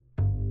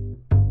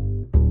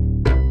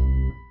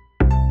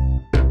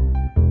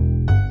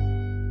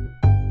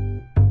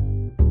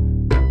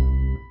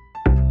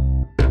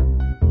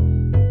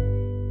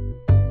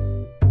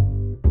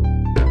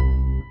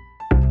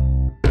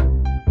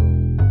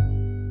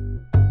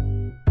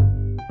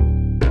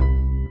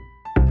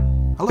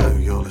Hello,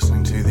 you're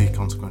listening to the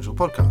Consequential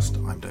Podcast.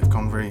 I'm Dave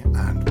Convery,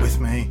 and with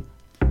me...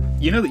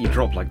 You know that you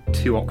drop like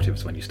 2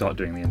 octaves when you start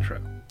doing the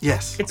intro?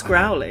 Yes. It's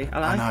growly.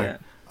 I like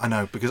it. I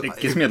know, because... It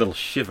gives me a little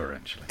shiver,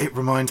 actually. It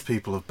reminds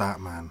people of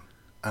Batman.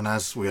 And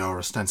as we are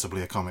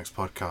ostensibly a comics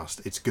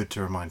podcast, it's good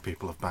to remind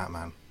people of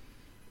Batman.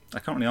 I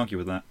can't really argue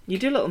with that. You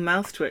do a little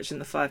mouth twitch in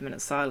the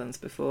 5-minute silence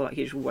before, like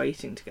you're just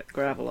waiting to get the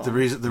gravel on. The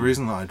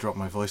reason that I drop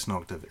my voice an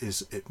octave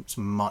is it's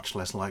much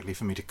less likely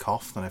for me to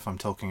cough than if I'm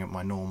talking at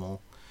my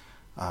normal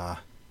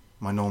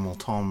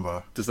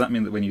timbre. Does that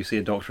mean that when you see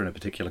a doctor in a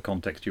particular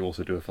context, you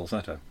also do a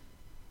falsetto?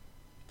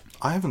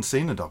 I haven't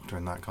seen a doctor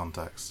in that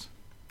context.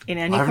 In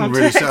any I haven't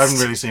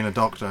really seen a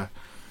doctor.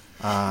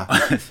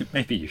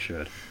 Maybe you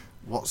should.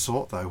 What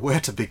sort, though?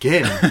 Where to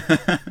begin?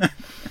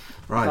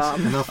 Right,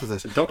 enough of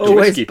this. Dr.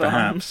 Always Whiskey, bummed.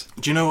 perhaps.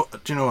 Do you know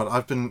what?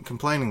 I've been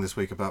complaining this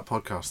week about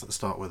podcasts that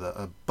start with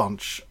a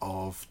bunch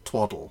of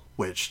twaddle,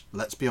 which,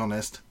 let's be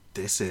honest,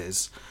 this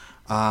is.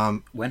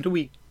 When do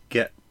we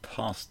get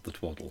past the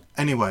twaddle?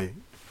 Anyway,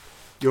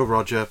 you're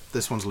Roger,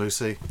 this one's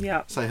Lucy.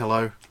 Yeah. Say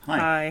hello.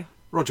 Hi.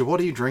 Roger, what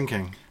are you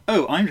drinking?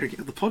 Oh, I'm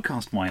drinking the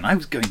podcast wine. I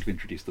was going to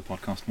introduce the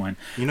podcast wine.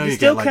 You know You you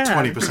still get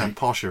like can. 20%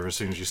 posher as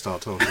soon as you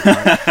start talking,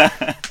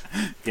 right?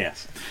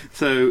 Yes.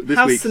 So this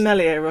How's week's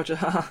sommelier Roger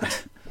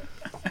Hart?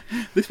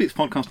 this week's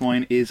podcast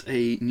wine is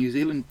a New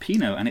Zealand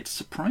Pinot, and it's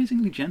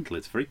surprisingly gentle.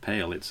 It's very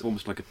pale. It's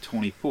almost like a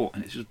tawny port,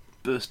 and it's just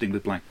bursting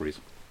with blackberries.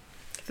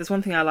 If there's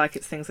one thing I like,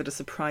 it's things that are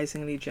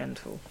surprisingly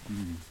gentle.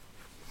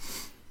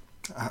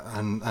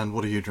 And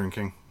what are you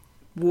drinking?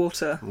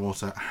 Water.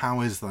 Water.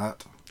 How is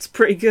that? It's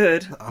pretty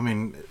good. I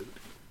mean,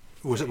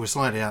 we're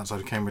slightly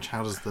outside of Cambridge.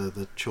 How does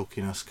the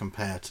chalkiness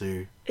compare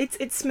to...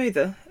 It's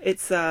smoother.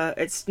 It's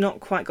not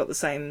quite got the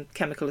same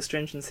chemical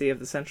astringency of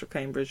the central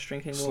Cambridge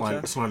drinking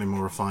water. Slightly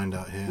more refined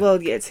out here. Well,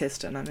 yeah, it's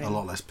Histon, I mean. A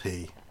lot less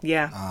pee.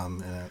 Yeah.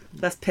 In it.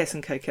 Less piss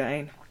and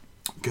cocaine.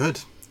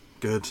 Good.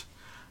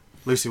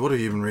 Lucy, what have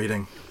you been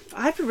reading?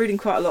 I've been reading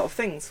quite a lot of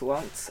things for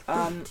once.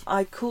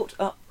 I caught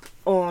up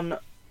on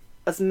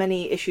as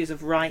many issues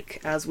of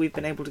Reich as we've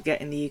been able to get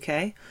in the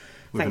UK.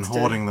 We've been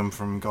hoarding them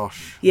from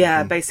Gosh.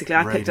 Yeah, basically, I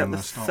picked up raiding the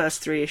their stocks.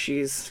 first 3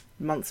 issues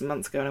months and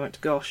months ago, and I went to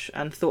Gosh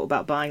and thought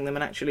about buying them,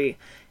 and actually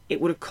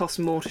it would have cost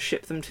more to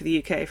ship them to the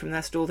UK from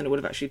their store than it would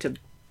have actually to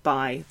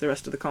buy the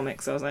rest of the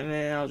comics. So I was like,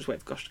 I'll just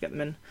wait for Gosh to get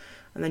them in.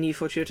 And then you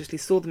fortuitously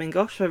saw them in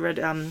Gosh. I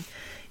read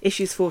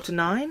issues 4 to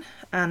 9,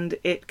 and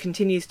it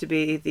continues to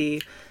be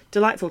the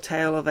delightful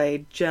tale of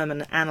a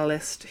German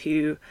analyst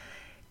who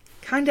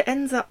kind of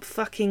ends up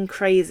fucking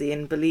crazy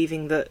in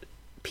believing that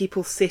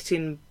people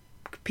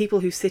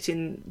who sit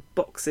in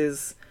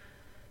boxes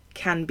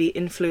can be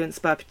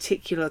influenced by a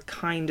particular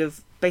kind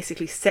of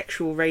basically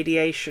sexual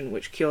radiation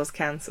which cures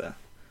cancer.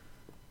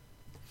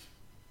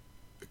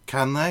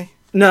 Can they?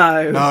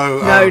 No.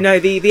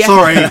 The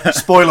Sorry,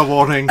 spoiler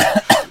warning.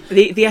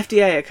 The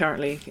FDA are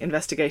currently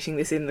investigating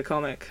this in the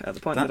comic at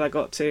the point that I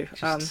got to. It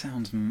just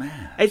sounds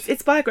mad.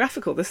 It's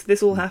biographical.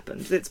 This all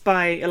happened. It's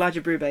by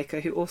Elijah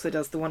Brubaker, who also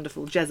does the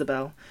wonderful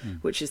Jezebel,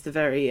 which is the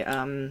very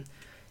kind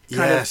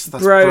Yes, of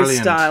that's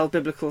bro-style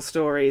biblical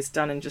stories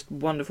done in just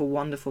wonderful,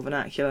 wonderful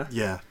vernacular.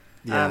 Yeah,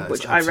 which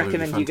it's I absolutely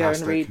recommend you go and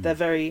fantastic.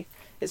 read.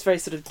 It's very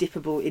sort of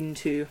dippable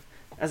into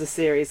as a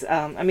series.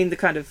 I mean, the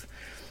kind of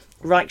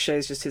Reich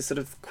shows just his sort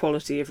of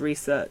quality of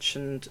research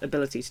and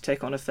ability to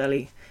take on a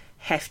fairly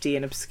hefty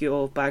and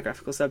obscure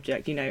biographical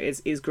subject,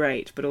 is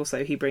great, but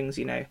also he brings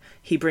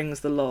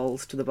the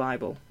lols to the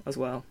Bible as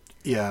well.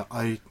 Yeah,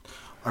 I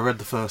read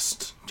the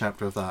first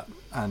chapter of that,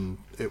 and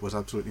it was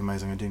absolutely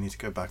amazing. I do need to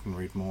go back and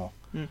read more.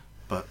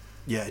 But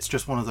yeah, it's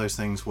just one of those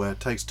things where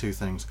it takes 2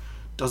 things,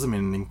 does them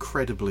in an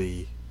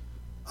incredibly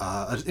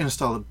in a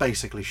style that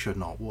basically should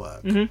not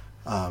work.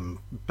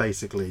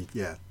 Basically,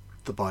 yeah,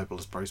 the Bible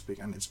is bro speak,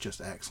 and it's just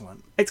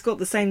excellent. It's got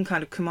the same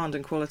kind of command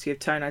and quality of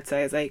tone, I'd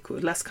say, as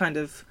Achewood. Less kind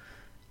of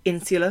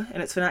insular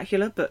in its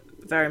vernacular, but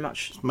very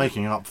much It's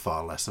making up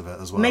far less of it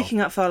as well. making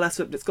up far less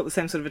of it, but it's got the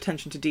same sort of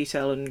attention to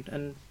detail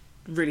and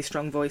really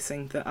strong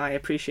voicing that I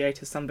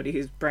appreciate as somebody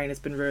whose brain has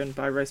been ruined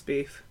by roast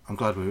beef. I'm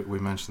glad we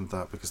mentioned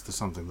that, because there's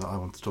something that I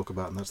want to talk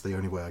about, and that's the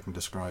only way I can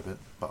describe it,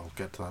 but I'll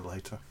get to that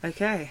later.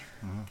 Okay.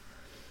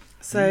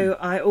 So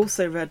I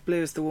also read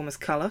Blue is the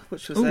Warmest Colour,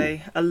 which was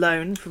a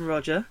loan from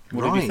Roger.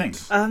 What did you think?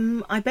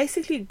 I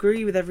basically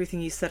agree with everything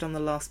you said on the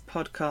last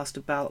podcast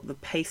about the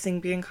pacing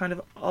being kind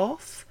of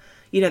off.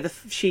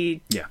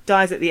 She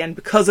dies at the end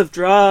because of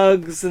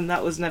drugs, and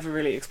that was never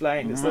really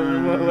explained. So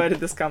where did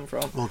this come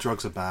from? Well,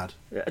 drugs are bad.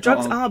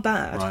 Drugs are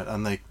bad. Right,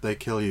 and they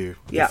kill you.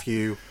 Yeah. If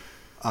you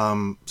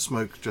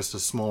smoke just a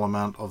small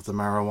amount of the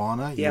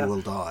marijuana, you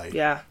will die.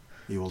 Yeah.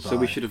 You will die. So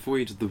we should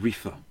avoid the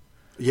reefer.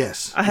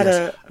 Yes. I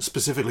had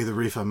specifically the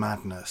reefer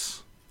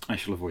madness. I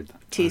shall avoid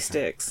that. tea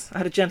sticks. I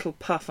had a gentle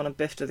puff on a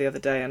bifter the other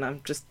day, and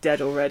I'm just dead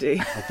already.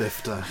 A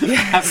bifter. I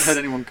haven't heard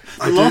anyone...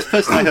 The last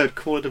person I heard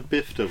call it a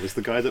bifter was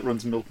the guy that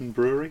runs Milton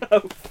Brewery.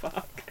 Oh,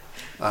 fuck.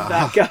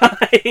 That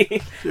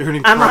guy. You're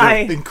an Am I?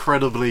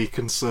 incredibly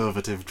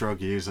conservative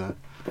drug user.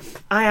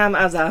 I am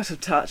as out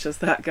of touch as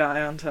that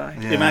guy, aren't I?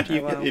 Yeah.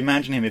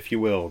 Imagine him, if you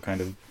will,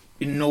 kind of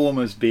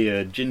enormous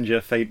beard,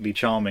 ginger, fatally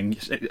charming,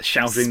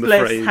 shouting the Spliffs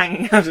phrase,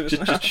 hanging out of his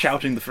just mouth.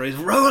 shouting the phrase,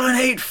 "Roll an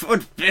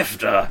 8-foot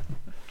bifter."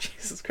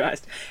 Jesus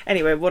Christ.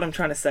 Anyway, what I'm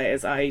trying to say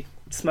is I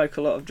smoke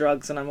a lot of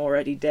drugs and I'm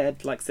already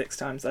dead like 6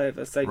 times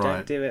over, so Right.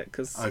 don't do it,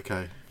 because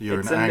Okay, you're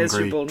It's an a angry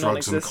miserable,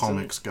 drugs and non-existent-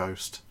 comics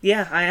ghost.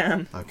 yeah, I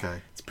am. Okay,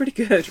 It's pretty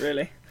good,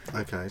 really.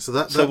 okay. So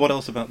that. So what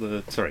else about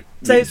the? Sorry.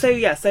 So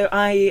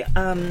I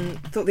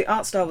thought the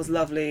art style was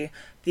lovely.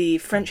 The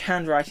French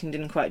handwriting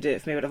didn't quite do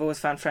it for me, but I've always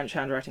found French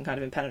handwriting kind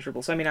of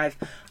impenetrable. So I mean,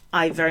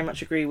 I very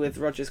much agree with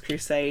Roger's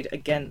crusade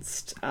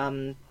against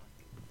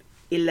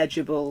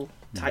illegible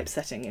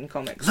typesetting in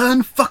comics.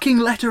 Learn fucking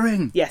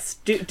lettering. Yes,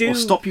 do Or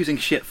stop using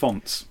shit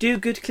fonts. do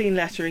good clean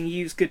lettering,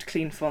 use good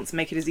clean fonts,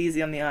 make it as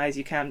easy on the eye as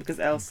you can, because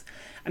else,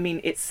 I mean,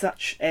 it's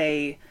such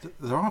a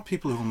There are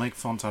people who will make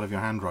fonts out of your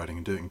handwriting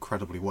and do it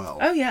incredibly well.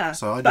 oh yeah,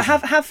 So I but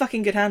just- have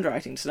fucking good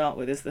handwriting to start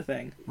with is the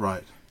thing.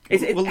 Right.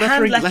 Is Well, hand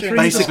lettering- lettering lettering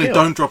is a Basically, skill.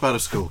 don't drop out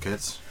of school,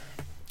 kids.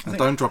 think-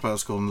 Don't drop out of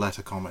school and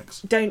letter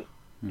comics. Don't,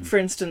 for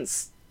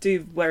instance, do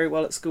very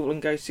well at school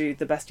and go to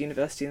the best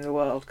university in the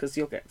world, because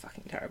you'll get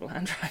fucking terrible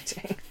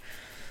handwriting.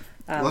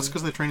 Well, that's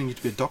because they're training you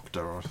to be a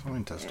doctor or a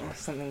scientist. Yeah, Or...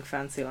 something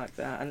fancy like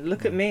that. And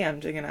look at me, I'm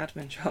doing an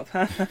admin job.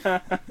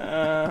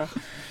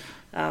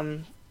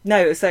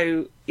 No,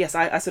 so yes,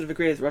 I sort of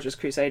agree with Roger's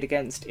crusade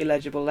against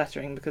illegible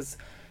lettering, because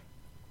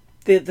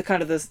the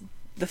kind of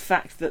the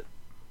fact that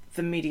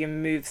the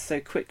medium moves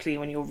so quickly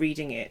when you're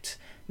reading it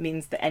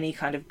means that any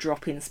kind of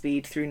drop in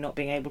speed through not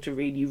being able to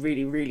read, you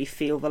really, really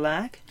feel the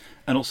lag.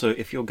 And also,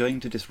 if you're going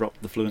to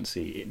disrupt the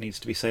fluency, it needs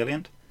to be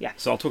salient. Yeah.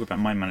 So I'll talk about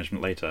mind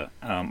management later.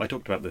 I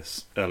talked about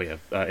this earlier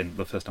in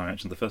the first time I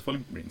mentioned the first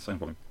volume, reading the second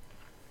volume.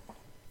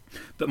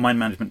 But mind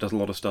management does a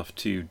lot of stuff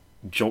to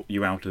jolt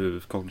you out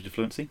of cognitive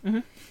fluency. Mm-hmm.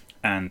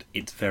 And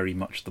it's very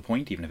much the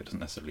point, even if it doesn't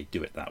necessarily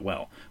do it that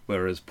well.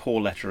 Whereas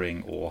poor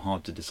lettering or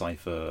hard to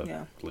decipher,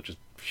 Yeah. or just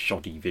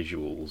shoddy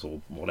visuals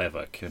or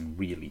whatever, can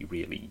really,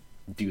 really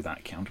do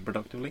that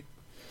counterproductively.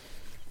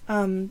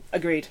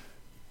 Agreed.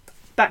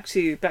 Back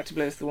to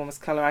Blue is the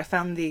warmest colour. I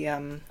found the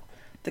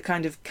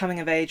kind of coming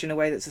of age in a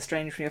way that's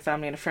estranged from your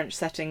family in a French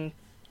setting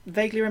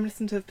vaguely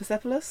reminiscent of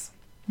Persepolis.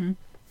 Hmm.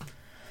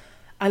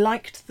 I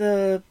liked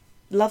the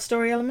love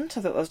story element.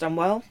 I thought that was done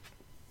well,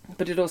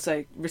 but it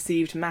also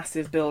received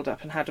massive build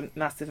up and had a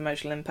massive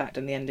emotional impact,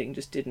 and the ending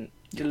just didn't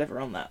deliver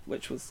on that,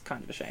 which was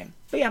kind of a shame.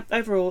 But yeah,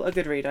 overall a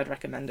good read. I'd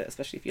recommend it,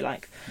 especially if you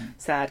like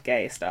sad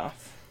gay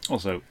stuff.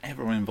 Also,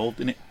 everyone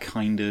involved in it,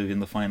 kind of, in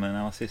the final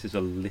analysis, is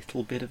a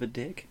little bit of a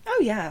dick. Oh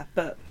yeah,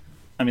 but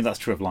I mean, that's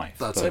true of life.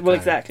 That's but- okay. well,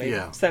 exactly.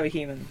 Yeah. So are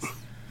humans.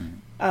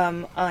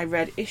 I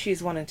read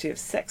issues 1 and 2 of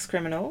Sex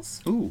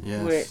Criminals, Ooh.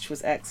 Yes. which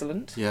was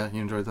excellent. Yeah,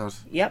 you enjoyed that.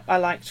 Yep, I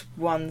liked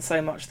 1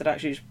 so much that I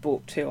actually just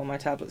bought 2 on my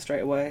tablet straight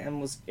away, and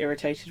was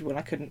irritated when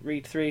I couldn't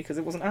read 3 because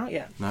it wasn't out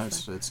yet. No,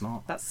 So it's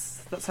not.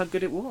 that's how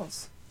good it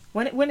was.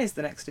 When is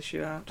the next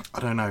issue out? I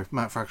don't know.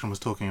 Matt Fraction was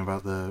talking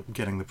about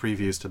getting the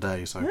previews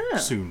today, so Yeah.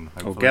 soon.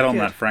 Oh, Hopefully. get on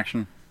Good. that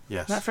fraction.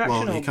 Yes. Matt Fraction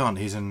Well, he or- can't.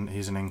 He's in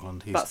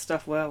England. He's Butt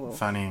Stuff Werewolf.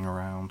 fannying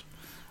around.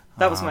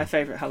 That was my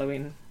favourite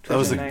Halloween Twitter That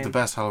was name. the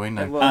best Halloween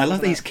It name. was, I love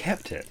wasn't that he's it?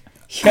 kept it.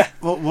 Yeah.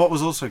 Well, what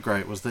was also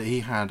great was that he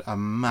had a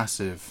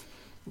massive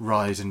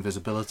rise in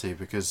visibility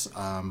because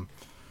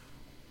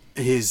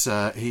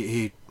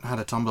he had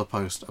a Tumblr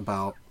post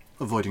about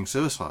avoiding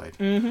suicide,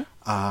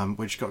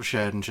 which got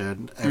shared and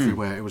shared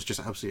everywhere. It was just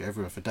absolutely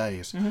everywhere for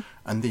days.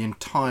 And the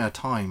entire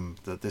time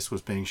that this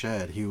was being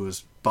shared, he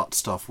was butt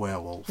stuff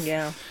werewolf.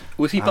 Yeah.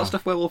 Was he butt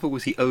stuff werewolf or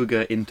was he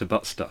ogre into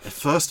butt stuff?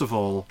 First of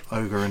all,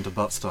 ogre into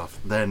butt stuff,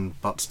 then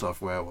butt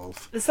stuff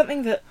werewolf. There's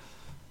something that,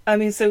 I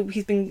mean, so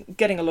he's been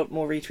getting a lot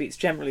more retweets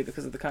generally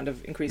because of the kind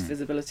of increased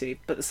visibility,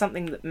 but there's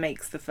something that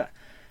makes the fact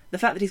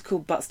that he's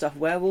called Butt Stuff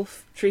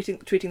Werewolf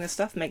tweeting this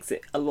stuff makes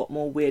it a lot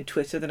more weird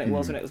Twitter than it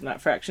was when it was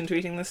Matt Fraction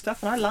tweeting this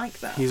stuff, and I like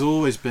that. He's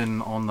always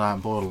been on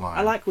that borderline.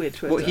 I like weird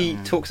Twitter. What he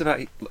talks about,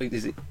 like,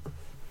 is it?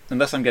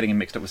 Unless I'm getting him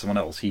mixed up with someone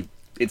else,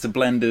 it's a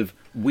blend of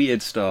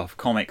weird stuff,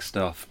 comic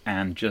stuff,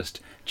 and just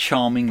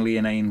charmingly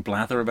inane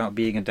blather about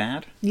being a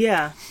dad.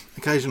 Yeah,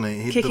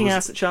 Occasionally, kicking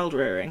ass at child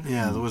rearing.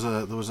 Yeah, there was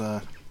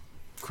a.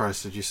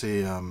 Christ, did you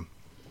see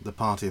the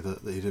party that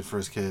he did for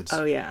his kids?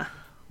 Oh yeah.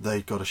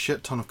 They got a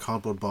shit ton of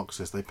cardboard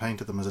boxes. They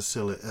painted them as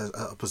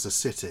up as a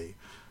city,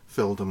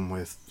 filled them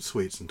with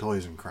sweets and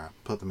toys and crap,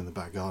 put them in the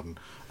back garden,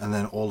 and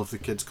then all of the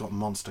kids got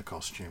monster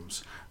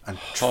costumes and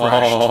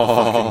trashed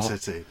the fucking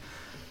city.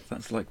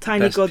 That's like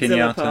Tiny best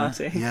Godzilla pinata.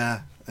 party.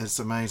 Yeah, it's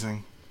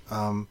amazing.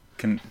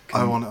 Can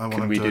I want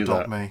can him we to do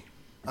adopt that? me.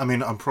 I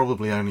mean, I'm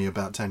probably only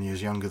about 10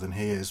 years younger than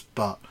he is,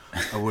 but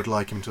I would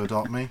like him to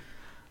adopt me.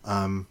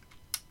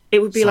 It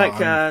would be So like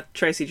I'm-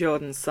 Tracy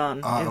Jordan's son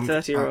in I'm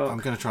 30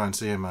 Rock. going to try and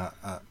see him at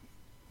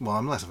Well,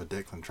 I'm less of a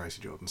dick than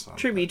Tracy Jordan's son.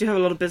 True, but you do have a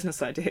lot of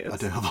business ideas. I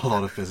do have a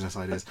lot of business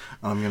ideas.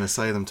 And I'm going to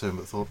say them to him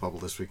at Thought Bubble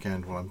this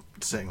weekend when I'm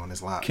sitting on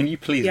his lap. Can you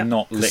please Yep.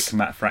 not lick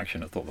Matt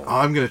Fraction at Thought Bubble?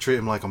 I'm going to treat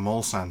him like a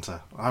mall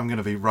Santa. I'm going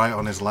to be right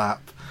on his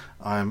lap.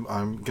 I'm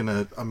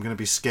gonna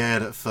be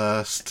scared at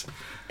first.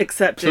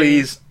 Accepting,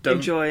 Please don't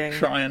enjoying.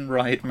 try and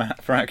ride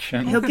Matt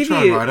Fraction. He'll gonna give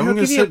try you, and ride him. I'm he'll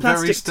gonna give you a sit very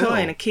plastic still. toy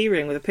and a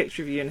keyring with a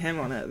picture of you and him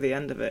on it at the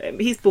end of it.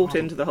 He's bought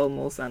into the whole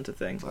mall Santa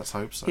thing. Let's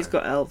hope so. He's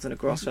got elves and a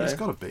grotto. He's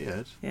got a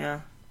beard.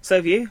 Yeah. So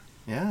have you.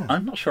 Yeah.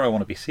 I'm not sure I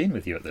want to be seen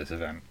with you at this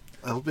event.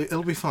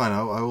 It'll be fine.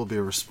 I will be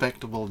a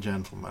respectable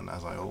gentleman,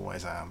 as I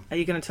always am. Are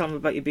you going to tell him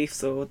about your beef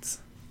swords?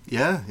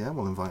 Yeah,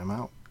 we'll invite him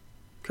out.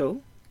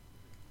 Cool.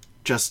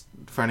 Just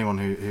for anyone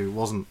who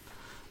wasn't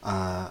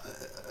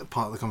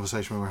part of the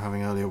conversation we were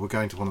having earlier, we're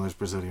going to one of those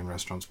Brazilian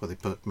restaurants where they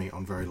put meat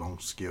on very long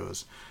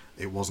skewers.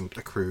 It wasn't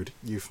a crude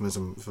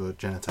euphemism for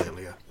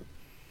genitalia.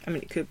 I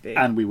mean, it could be.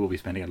 And we will be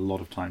spending a lot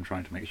of time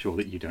trying to make sure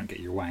that you don't get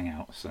your wang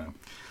out, so...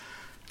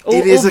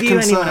 It is a view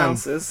anyone concern.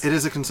 else's. It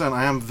is a concern.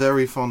 I am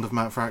very fond of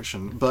Matt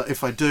Fraction, but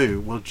if I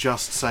do, we'll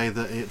just say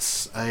that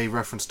it's a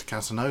reference to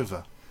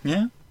Casanova.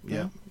 Yeah?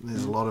 Yeah,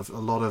 there's a lot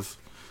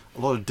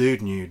of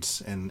dude nudes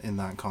in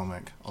that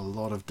comic. A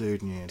lot of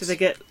dude nudes. Do they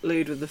get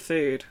lewd with the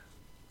food?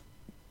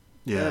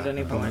 Yeah, at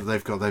any point?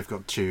 they've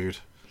got chewed.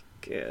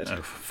 Good. Oh,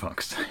 for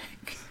fuck's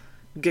sake.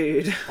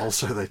 Good.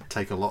 Also, they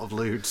take a lot of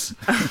lewds.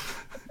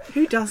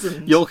 Who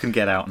doesn't? You all can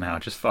get out now,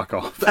 just fuck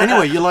off. But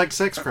anyway, you like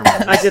sex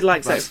criminals. I did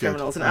like That's sex good.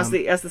 criminals, and as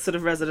the sort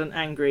of resident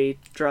angry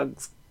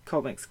drugs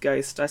comics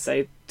ghost, I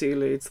say do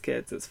lewds,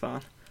 kids. It's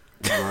fun.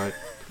 Right.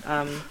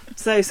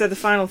 So the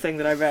final thing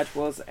that I read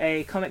was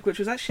a comic which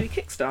was actually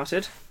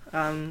kickstarted,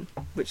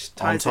 which On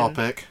ties in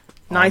topic.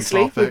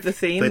 nicely On topic. with the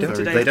theme They of don't,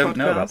 today's they don't podcast.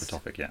 know about the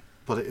topic yet.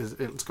 But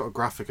it's got a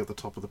graphic at the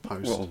top of the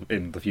post. Well,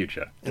 in the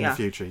future. in yeah. the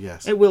future,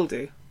 yes. It will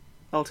do,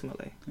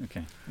 ultimately.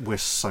 Okay. We're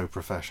so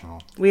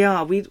professional. We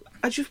are. We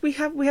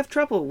have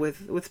trouble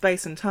with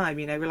space and time.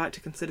 You know, we like to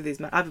consider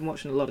these. I've been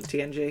watching a lot of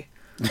TNG.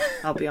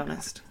 I'll be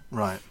honest.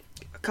 Right.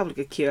 A couple of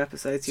good Q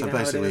episodes. You So know how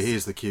it basically, is.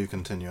 he's the Q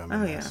continuum. Oh,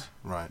 in this.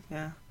 Right.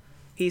 Yeah.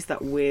 He's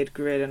that weird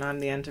grid, and I'm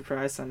the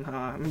Enterprise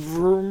somehow.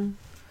 Vroom.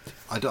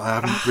 I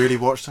haven't really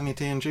watched any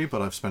TNG,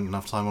 but I've spent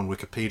enough time on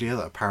Wikipedia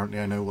that apparently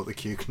I know what the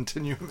Q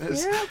continuum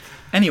is. Yeah.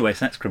 Anyway,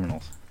 sex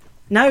criminals.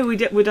 No, we're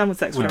done with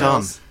sex We're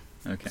criminals.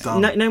 Okay.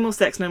 Done. No more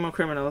sex, no more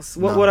criminals.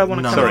 No, What I want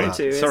to none come of on that.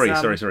 to is Sorry,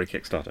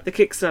 Kickstarter. the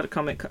Kickstarter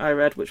comic I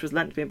read, which was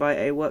lent to me by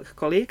a work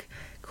colleague,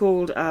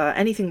 called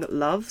Anything That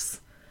Loves,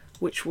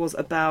 which was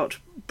about,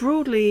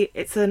 broadly,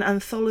 it's an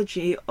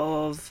anthology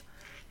of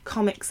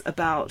comics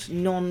about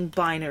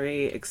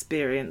non-binary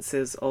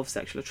experiences of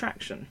sexual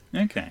attraction.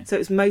 Okay. So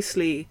it's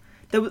mostly...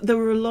 There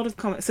were a lot of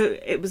comics, so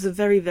it was a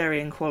very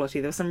varying quality.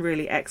 There were some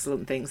really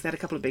excellent things. They had a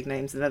couple of big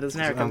names in there. There was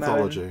an It's Erica an Moen.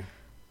 anthology.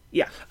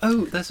 Yeah.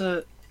 Oh,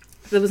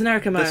 There was an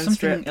Erica there's Moen something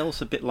strip.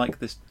 else a bit like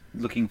this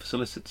looking for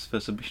solicits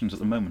for submissions at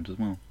the moment as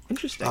well.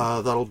 Interesting.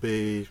 That'll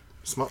be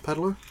Smut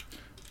Peddler?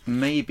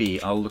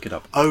 Maybe I'll look it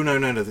up. Oh, no,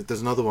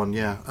 there's another one,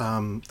 yeah.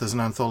 There's an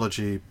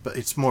anthology, but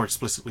it's more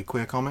explicitly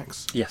queer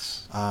comics.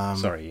 Yes.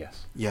 Sorry,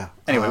 yes. Yeah.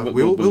 Anyway,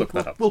 we'll look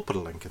that up. We'll put a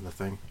link in the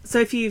thing.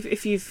 So if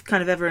you've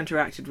kind of ever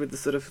interacted with the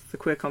sort of the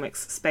queer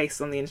comics space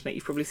on the internet,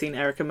 you've probably seen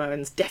Erica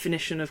Moen's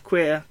definition of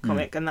queer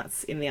comic, and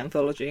that's in the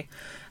anthology.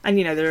 And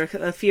you know there are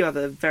a few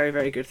other very,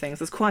 very good things.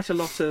 There's quite a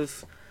lot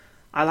of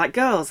I like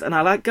girls and I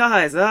like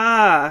guys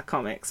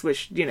comics,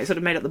 which you know sort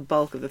of made up the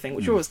bulk of the thing,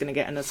 which you're always going to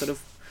get in a sort of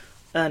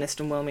earnest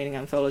and well-meaning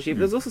anthology. But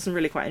there's also some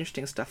really quite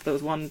interesting stuff. There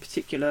was one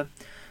particular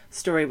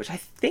story which I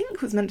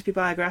think was meant to be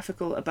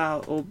biographical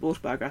about or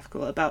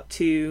autobiographical about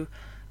two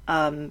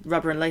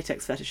rubber and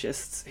latex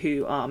fetishists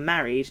who are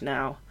married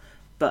now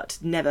but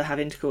never have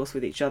intercourse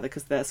with each other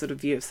because their sort of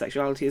view of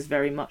sexuality is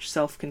very much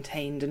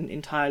self-contained and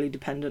entirely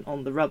dependent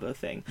on the rubber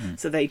thing.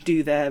 So they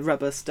do their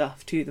rubber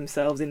stuff to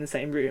themselves in the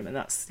same room, and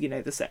that's, you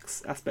know, the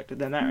sex aspect of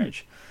their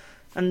marriage.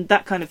 And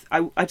that kind of...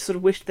 I sort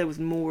of wished there was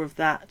more of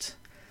that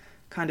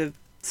kind of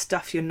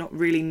stuff you're not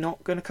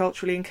going to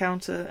culturally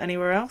encounter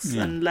anywhere else,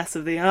 and less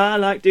of the, I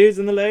like dudes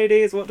and the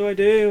ladies, what do I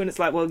do? And it's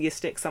like, well, you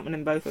stick something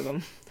in both of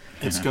them.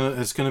 It's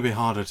gonna be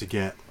harder to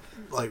get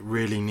like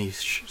really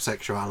niche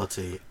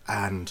sexuality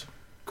and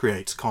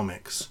create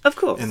comics, Of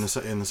course. in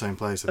the same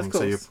place. I Of think so.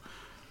 course.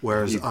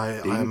 Whereas You've I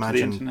been to the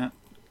imagine internet?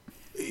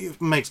 it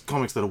makes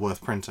comics that are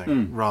worth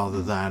printing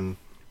rather than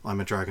I'm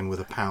a dragon with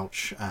a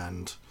pouch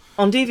and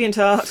On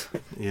DeviantArt.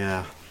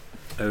 yeah.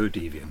 Oh,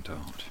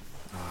 DeviantArt.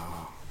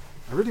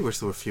 I really wish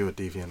there were fewer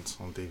deviants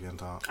on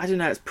DeviantArt. I don't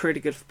know, it's pretty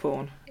good for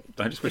porn.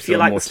 I just wish If you there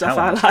were like more the stuff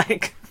talent. I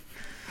like.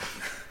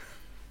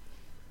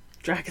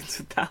 Dragons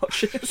with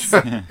pouches.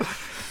 I'm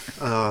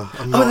Oh,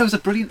 not, there was a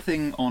brilliant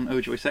thing on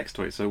Ojoy Sex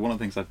Toys. So one of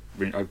the things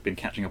I've been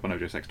catching up on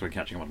Ojoy Sex Toy,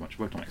 catching up on a bunch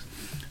of webcomics,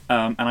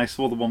 and I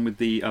saw the one with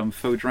the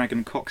faux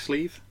dragon cock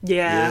sleeve.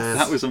 Yeah. Yes.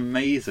 That was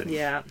amazing.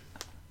 Yeah.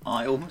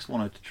 I almost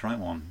wanted to try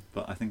one,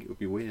 but I think it would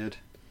be weird.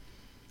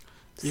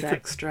 You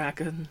Sex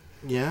dragon.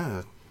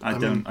 yeah. I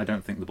mean,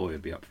 don't think the boy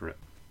would be up for it.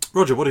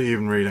 Roger, what have you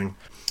been reading?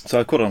 So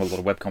I've caught on with a lot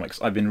of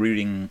webcomics. I've been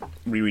reading.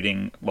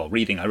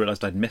 I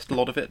realised I'd missed a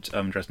lot of it.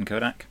 Dresden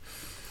Kodak.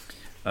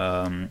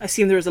 I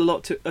assume there is a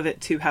lot of it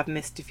to have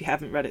missed if you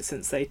haven't read it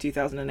since, say,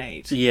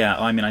 2008. Yeah,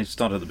 I mean, I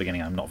started at the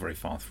beginning. I'm not very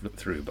far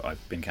through, but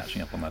I've been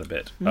catching up on that a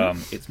bit.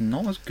 It's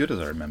not as good as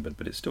I remembered,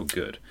 but it's still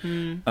good.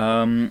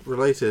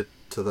 Related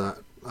to that,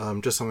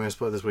 just something I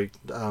spotted this week,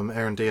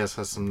 Aaron Diaz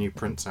has some new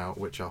prints out,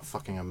 which are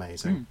fucking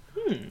amazing.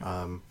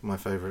 My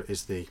favourite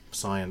is the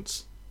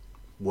Science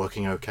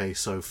working okay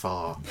so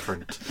far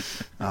print,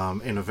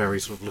 in a very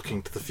sort of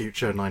looking to the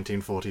future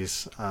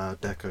 1940s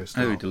deco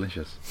style. Oh,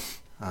 delicious.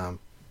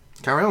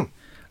 Carry on.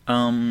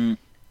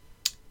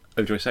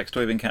 Ojoy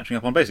Sextoy I've been catching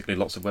up on. Basically,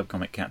 lots of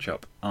webcomic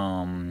catch-up,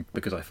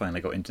 because I finally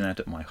got internet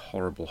at my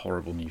horrible,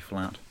 horrible new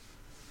flat.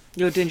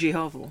 Your dingy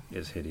hovel.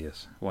 It's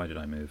hideous. Why did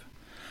I move?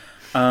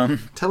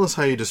 Tell us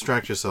how you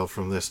distract yourself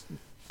from this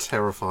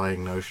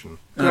terrifying notion.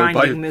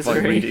 Grinding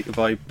misery.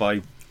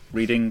 By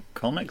reading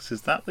comics?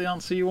 Is that the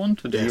answer you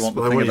want? Or do Yes, you want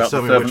but the I thing want you to about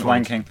tell the me which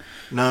fervent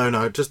wanking?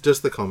 No,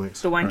 just the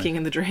comics. The wanking Right.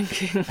 and the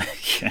drinking.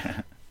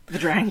 Yeah, The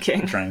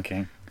dranking.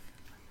 dranking.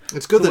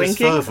 It's good The that it's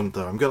winking? fervent,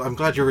 though. I'm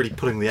glad you're really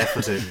putting the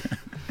effort in.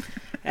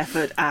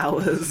 Effort,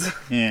 hours,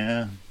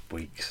 Yeah,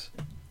 weeks.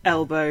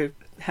 elbow,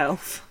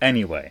 health.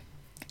 Anyway.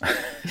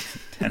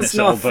 Tennis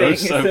not a thing,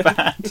 elbow's is so it?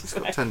 bad. He's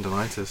got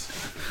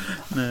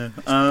tendonitis. No.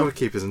 He's got to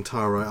keep his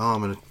entire right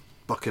arm in a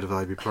bucket of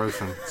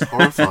ibuprofen. It's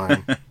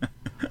horrifying.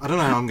 I don't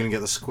know how I'm going to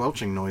get the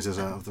squelching noises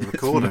out of the It's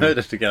recording.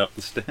 murder to get up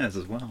the stairs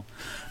as well.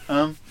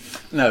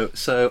 No,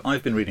 so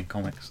I've been reading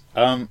comics.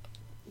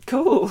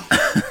 Cool.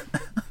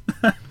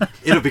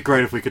 It would be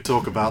great if we could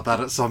talk about that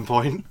at some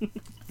point.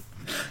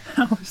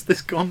 How has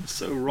this gone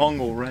so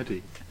wrong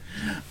already?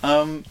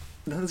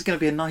 There's going to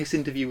be a nice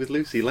interview with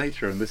Lucy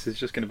later, and this is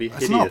just going to be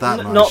hideous. It's not that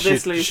N- nice. not she,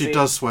 this Lucy. She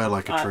does swear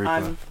like a trooper.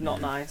 I'm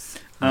not nice.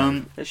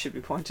 It should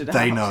be pointed out.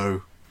 They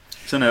know.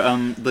 So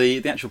no,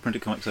 the actual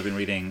printed comics I've been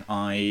reading,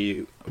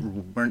 I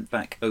went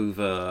back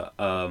over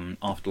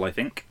Afterlife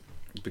Inc.,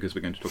 because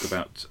we're going to talk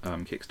about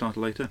Kickstarter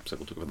later, so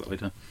we'll talk about that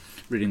later.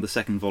 Reading the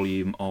second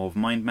volume of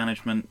Mind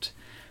Management,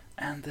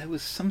 and there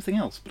was something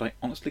else, but I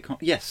honestly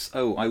can't... Yes,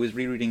 I was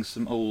rereading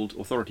some old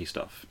Authority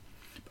stuff.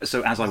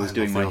 So as I was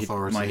doing love the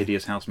Authority. my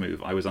hideous house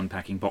move, I was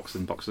unpacking boxes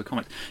and boxes of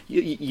comics.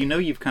 You know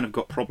you've kind of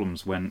got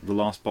problems when the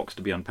last box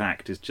to be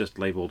unpacked is just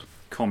labelled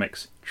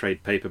comics,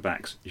 trade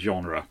paperbacks,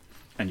 genre,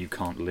 and you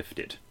can't lift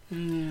it.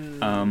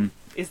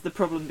 Is the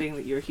problem being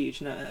that you're a huge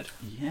nerd?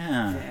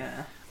 Yeah.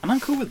 Yeah. And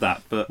I'm cool with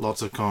that, but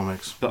Lots of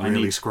comics. But I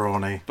really need-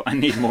 scrawny. I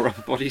need more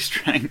upper body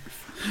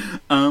strength.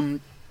 Cut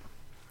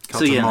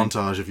so to yeah,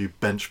 montage of you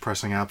bench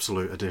pressing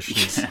absolute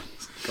editions. Yeah.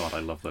 God, I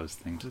love those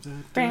things.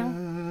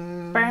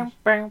 Bow,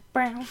 bow,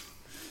 bow.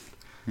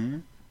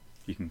 You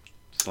can.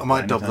 I stop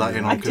might dub anytime that in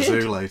you on want. I kazoo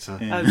did. later.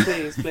 Yeah. Oh,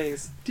 please,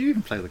 please. Do you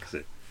even play the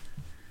kazoo?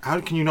 How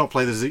can you not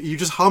play the zoo? You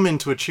just hum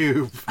into a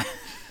tube.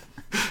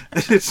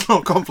 It's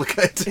not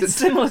complicated. It's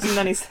similar to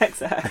many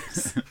sex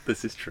acts,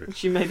 This is true.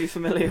 which you may be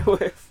familiar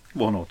with.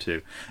 One or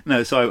two.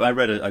 No, so I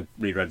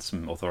reread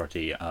some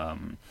Authority.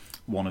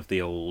 One of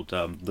the old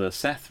the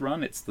Seth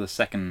run. It's the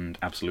second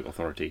Absolute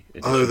Authority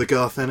edition. Oh, the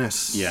Garth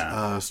Ennis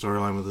Yeah.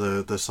 storyline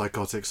with the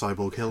psychotic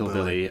cyborg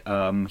hillbilly.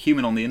 Hillbilly.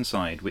 Human on the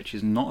Inside, which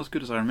is not as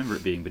good as I remember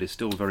it being, but is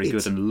still very It's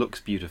good and looks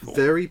beautiful.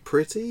 Very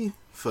pretty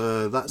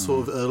for that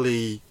sort of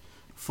early,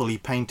 fully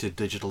painted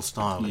digital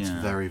style. It's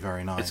Yeah. very,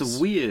 very nice.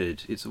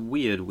 It's a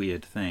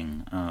weird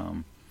thing.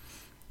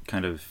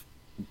 Kind of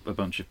a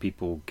bunch of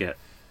people get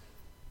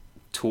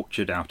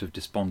tortured out of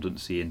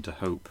despondency into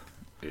hope.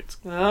 It's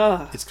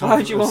It's kind Why of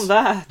would you want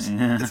that?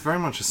 It's very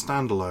much a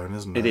standalone,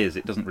 isn't it? It is.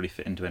 It doesn't really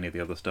fit into any of the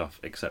other stuff,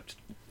 except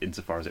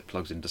insofar as it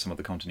plugs into some of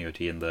the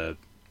continuity in the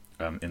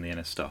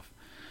Innis stuff.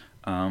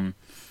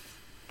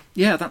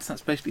 Yeah,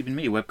 that's basically been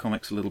me.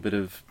 Webcomics, a little bit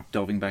of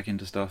delving back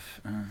into stuff,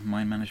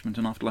 Mind Management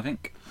and Afterlife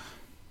Inc.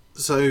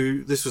 So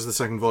this was the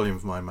second volume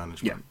of Mind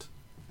Management.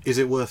 Is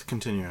it worth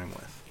continuing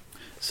with?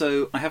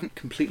 So I haven't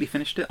completely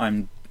finished it.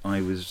 I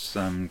was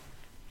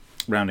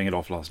rounding it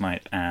off last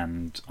night,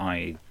 and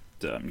I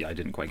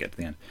didn't quite get to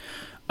the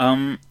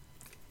end.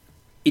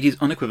 It is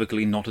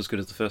unequivocally not as good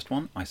as the first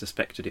one. I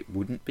suspected it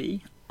wouldn't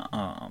be.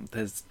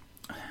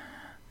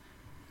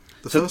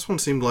 The first one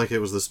seemed like it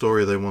was the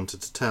story they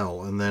wanted to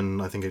tell, and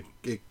then I think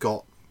it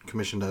got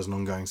commissioned as an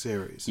ongoing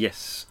series.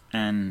 Yes,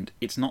 and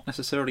it's not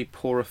necessarily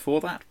poorer for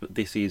that, but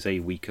this is a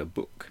weaker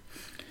book.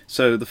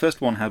 So the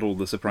first one had all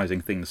the surprising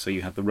things, so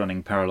you had the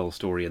running parallel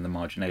story and the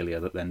marginalia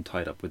that then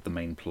tied up with the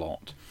main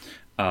plot.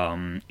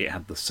 It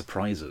had the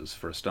surprises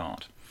for a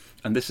start.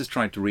 And this has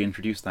tried to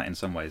reintroduce that in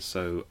some ways,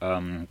 so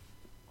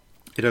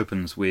it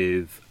opens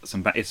with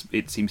some...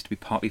 It seems to be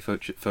partly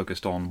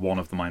focused on one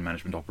of the mind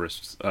management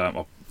operatives,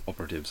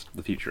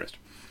 the futurist.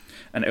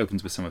 And it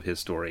opens with some of his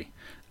story,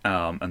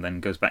 and then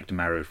goes back to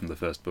Maru from the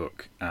first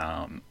book,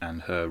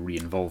 and her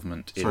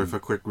re-involvement in... So for a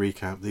quick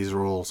recap, these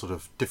are all sort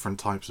of different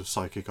types of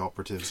psychic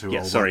operatives who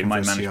Yeah, are sorry, working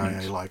Mind for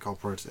Management. CIA-like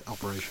operation.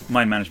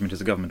 Mind Management is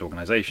a government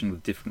organisation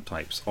with different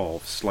types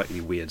of slightly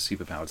weird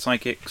superpowered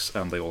psychics.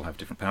 They all have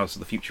different powers, so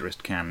the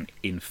futurist can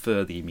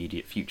infer the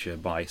immediate future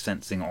by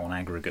sensing on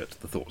aggregate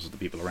the thoughts of the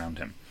people around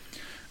him.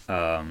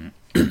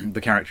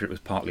 The character it was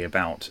partly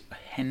about,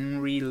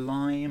 Henry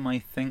Lime, I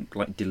think,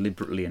 like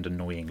deliberately and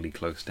annoyingly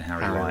close to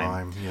Harry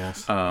Lime.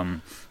 Yes.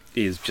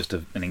 Is just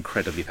an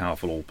incredibly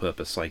powerful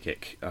all-purpose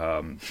psychic,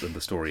 and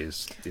the story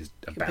is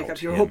about Pick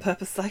up your him.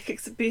 all-purpose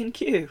psychics at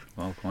B&Q.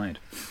 Well, quite.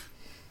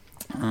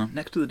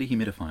 Next to the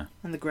dehumidifier,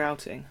 And the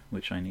grouting.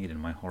 which I need in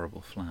my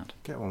horrible flat.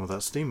 Get one with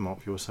that steam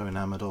mop you were so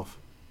enamoured of.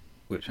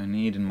 Which I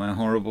need in my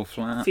horrible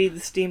flat. Feed the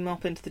steam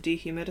mop into the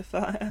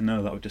dehumidifier.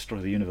 No, that would destroy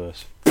the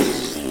universe.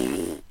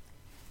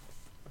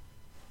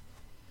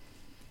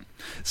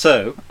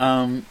 So,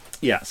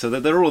 so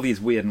there are all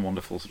these weird and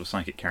wonderful sort of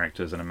psychic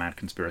characters and a mad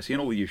conspiracy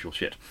and all the usual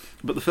shit.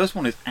 But the first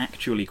one is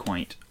actually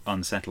quite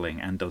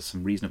unsettling and does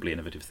some reasonably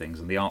innovative things,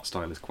 and the art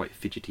style is quite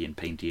fidgety and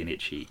painty and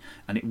itchy,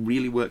 and it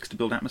really works to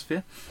build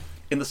atmosphere.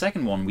 In the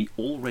second one, we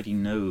already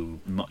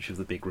know much of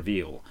the big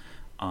reveal.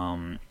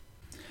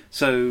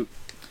 So,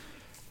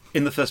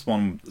 in the first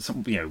one,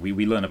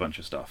 we learn a bunch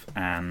of stuff,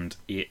 and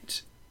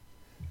it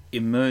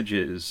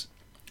emerges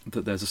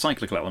that there's a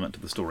cyclical element to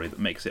the story that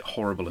makes it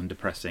horrible and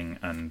depressing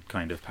and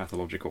kind of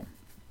pathological.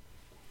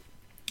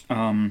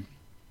 And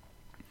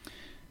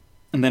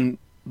then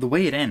the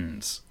way it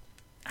ends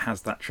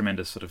has that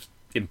tremendous sort of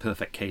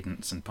imperfect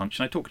cadence and punch,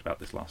 and I talked about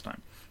this last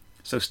time.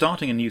 So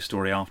starting a new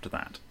story after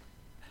that,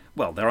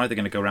 well, they're either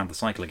going to go around the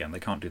cycle again, they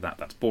can't do that,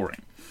 that's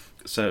boring.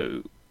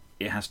 So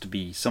it has to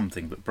be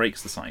something that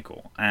breaks the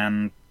cycle,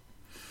 and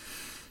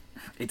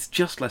it's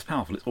just less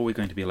powerful. It's always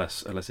going to be a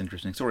less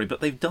interesting story, but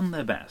they've done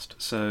their best.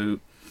 So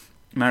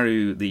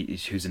Maru,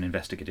 who's an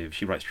investigative,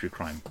 she writes true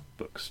crime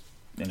books.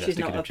 She's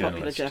not a popular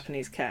journalist.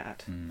 Japanese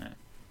cat. No.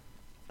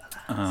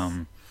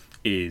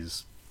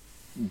 Is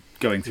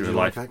going through Would her you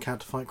like life, that cat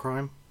to fight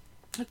crime?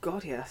 Oh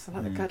god, yes. I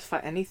like the cat to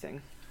fight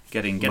anything.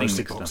 getting Mostly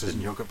mixed up boxes and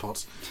in, yogurt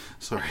pots.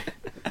 Sorry.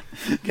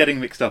 getting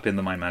mixed up in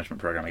the mind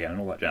management program again and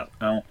all that jazz.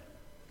 Oh,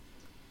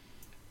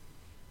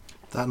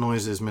 That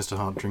noise is Mr.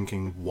 Hart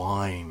drinking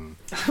wine.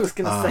 I was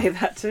going to say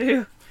that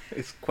too.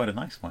 it's quite a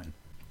nice wine.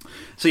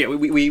 So yeah,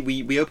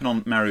 we open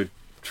on Maru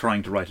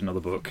trying to write another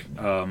book,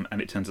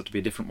 and it turns out to be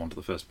a different one to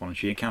the first one, and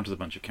she encounters a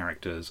bunch of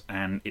characters,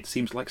 and it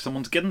seems like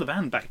someone's getting the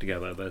band back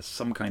together. There's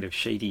some kind of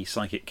shady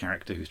psychic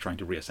character who's trying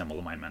to reassemble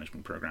the mind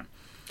management program.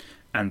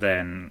 And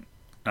then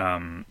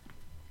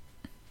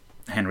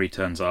Henry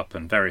turns up,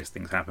 and various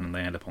things happen, and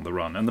they end up on the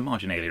run, and the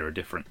marginalia are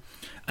different.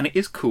 And it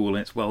is cool, and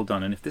it's well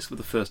done, and if this were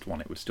the first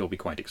one, it would still be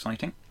quite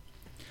exciting.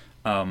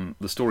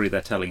 The story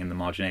they're telling in the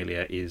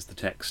marginalia is the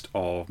text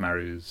of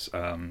Maru's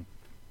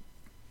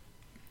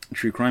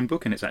true crime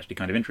book, and it's actually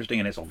kind of interesting,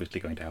 and it's obviously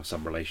going to have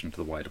some relation to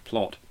the wider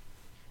plot.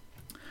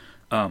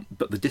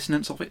 But the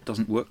dissonance of it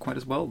doesn't work quite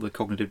as well, the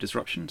cognitive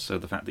disruption, so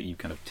the fact that you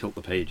kind of tilt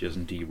the pages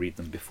and do you read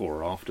them before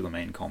or after the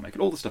main comic,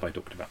 and all the stuff I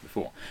talked about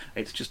before,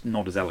 it's just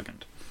not as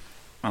elegant.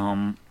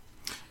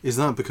 Is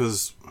that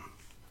because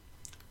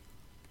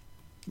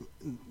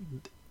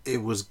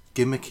it was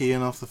gimmicky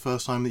enough the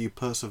first time that you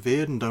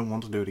persevered and don't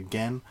want to do it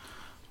again?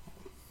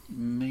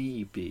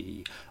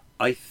 Maybe.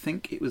 I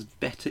think it was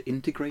better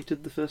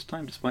integrated the first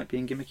time, despite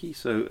being gimmicky.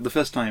 So the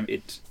first time,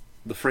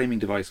 the framing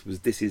device was,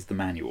 this is the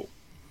manual.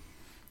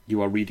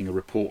 You are reading a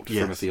report from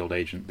a Yes. field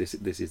agent, this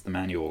is the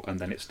manual, and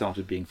then it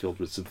started being filled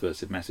with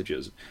subversive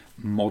messages,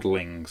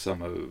 modelling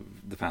some of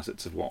the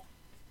facets of what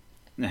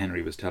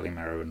Henry was telling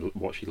Maru and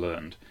what she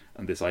learned,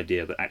 and this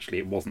idea that actually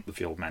it wasn't the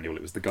field manual,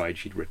 it was the guide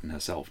she'd written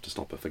herself to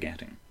stop her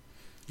forgetting.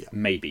 Yeah.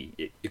 Maybe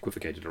it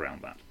equivocated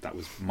around that. That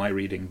was my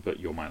reading, but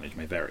your mileage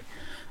may vary.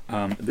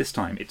 This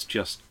time it's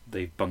just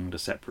they've bunged a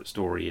separate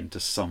story into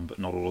some but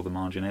not all of the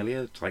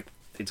marginalia.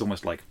 It's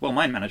almost like, well,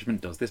 mind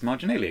management does this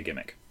marginalia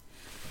gimmick.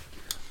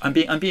 I'm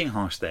being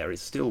harsh there.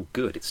 It's still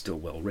good, it's still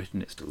well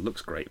written, it still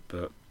looks great,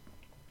 but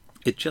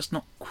it's just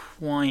not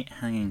quite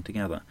hanging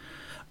together.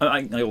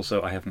 I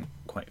haven't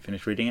quite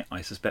finished reading it.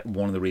 I suspect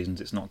one of the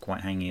reasons it's not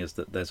quite hanging is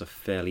that there's a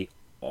fairly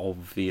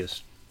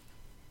obvious...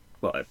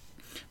 Well,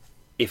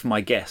 if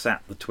my guess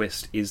at the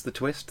twist is the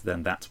twist,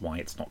 then that's why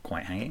it's not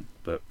quite hanging.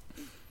 But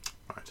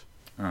Right.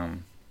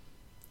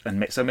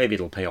 so maybe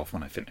it'll pay off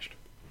when I've finished.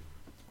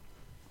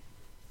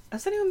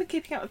 Has anyone been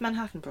keeping up with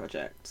Manhattan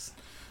Projects?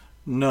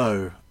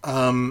 No.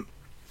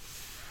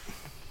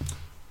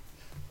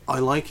 I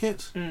like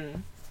it,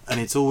 Mm. and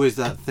it's always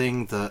that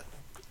thing that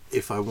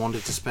if I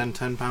wanted to spend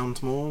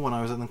 £10 more when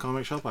I was in the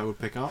comic shop, I would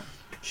pick up.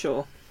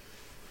 Sure.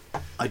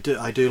 I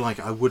do like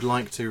it. I would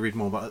like to read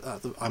more,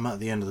 but I'm at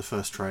the end of the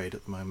first trade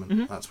at the moment.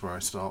 Mhm. That's where I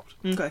stopped.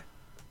 Okay.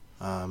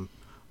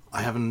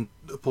 I have an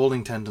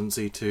appalling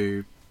tendency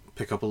to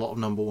pick up a lot of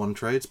number one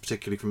trades,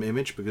 particularly from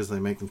Image, because they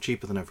make them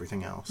cheaper than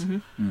everything else.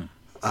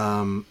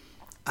 Mm-hmm.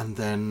 And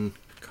then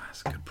God,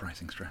 that's a good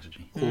pricing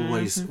strategy.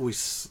 always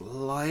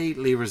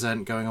slightly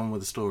resent going on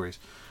with the stories.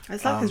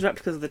 It's like those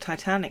replicas of the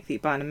Titanic that you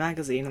buy in a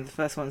magazine, and the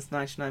first one's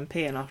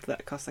 99p, and after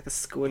that it costs like a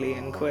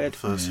squillion quid. The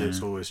first Yeah.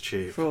 hit's always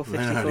cheap. For all They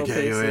know how to 54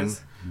 get you in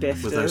pieces.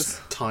 Bifters. with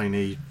those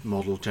tiny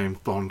model James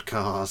Bond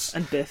cars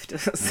And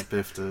bifters. and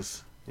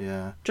bifters.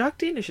 Yeah. Drug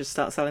dealers should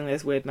start selling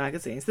those weird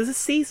magazines. There's a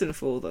season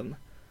for them.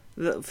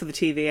 For the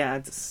TV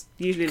ads. It's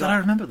usually God, I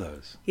remember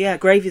those. Yeah,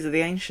 Gravies of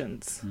the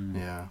Ancients.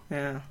 Yeah.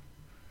 Yeah.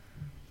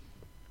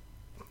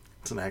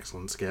 It's an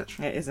excellent sketch.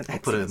 It is an I'll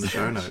put it in the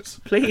show sketch. notes.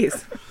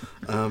 Please.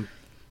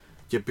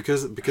 Yeah,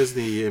 because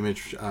the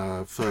Image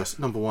first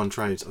 #1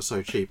 trades are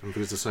so cheap, and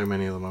because there's so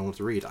many of them I want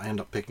to read, I end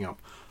up picking up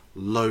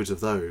loads of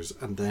those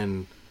and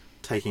then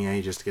taking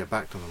ages to get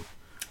back to them.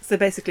 So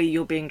basically,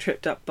 you're being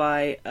tripped up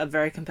by a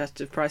very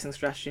competitive pricing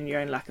strategy and your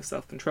own lack of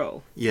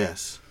self-control.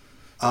 Yes.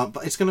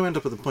 But it's going to end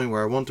up at the point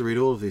where I want to read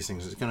all of these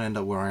things. It's going to end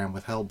up where I am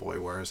with Hellboy,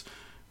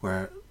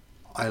 where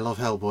I love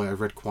Hellboy, I've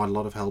read quite a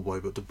lot of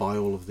Hellboy, but to buy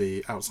all of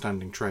the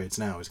outstanding trades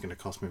now is going to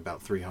cost me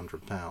about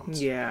 £300.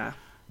 Yeah.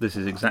 This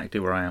is exactly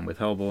where I am with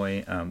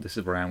Hellboy. This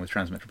is where I am with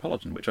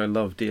Transmetropolitan, which I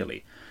love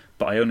dearly.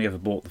 But I only ever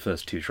bought the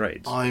first 2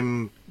 trades.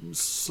 I'm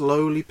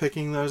slowly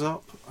picking those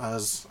up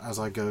as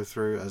I go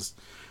through, as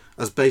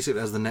basically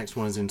as the next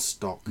one is in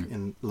stock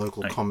in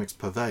local comics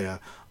purveyor,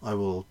 I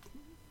will.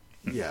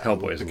 Yeah,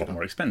 Hellboy is a lot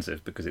more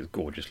expensive because it's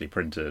gorgeously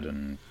printed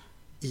and.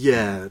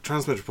 Yeah,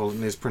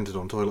 Transmetropolitan is printed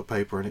on toilet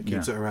paper and it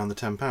keeps it around the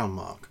 £10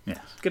 mark. Yes.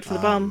 Good for the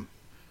bum.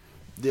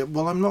 Yeah,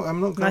 well, I'm not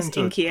going Nice to.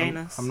 inky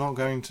anus. I'm not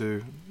going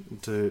to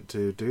do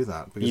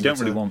that because You don't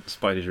really want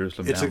Spider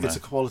Jerusalem down there. It's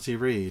a quality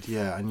read,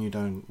 yeah, and you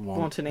don't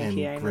want an him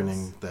inky anus.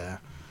 grinning there.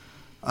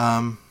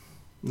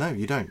 No,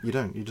 you don't.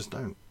 You just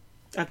don't.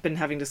 I've been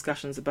having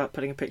discussions about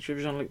putting a picture of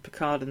Jean-Luc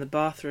Picard in the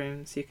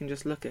bathroom so you can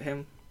just look at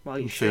him while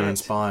you feel shit.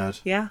 inspired.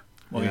 Yeah.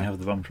 Well, you have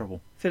the bum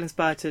trouble. Feel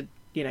inspired to,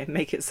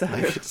 make it so.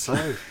 Make it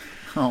so.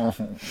 Oh.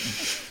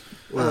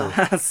 Well,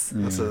 Alas.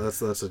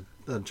 that's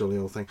a jolly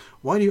old thing.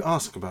 Why do you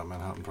ask about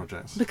Manhattan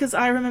Projects? Because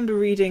I remember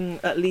reading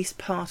at least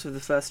part of the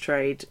first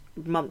trade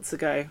months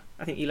ago.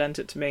 I think you lent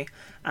it to me,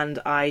 and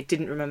I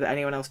didn't remember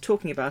anyone else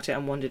talking about it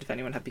and wondered if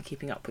anyone had been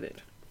keeping up with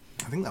it.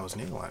 I think that was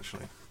Neil,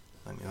 actually.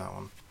 I knew that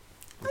one.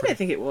 I don't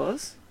think it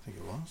was. I think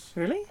it was.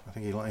 Really? I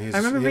think he I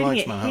remember reading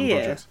likes it Manhattan here.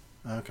 Projects.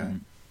 Okay.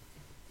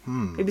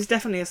 It was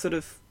definitely a sort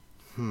of,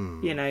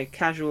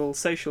 casual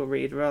social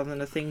read rather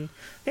than a thing.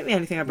 I think the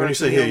only thing I brought When you to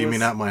say Neil here, you was,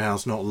 mean at my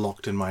house, not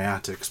locked in my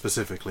attic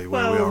specifically,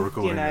 where we are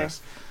recording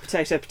this.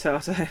 potato,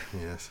 potato.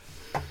 Yes.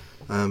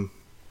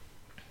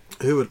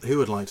 Who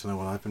would like to know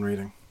what I've been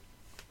reading?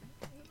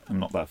 I'm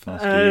not that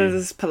fast. Do you?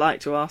 It's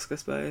polite to ask, I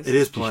suppose. It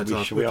is polite to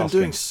ask. Should We've we been ask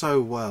doing him?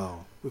 so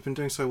well.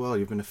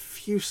 You've been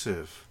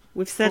effusive.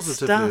 We've said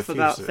Positively stuff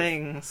about effusive.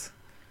 things.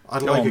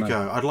 I'd Go like on, a then.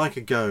 go. I'd like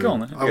a go. Go on,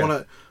 then. I Okay. want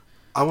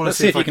to Let's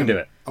see if you I can do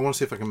it. I want to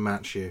see if I can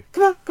match you.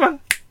 Come on.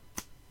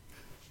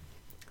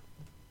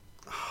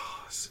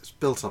 It's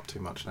built up too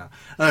much now.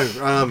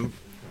 No,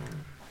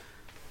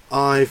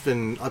 I've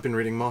been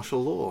reading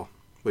Martial Law,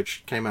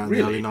 which came out in the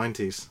Really? early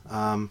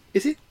 90s.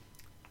 Is it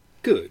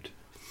good?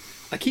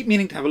 I keep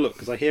meaning to have a look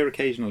because I hear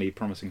occasionally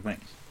promising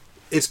things.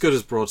 It's good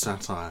as broad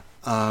satire.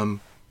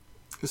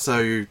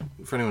 So,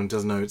 for anyone who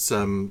doesn't know,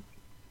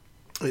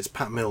 it's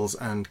Pat Mills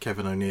and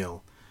Kevin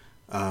O'Neill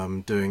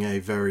doing a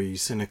very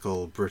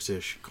cynical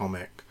British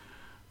comic.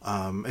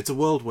 It's a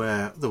world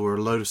where there were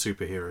a load of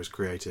superheroes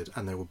created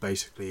and they were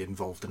basically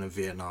involved in a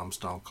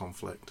Vietnam-style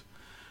conflict.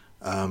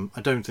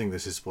 I don't think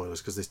this is spoilers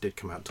because this did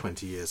come out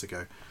 20 years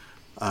ago.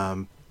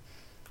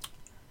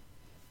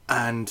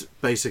 And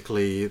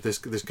basically, this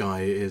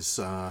guy is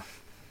the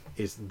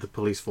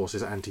police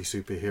force's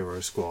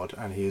anti-superhero squad,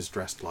 and he is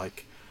dressed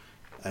like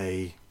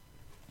a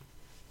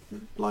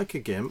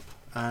gimp,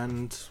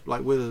 and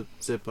like with a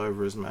zip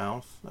over his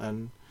mouth,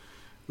 and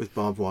with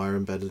barbed wire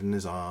embedded in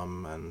his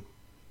arm, and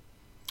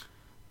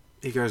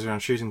he goes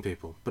around shooting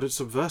people. But it's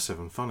subversive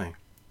and funny.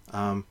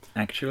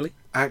 Actually,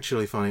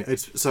 Funny.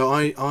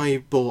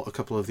 I bought a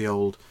couple of the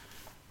old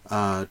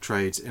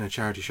trades in a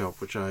charity shop,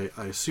 which I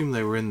assume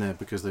they were in there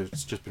because they've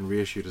just been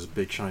reissued as a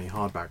big shiny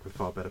hardback with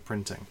far better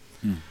printing.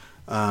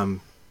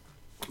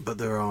 But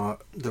there are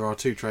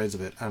 2 trades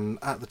of it, and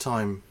at the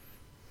time,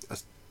 I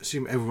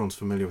assume everyone's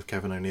familiar with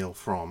Kevin O'Neill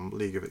from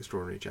League of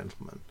Extraordinary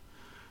Gentlemen.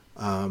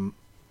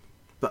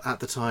 But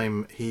at the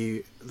time,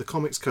 the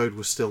Comics Code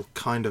was still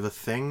kind of a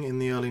thing in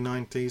the early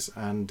 90s,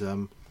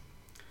 and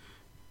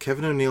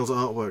Kevin O'Neill's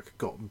artwork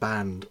got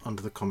banned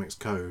under the Comics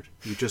Code.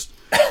 You just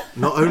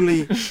not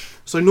only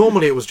so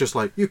normally it was just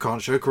like, you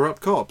can't show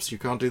corrupt cops, you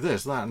can't do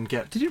this, that, and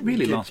get. did it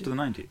really last to the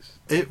 90s?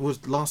 It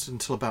was lasted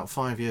until about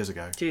 5 years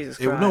ago. Jesus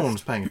No Christ. one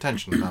was paying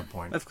attention at that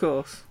point. Of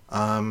course.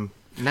 Now,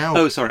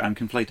 Oh, sorry, I'm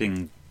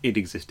conflating it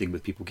existing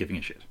with people giving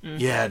it shit.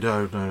 yeah,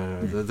 no.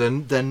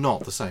 They're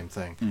not the same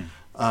thing.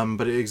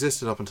 But it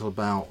existed up until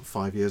about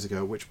 5 years ago,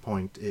 at which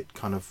point it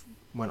kind of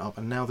went up,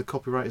 and now the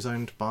copyright is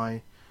owned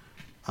by,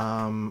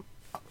 I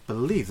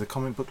believe, the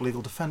Comic Book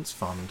Legal Defence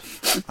Fund,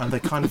 and they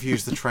kind of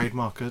use the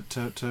trademark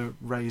to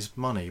raise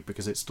money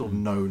because it's still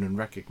known and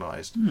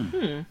recognised,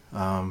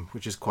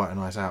 which is quite a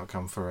nice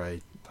outcome for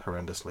a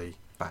horrendously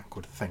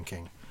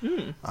backward-thinking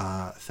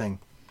thing.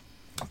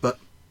 But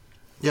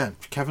yeah,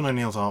 Kevin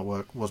O'Neill's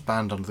artwork was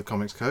banned under the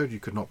Comics Code. You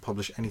could not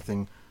publish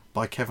anything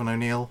by Kevin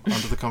O'Neill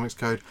under the Comics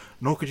Code,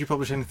 nor could you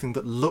publish anything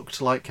that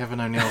looked like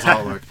Kevin O'Neill's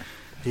artwork.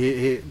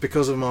 He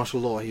because of martial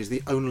law, he's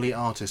the only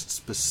artist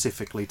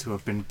specifically to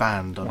have been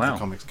banned under the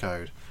Comics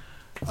Code.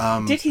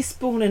 Did he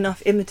spawn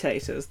enough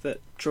imitators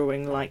that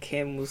drawing like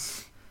him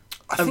was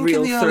I a think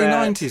real in the early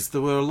threat. 90s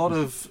there were a lot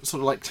of sort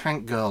of like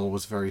Tank Girl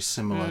was very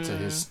similar to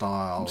his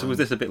style. So was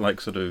this a bit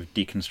like sort of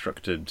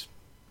deconstructed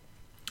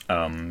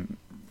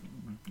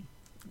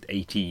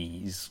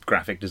 80s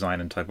graphic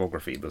design and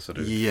typography? The sort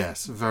of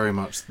Yes, very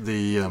much.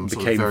 The sort of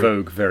became very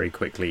vogue very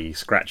quickly,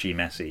 scratchy,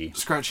 messy.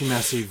 scratchy,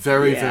 messy,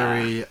 very, Yeah,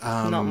 very.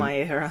 Not my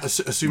era.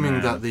 Assuming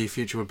No. that the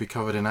future would be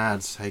covered in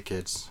ads. Hey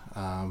kids,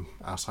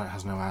 our site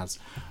has no ads.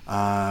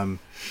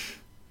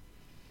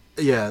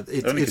 Yeah,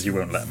 Only 'cause it's you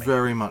won't let me.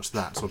 very much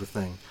that sort of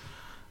thing.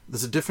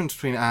 There's a difference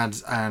between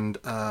ads and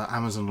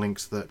Amazon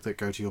links that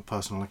go to your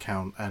personal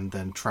account and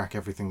then track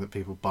everything that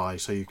people buy,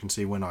 so you can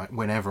see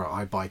whenever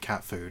I buy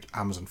cat food,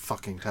 Amazon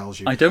fucking tells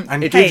you. I don't-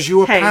 and it- gives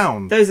you a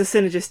pound. Those are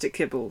synergistic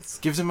kibbles.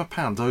 Gives him a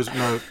pound. Those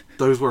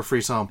were a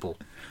free sample.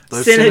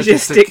 Those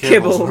Synergistic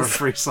kibbles. were a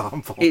free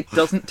sample. It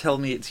doesn't tell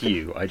me it's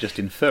you. I just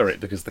infer it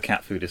because the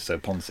cat food is so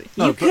poncy.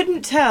 No, You but-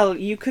 couldn't tell.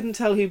 You couldn't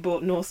tell who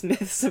bought North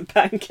Smith's and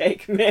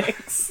Pancake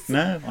Mix,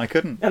 No, I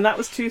couldn't. and that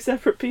was two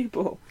separate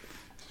people.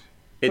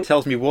 It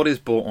tells me what is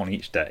bought on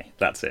each day.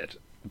 That's it.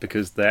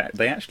 Because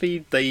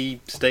they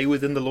stay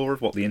within the law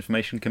of what the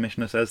Information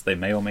Commissioner says they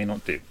may or may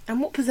not do. And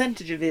what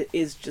percentage of it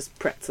is just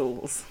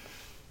pretzels?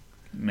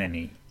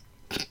 Many.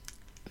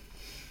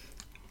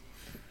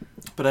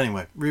 But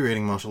anyway,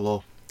 rereading Martial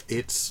Law,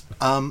 it's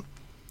a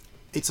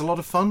lot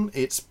of fun.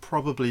 It's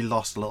probably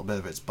lost a little bit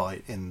of its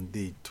bite in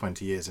the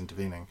 20 years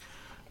intervening,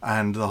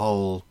 and the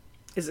whole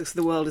Is it 'cause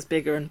the world is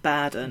bigger and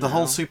badder? the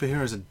whole now?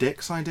 superheroes are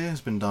dicks idea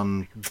has been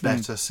done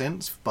better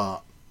since,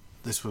 but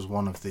this was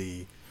one of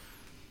the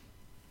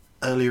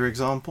earlier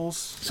examples.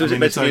 So is I it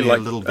mean, it's basically only like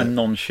a little a bit.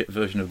 non-shit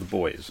version of The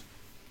Boys?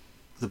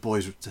 The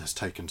Boys has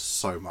taken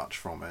so much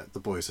from it. The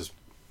Boys has,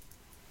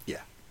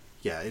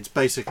 yeah, it's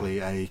basically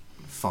a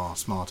far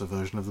smarter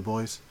version of The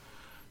Boys.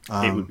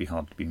 It would be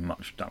hard to be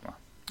much dumber.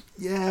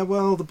 Yeah,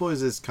 well, The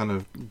Boys is kind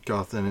of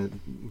Garth Ennis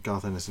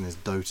and his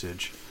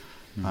dotage.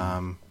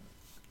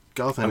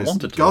 Garth I Ennis,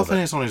 wanted to Garth love it.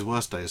 Ennis on his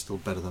worst day is still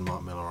better than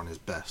Mark Miller on his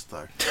best,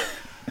 though.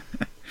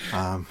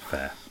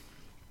 Fair.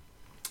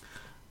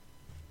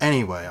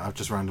 Anyway, I've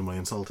just randomly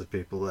insulted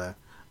people there.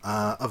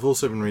 I've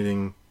also been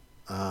reading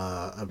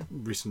a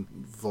recent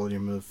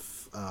volume of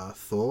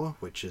Thor,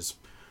 which is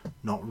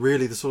not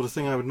really the sort of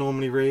thing I would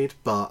normally read,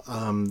 but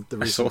the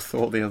I saw recent...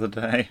 Thor the other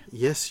day.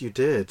 Yes, you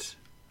did.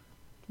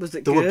 Was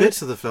it There good? were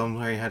bits of the film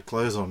where he had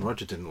clothes on.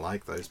 Roger didn't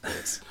like those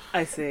bits.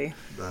 I see.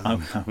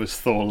 I was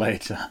Thor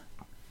later.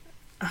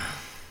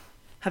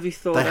 Have you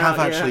thought? They have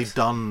out actually yet?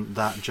 done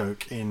that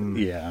joke in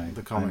Yeah,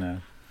 the I comic. know.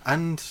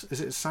 And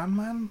is it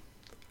Sandman?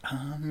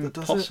 that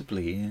does it?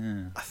 Possibly,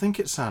 yeah. I think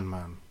it's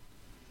Sandman.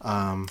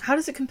 How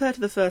does it compare to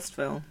the first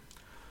film?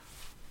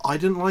 I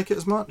didn't like it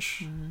as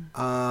much.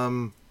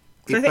 'Cause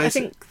I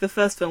think the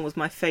first film was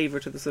my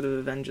favourite of the sort of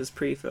Avengers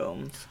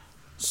pre-films.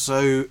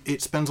 So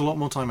it spends a lot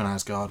more time in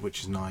Asgard,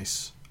 which is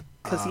nice.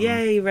 Because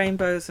yay,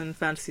 rainbows and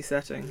fantasy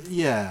setting.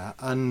 Yeah,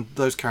 and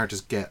those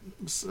characters get...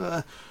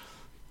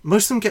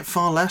 most of them get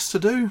far less to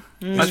do.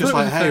 I It's thought just it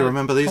like, was hey, a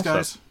remember these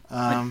toss-up.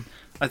 guys?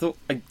 I thought...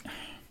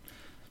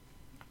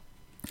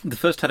 the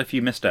first had a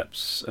few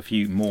missteps, a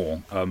few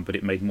more, but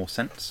it made more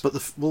sense. But the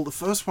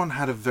first one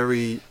had a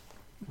very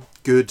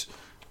good,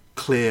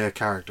 clear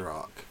character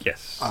arc.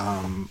 Yes.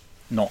 Um,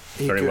 Not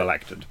he very go- well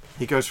acted.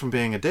 He goes from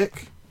being a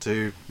dick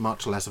to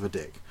much less of a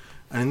dick.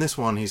 And in this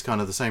one, he's kind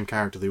of the same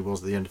character that he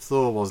was at the end of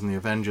Thor, was in the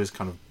Avengers,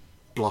 kind of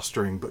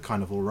blustering but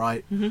kind of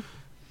alright.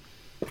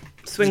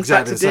 Swings Exactly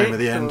back the to same Dick, at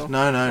the end. or-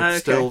 No, Oh, okay.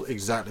 still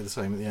exactly the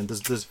same at the end.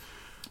 There's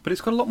But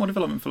it's got a lot more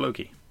development for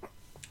Loki.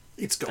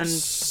 it's got And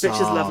some,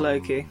 bitches love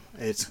Loki.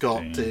 It's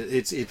got Yeah.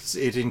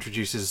 it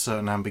introduces a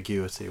certain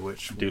ambiguity,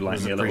 which Do like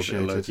was me a little bit of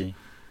appreciated. Loki.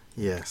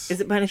 Yes. Is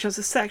it by any chance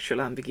a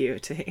sexual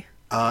ambiguity?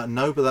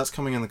 No, but that's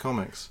coming in the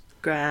comics.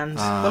 Grand.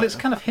 Well, it's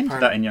kind of hinted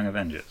apparently- at in Young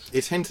Avengers.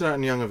 It's hinted at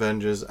in Young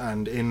Avengers,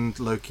 and in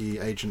Loki,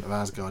 Agent of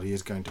Asgard, he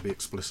is going to be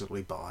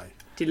explicitly bi.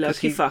 Die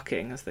Loki he-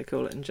 fucking, as they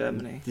call it in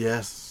Germany.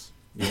 Yes,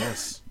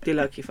 yes. Die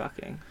Loki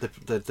fucking.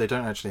 They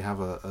don't actually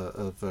have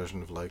a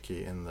version of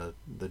Loki in the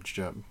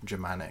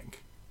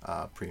Germanic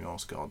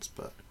pre-Norse gods,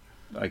 but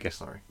I guess.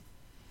 sorry.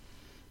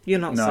 You're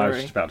not No, I was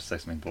sorry. just about to say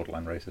something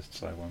borderline racist,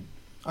 so I won't.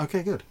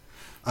 Okay, good.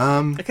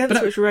 Against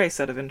But- which race,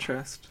 out of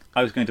interest?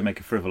 I was going to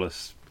make a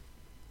frivolous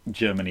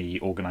Germany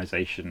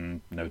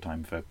organisation, no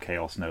time for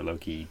chaos, no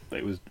Loki. But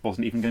it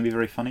wasn't even going to be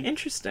very funny.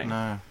 Interesting.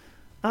 No.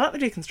 I like the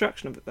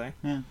deconstruction of it, though.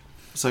 Yeah.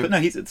 So But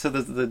no,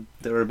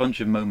 there are a bunch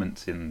of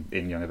moments in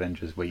Young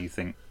Avengers where you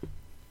think,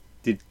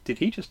 did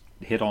he just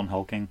hit on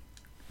hulking?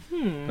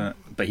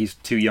 But he's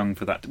too young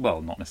for that.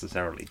 Well, not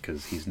necessarily,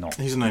 because he's not.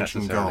 he's an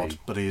ancient necessarily- god,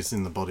 but he's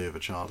in the body of a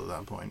child at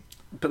that point.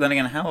 But then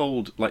again, how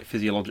old, like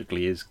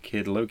physiologically, is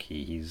Kid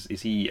Loki?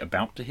 Is he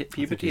about to hit I think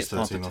puberty? he's It's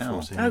hard to 13 or tell.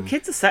 14. Oh,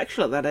 kids are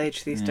sexual at that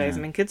age these days. I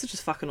Yeah. mean, kids are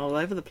just fucking all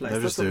over the place. They're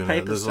That's just what the doing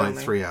it. papers There's tell like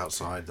me. 3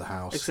 outside the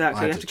house. Exactly,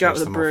 I you had have to go out chase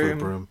with a them off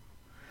broom.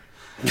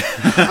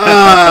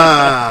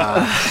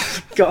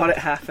 Ah! God, it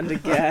happened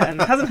again.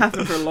 It hasn't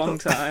happened for a long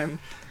time.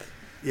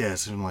 Yeah,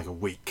 it's been like a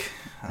week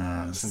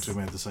since we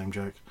made the same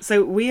joke.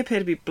 So we appear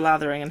to be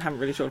blathering and haven't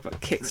really talked about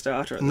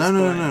Kickstarter at No, this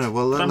no, point. no, no.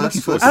 Well, But I'm let's.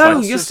 looking forward let's- to Oh,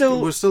 let's you're just-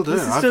 still- We're still doing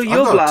this it. is still I've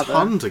your got blather. a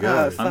ton to go.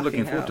 Oh, I'm fucking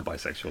looking forward to hell.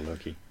 Bisexual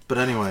Loki. But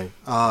anyway,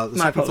 the My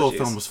second Thor apologies.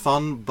 film was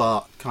fun,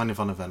 but kind of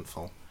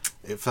uneventful.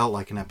 It felt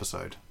like an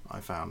episode, I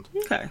found.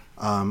 Okay.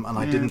 And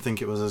I didn't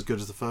think it was as good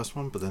as the first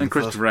one, but then And the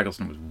first... Christopher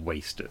Eccleston was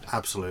wasted.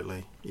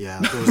 Absolutely, yeah.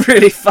 There was...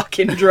 Really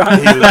fucking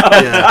drunk. he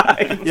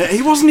was- yeah,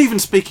 he wasn't even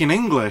speaking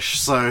English,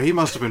 so he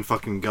must have been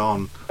fucking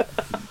gone.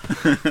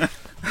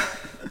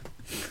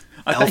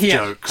 Elf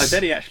jokes. I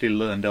bet he actually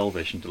learned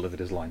Elvish and delivered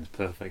his lines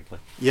perfectly.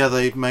 Yeah,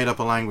 they made up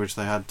a language.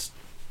 They had...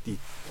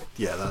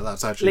 Yeah,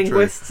 that's actually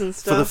Linguists true. and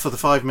stuff. For the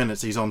 5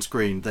 minutes he's on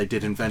screen, they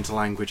did invent a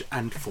language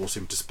and force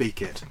him to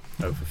speak it.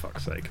 Oh, for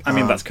fuck's sake. I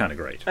mean, that's kind of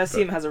great. I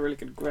assume it has a really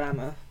good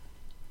grammar.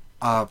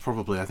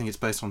 Probably. I think it's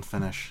based on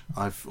Finnish.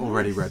 I've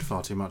already read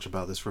far too much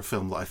about this for a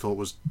film that I thought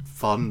was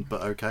fun,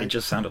 but okay. It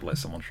just sounded like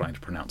someone trying to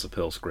pronounce a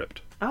Perl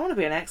script. I want to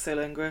be an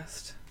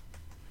exolinguist.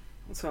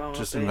 That's what I want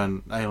Just to be.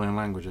 invent alien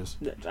languages.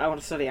 I want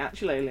to study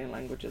actual alien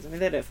languages. I mean,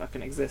 they don't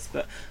fucking exist,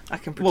 but I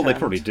can pretend. Well, they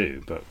probably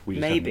do, but we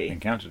just Maybe. haven't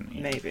encountered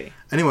any yet. Maybe.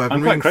 Anyway, I've I'm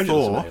been quite reading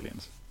credulous Thor. of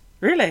aliens.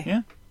 Really?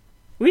 Yeah.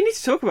 We need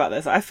to talk about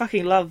this. I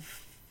fucking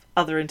love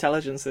other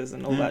intelligences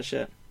and all Mm. that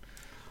shit.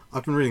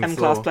 I've been reading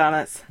M-class Thor.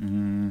 planets.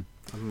 Mm.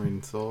 I've been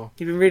reading Thor.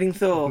 You've been reading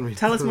Thor. Reading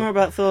Tell us Thor. more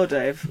about Thor,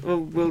 Dave.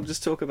 We'll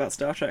just talk about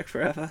Star Trek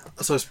forever.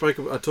 So I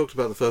talked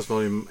about the first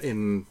volume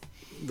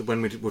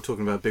when we were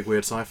talking about Big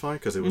Weird Sci-Fi,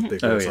 because it was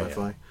Big Oh, Weird yeah,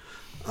 Sci-Fi.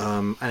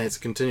 And it's a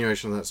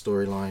continuation of that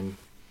storyline.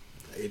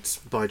 It's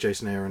by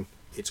Jason Aaron.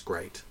 It's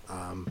great.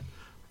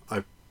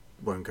 I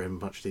won't go into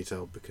much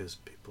detail because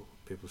people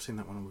have seen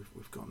that one and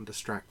we've gotten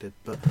distracted,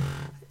 but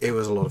it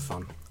was a lot of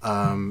fun.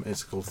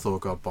 It's called Thor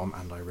God Bomb,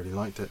 and I really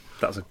liked it.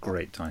 That's a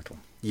great title.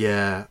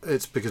 Yeah,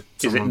 it's because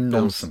Is it someone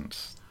builds-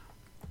 nonsense?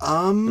 With a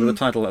Um,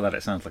 title like that,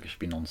 it sounds like it should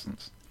be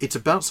nonsense. it's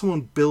about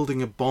someone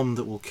building a bomb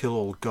that will kill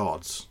all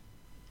gods.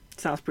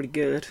 Sounds pretty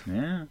good.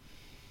 Yeah.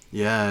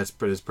 Yeah, it's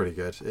pretty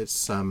good.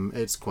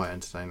 It's quite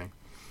entertaining.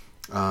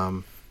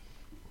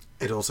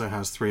 It also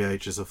has 3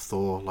 ages of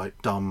Thor,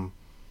 like dumb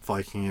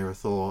Viking era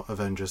Thor,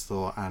 Avengers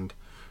Thor, and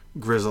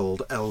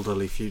grizzled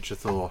elderly future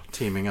Thor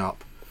teaming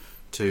up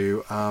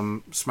to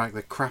smack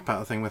the crap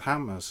out of thing with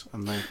hammers,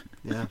 and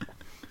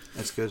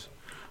it's good.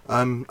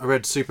 I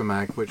read Super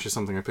Mag, which is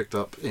something I picked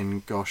up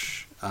in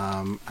Gosh,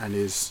 and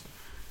is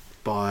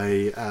by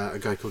a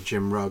guy called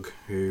Jim Rugg,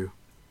 who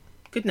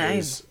Good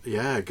name.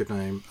 good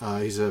name.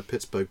 He's a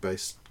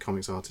Pittsburgh-based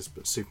comics artist,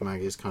 but Super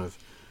Mag is kind of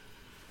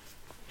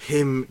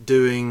him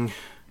doing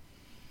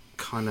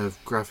kind of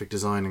graphic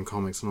design and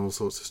comics and all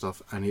sorts of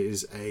stuff, and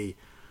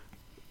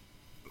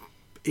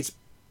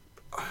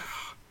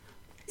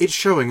it's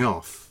showing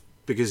off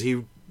because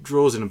he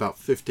draws in about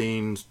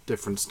 15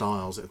 different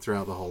styles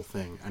throughout the whole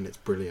thing, and it's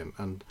brilliant.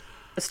 And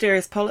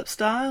Asterios Polyp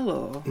style,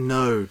 or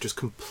no, just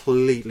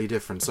completely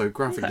different. So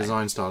graphic Okay.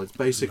 design style, it's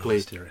basically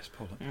Mysterious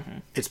Polyp.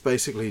 it's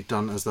basically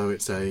done as though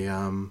it's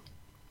a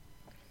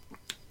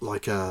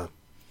like a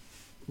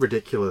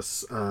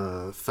ridiculous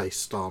face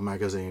style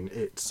magazine.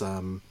 It's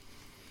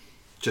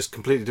just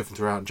completely different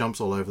throughout, jumps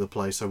all over the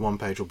place. So one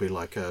page will be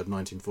like a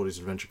 1940s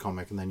adventure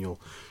comic, and then you'll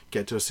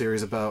get to a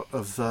series of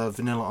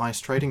Vanilla Ice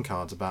trading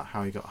cards about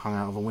how he got hung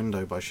out of a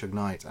window by Suge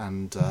Knight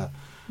and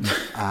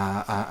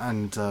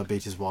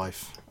beat his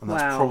wife. And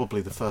that's Wow.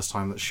 probably the first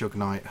time that Suge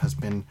Knight has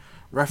been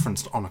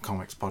referenced on a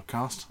comics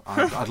podcast.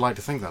 I'd like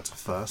to think that's a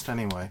first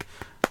anyway.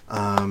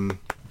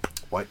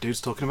 White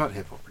dudes talking about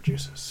hip-hop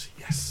producers.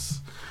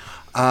 Yes.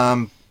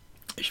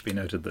 It should be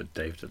noted that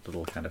Dave did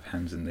little kind of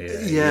hands in the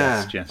air Yeah.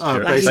 yes gesture. Oh,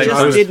 Like, he basically, just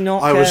I was, did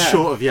not I was care.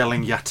 short of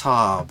yelling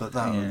yatta, but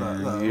that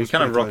Yeah, was you're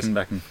kind of pretty rocking close.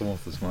 back and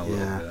forth as well a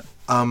Yeah.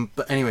 little bit.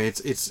 But anyway,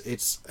 it's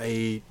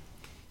a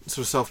sort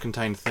of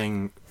self-contained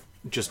thing,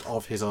 just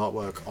of his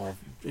artwork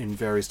in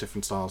various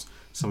different styles.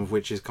 Some of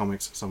which is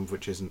comics, some of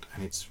which isn't,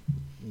 and it's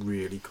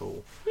really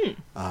cool.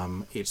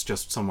 It's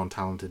just someone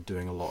talented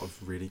doing a lot of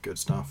really good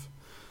stuff.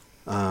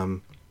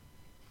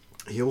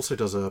 He also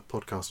does a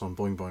podcast on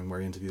Boing Boing where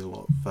he interviews a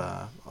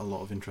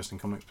lot of interesting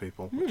comics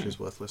people, which is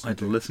worth listening I'd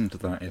to. listen to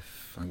that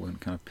if I weren't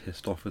kind of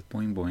pissed off with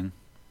Boing Boing,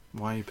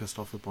 Why are you pissed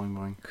off with Boing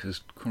Boing? because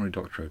Cory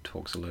Doctorow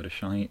talks a load of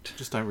shite.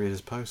 Just don't read his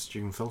posts.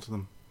 You can filter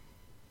them.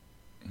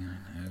 Yeah,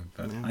 I know,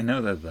 but Yeah. I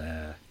know they're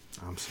there.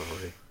 I'm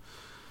sorry.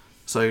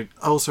 So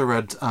I also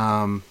read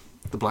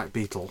The Black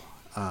Beetle,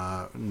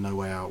 No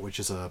Way Out, which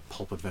is a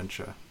pulp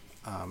adventure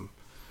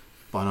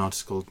by an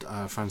artist called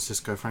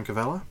Francisco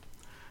Francavilla,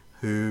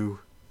 who,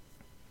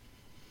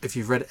 if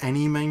you've read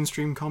any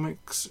mainstream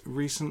comics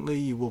recently,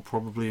 you will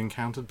probably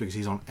encounter, because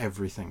he's on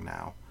everything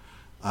now.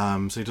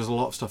 So he does a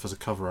lot of stuff as a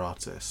cover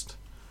artist.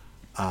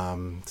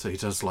 So he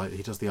does the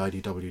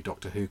IDW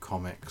Doctor Who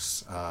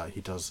comics.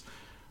 He does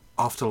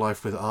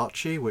Afterlife with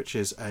Archie, which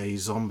is a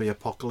zombie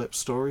apocalypse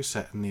story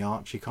set in the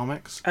Archie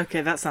comics.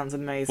 Okay, that sounds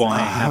amazing. Why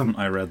haven't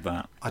I read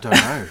that? I don't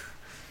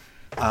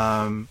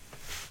know.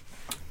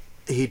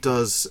 He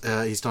does.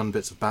 He's done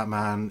bits of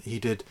Batman. He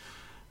did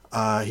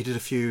He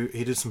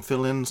did some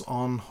fill-ins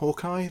on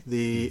Hawkeye,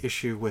 the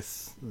issue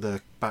with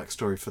the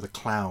backstory for the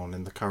clown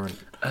in the current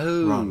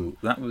run.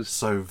 That was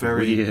So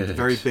very weird.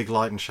 very big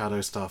light and shadow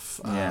stuff.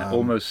 Yeah,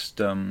 almost.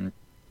 Oh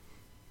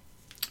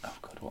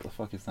god, what the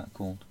fuck is that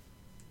called?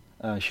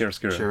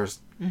 Chiaroscuro.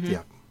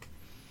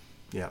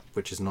 Yeah,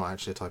 which is not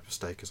actually a type of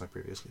steak as I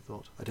previously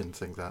thought. I didn't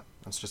think that.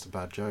 That's just a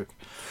bad joke.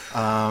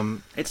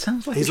 It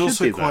sounds like He's it should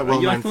also be quite that. well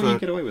I known thought for. you'd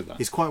get away with that.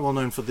 He's quite well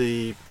known for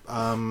the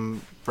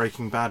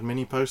Breaking Bad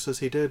mini posters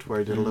he did, where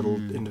he did a little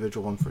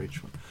individual one for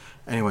each one.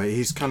 Anyway,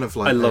 he's kind of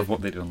like. I love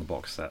what they did on the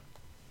box set.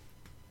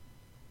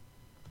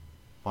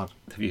 What?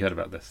 Have you heard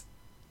about this?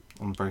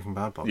 On the Breaking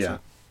Bad box Yeah. set?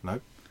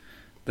 No.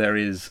 There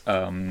is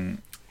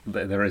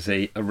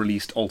a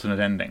released alternate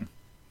ending,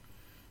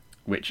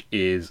 which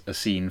is a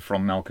scene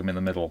from Malcolm in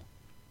the Middle,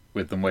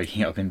 with them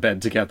waking up in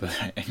bed together.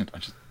 And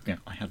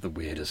I had the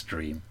weirdest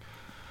dream.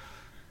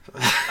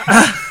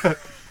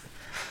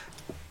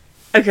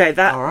 Okay,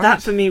 that All right.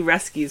 that for me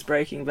rescues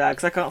Breaking Bad,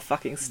 because I can't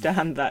fucking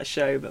stand that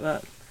show. But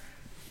that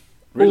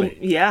Really?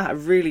 yeah, I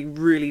really,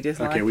 really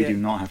dislike Okay, we it. do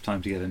not have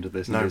time to get into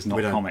this. No, It is not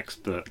we don't. comics,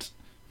 but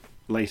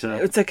later.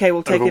 It's okay.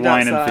 We'll take over it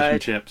wine and fish and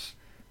outside chips.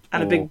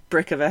 and a or big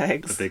brick of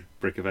eggs. a big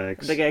brick of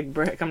eggs. A big egg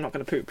brick. I'm not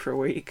going to poop for a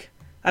week.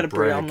 I had a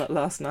brie Breg. omelette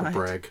last night.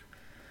 Breg.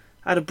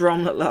 I had a brie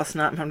omelette last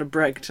night. I'm having a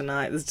breg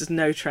tonight. There's just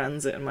no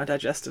transit in my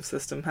digestive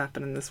system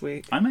happening this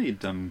week. I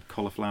made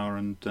cauliflower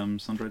and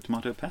sun-dried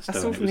tomato pesto. I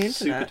saw and from it the was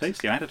super internet.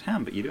 tasty. I added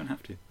ham, but you don't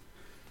have to.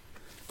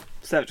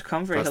 Served to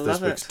Convery, That's I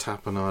this love week's it.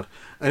 tapenade.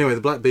 Anyway,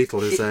 the Black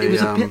Beetle is It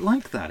was a bit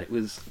like that. It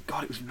was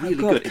really Oh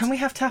God, good. can we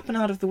have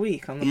tapenade of the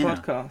week on the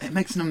podcast? It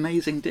makes an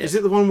amazing dish. Is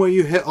it the one where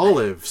you hit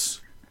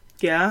olives?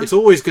 Yeah, It's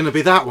always going to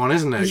be that one,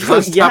 isn't it?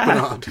 'Cause that's Yeah.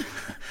 tapenade.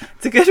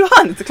 it's a good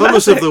one. It's a Thomas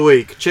classic. of the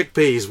week: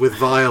 chickpeas with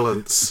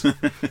violence.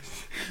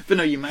 But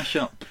no, you mash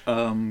up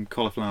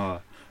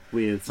cauliflower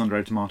with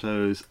sun-dried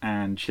tomatoes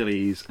and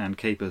chilies and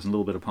capers and a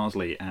little bit of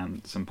parsley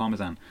and some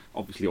parmesan,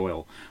 obviously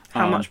oil.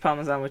 How much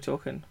parmesan we're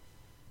talking?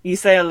 You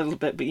say a little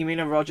bit, but you mean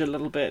a Roger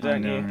little bit,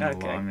 don't you?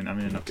 Okay. I mean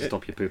enough to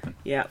stop you pooping.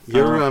 Yeah.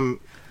 Your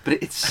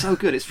But it's so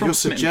good. It's from your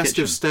Smitten suggestive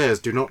Kitchen. stares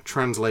do not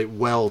translate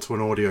well to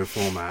an audio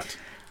format.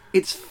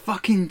 It's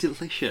fucking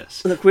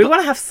delicious. Look, we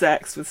want to have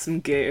sex with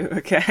some goo,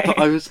 okay? But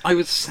I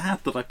was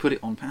sad that I put it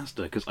on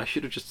pasta because I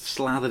should have just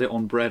slathered it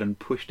on bread and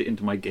pushed it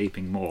into my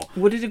gaping maw.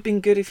 Would it have been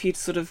good if you'd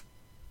sort of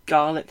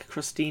garlic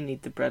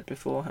crostini'd the bread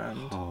beforehand?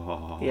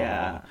 Oh.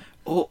 Yeah.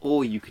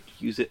 Or you could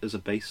use it as a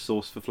base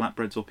sauce for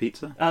flatbreads or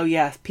pizza. Oh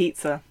yes,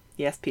 pizza.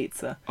 Yes,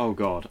 pizza. Oh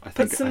god, I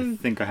Put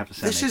think I have a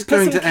semi. This is Put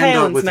going some to end kale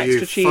up and with some you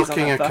extra cheese on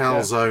fucking a that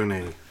fucker.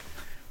 calzone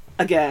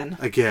Again.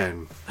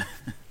 again.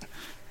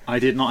 I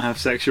did not have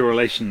sexual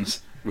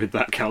relations with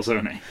that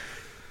calzone.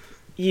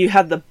 You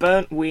had the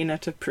burnt wiener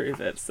to prove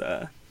it,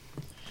 sir.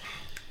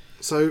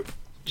 So, the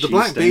Cheese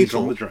Black stains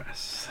on Beetle the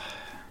dress.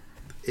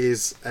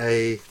 is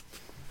a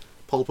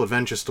pulp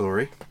adventure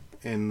story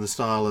in the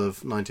style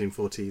of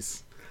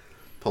 1940s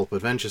pulp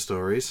adventure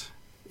stories.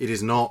 It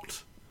is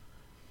not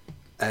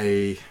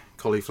a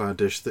cauliflower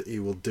dish that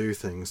you will do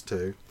things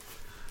to.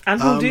 And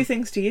we'll do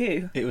things to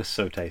you. It was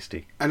so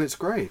tasty. And it's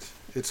great.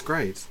 It's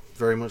great.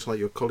 Very much like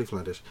your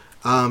cauliflower dish.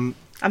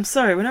 I'm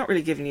sorry, we're not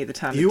really giving you the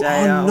time You of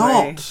day, are we?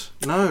 not.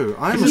 No,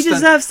 I'm You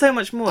deserve so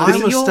much more. I'm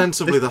You're-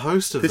 ostensibly the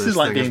host of this. This is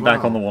like thing being as well.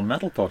 back on the One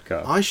Metal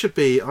podcast. I should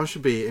be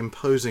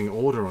imposing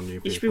order on you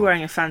people. You should be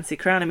wearing a fancy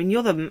crown. I mean,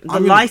 you're the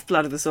gonna-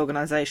 lifeblood of this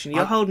organisation.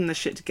 You're I'm- holding this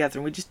shit together,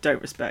 and we just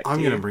don't respect I'm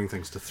you. going to bring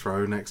things to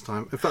throw next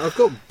time. In fact, I've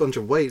got a bunch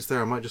of weights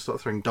there. I might just start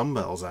throwing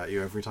dumbbells at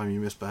you every time you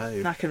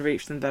misbehave. I can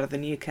reach them better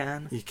than you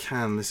can. You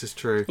can. This is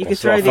true. You Or could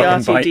so I throw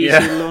the fucking bite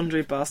R2D2 you.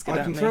 laundry basket I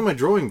at can me. throw my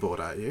drawing board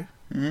at you.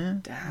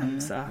 Damn,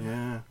 sir.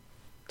 Yeah,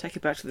 Take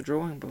it back to the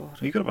drawing board.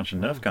 You've got a bunch of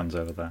Nerf guns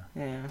over there.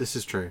 Yeah. this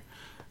is true.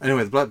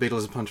 Anyway, the Black Beetle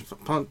is a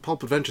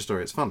pulp adventure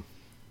story. It's fun.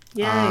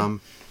 Yay.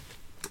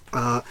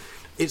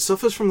 It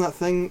suffers from that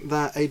thing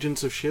that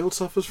Agents of S.H.I.E.L.D.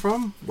 suffers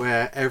from,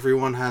 where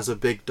everyone has a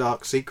big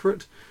dark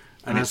secret,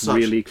 And as it's such,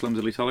 really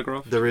clumsily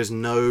telegraphed. there's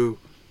no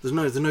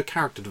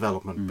character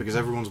development because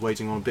everyone's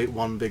waiting on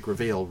one big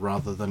reveal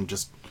rather than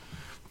just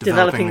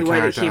Developing the the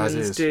way that character as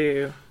humans is.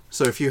 do.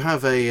 So if you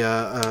have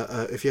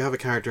a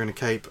character in a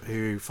cape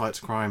who fights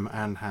crime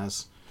and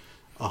has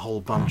a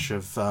whole bunch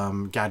of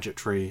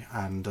gadgetry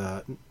and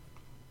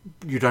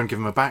you don't give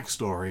him a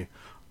backstory,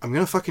 I'm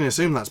gonna fucking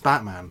assume that's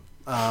Batman.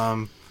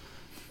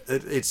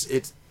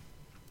 It's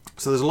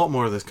so there's a lot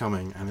more of this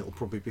coming and it'll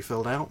probably be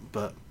filled out,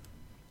 but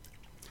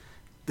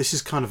this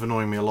is kind of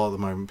annoying me a lot at the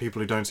moment.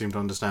 People who don't seem to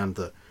understand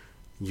that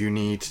you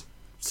need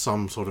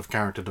some sort of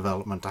character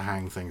development to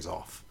hang things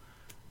off.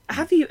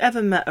 Have you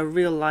ever met a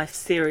real life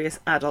serious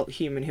adult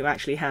human who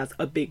actually has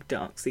a big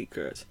dark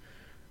secret?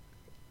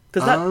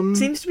 Because that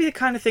seems to be the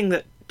kind of thing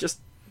that just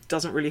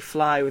doesn't really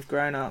fly with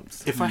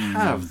grown-ups. If I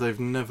have, they've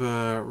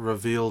never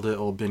revealed it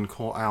or been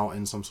caught out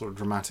in some sort of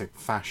dramatic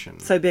fashion.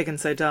 So big and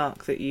so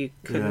dark that you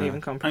couldn't Yeah. even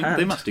I comprehend. mean,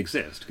 they must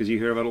exist because you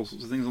hear about all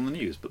sorts of things on the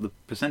news, but the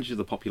percentage of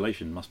the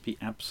population must be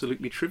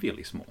absolutely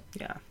trivially small.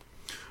 Yeah.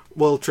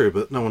 Well, true,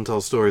 but no one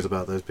tells stories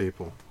about those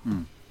people.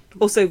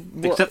 Also,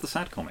 Except the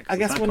sad comics. I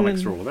guess the sad one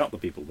comics in- are all about the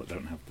people that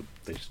don't have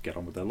they just get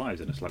on with their lives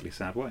in a slightly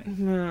sad way.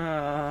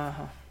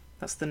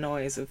 That's the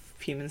noise of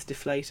humans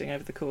deflating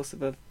over the course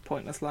of a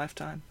pointless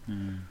lifetime.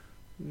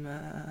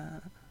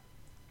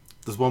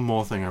 There's one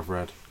more thing I've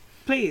read.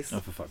 Please. Oh,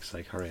 for fuck's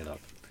sake, hurry it up.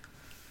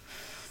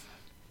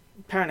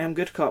 Apparently I'm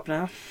good cop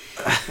now.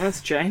 That's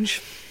a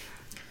change.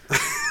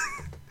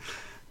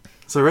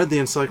 So I read the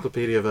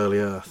Encyclopedia of Early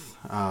Earth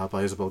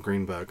by Isabel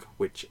Greenberg,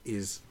 which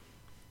is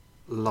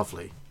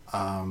lovely.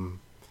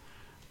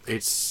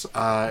 It's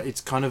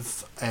kind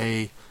of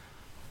I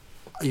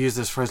use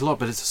this phrase a lot,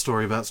 but it's a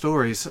story about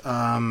stories.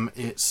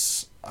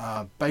 It's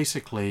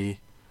basically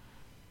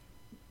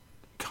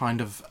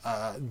kind of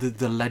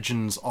the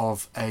legends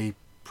of a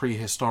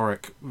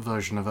prehistoric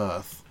version of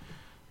Earth,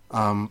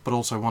 but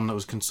also one that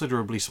was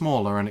considerably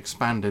smaller and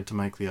expanded to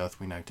make the Earth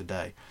we know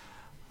today.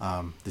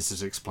 This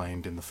is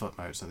explained in the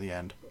footnotes at the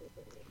end.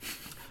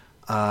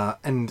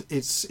 And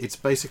it's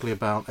basically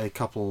about a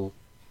couple,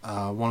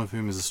 one of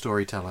whom is a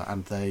storyteller,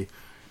 and they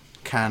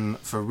can,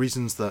 for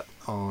reasons that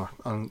are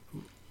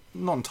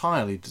not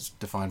entirely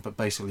defined, but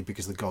basically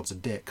because the gods are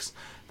dicks,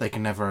 they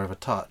can never ever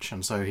touch,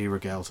 and so he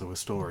regales her with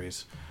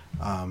stories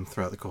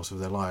throughout the course of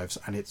their lives,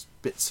 and it's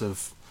bits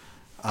of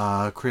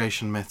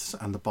creation myths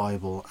and the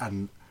Bible,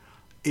 and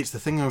it's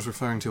the thing I was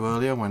referring to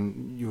earlier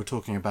when you were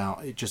talking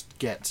about it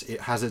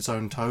has its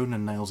own tone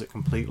and nails it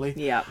completely.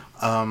 Yeah.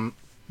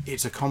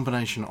 It's a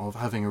combination of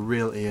having a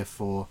real ear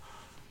for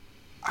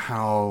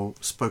how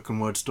spoken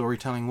word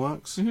storytelling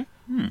works,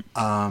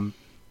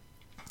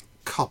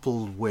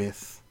 coupled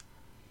with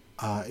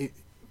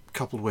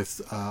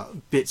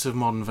bits of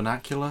modern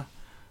vernacular,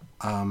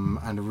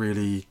 and a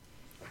really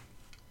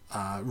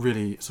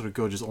sort of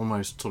gorgeous,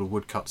 almost sort of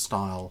woodcut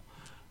style,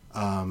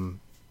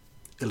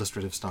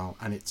 illustrative style,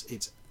 and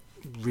it's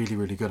really,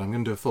 really good. I'm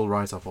going to do a full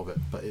write-up of it,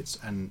 but it's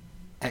an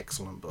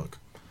excellent book.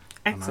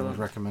 Excellent. And I would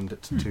recommend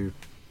it to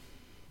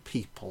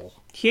people.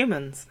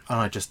 Humans. And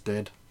I just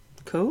did.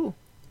 Cool.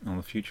 On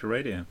the Future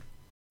Radio.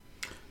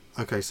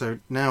 Okay, so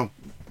now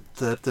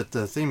the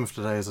theme of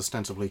today is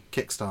ostensibly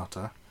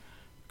Kickstarter,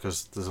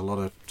 because there's a lot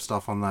of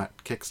stuff on that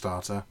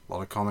Kickstarter, a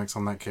lot of comics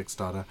on that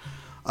Kickstarter.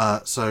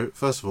 So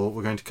first of all,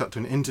 we're going to cut to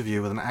an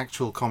interview with an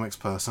actual comics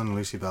person,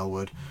 Lucy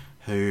Bellwood,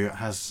 who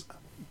has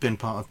been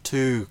part of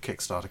 2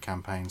 Kickstarter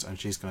campaigns, and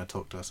she's going to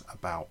talk to us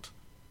about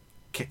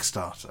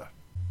Kickstarter.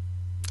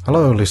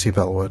 Hello, Lucy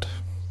Bellwood.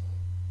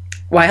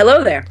 Why,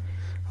 hello there.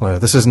 Hello.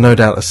 This is no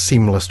doubt a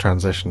seamless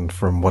transition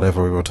from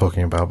whatever we were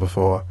talking about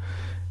before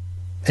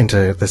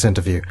into this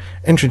interview.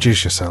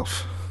 Introduce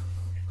yourself.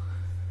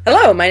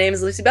 Hello, my name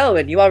is Lucy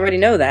Bellwood. You already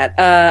know that.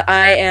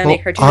 I am a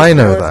cartoonist. I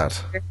know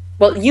that.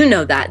 Well, you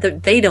know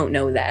that. They don't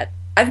know that.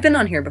 I've been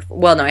on here before.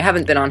 Well, no, I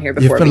haven't been on here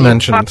before. You've been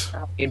mentioned. You've talked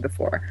about me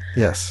before.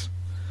 Yes.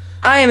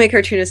 I am a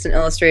cartoonist and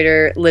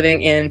illustrator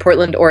living in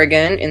Portland,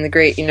 Oregon, in the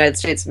great United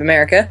States of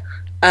America.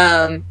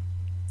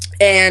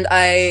 And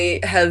I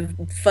have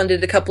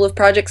funded a couple of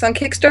projects on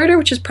Kickstarter,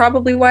 which is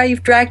probably why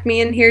you've dragged me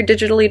in here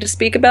digitally to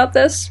speak about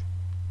this.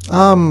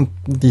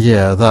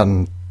 Yeah,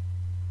 that.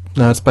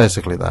 No, it's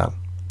basically that.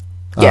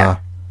 Yeah.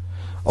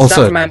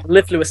 Also, not for my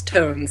mellifluous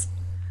tones.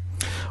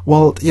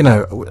 Well, you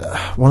know,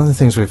 one of the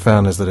things we've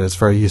found is that it's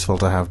very useful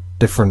to have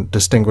different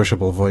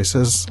distinguishable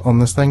voices on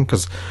this thing,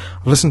 because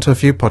I've listened to a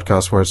few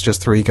podcasts where it's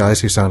just 3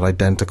 guys who sound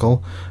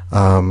identical.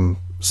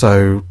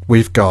 So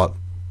we've got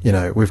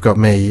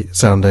me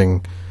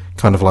sounding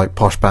kind of like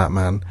posh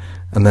Batman,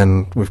 and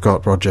then we've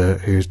got Roger,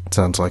 who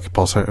sounds like a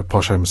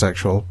posh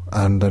homosexual,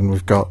 and then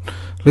we've got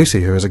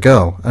Lucy, who is a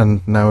girl,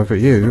 and now we've got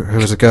you, who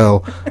is a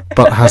girl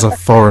but has a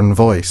foreign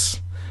voice.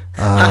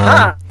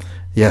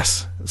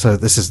 Yes, so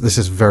this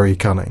is very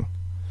cunning.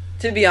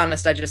 To be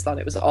honest, I just thought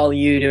it was all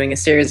you doing a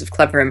series of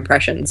clever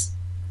impressions.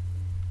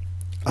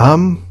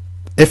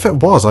 If it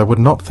was, I would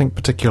not think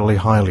particularly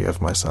highly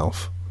of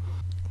myself.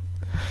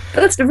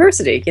 But that's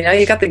diversity, you know?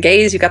 You got the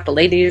gays, you got the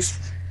ladies.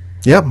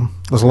 Yep,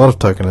 there's a lot of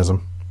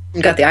tokenism.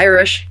 You got the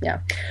Irish, yeah.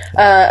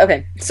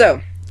 Okay,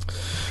 so...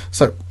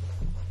 So,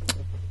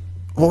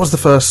 what was the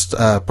first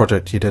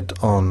project you did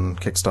on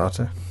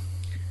Kickstarter?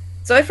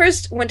 So I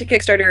first went to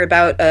Kickstarter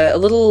about a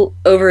little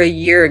over a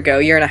year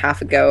and a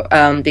half ago,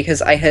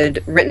 because I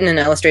had written and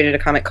illustrated a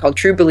comic called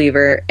True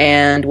Believer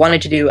and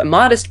wanted to do a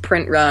modest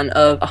print run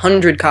of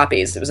 100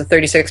 copies. It was a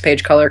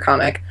 36-page color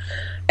comic.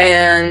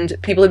 And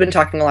people had been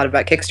talking a lot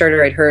about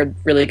Kickstarter. I'd heard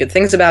really good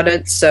things about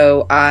it,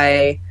 so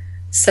I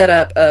set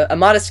up a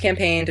modest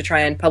campaign to try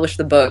and publish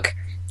the book.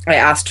 I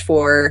asked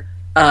for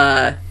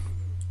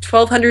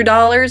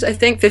 $1,200, I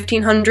think,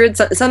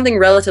 $1,500, something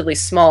relatively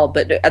small,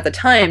 but at the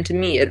time, to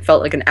me, it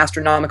felt like an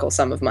astronomical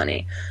sum of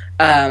money.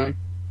 And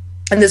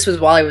this was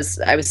while I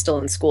was still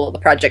in school. The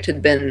project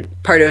had been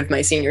part of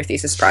my senior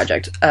thesis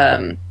project,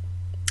 and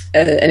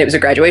it was a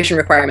graduation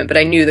requirement, but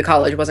I knew the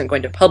college wasn't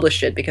going to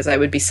publish it because I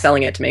would be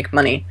selling it to make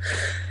money.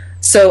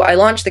 So I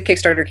launched the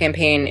Kickstarter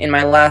campaign in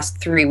my last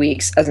 3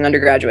 weeks as an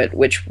undergraduate,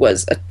 which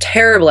was a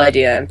terrible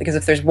idea, because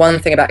if there's one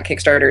thing about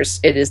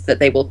Kickstarters, it is that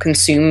they will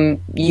consume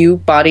you,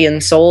 body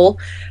and soul.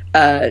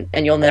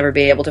 and you'll never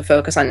be able to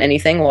focus on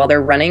anything while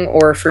they're running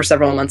or for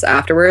several months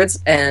afterwards.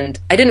 And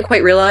I didn't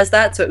quite realize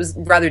that, so it was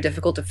rather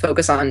difficult to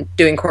focus on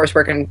doing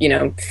coursework and,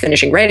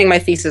 finishing writing my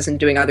thesis and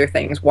doing other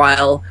things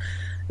while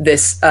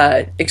this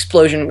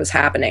explosion was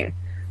happening.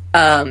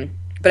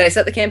 But I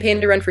set the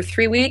campaign to run for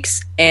 3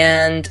 weeks,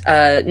 and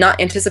not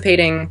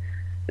anticipating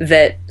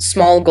that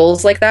small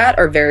goals like that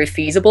are very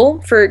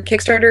feasible for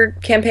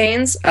Kickstarter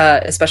campaigns,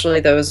 especially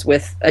those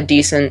with a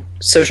decent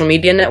social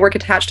media network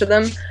attached to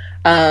them.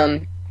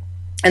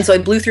 And so I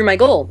blew through my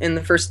goal in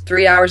the first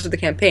 3 hours of the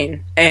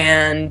campaign,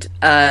 and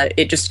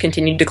it just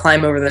continued to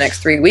climb over the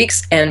next 3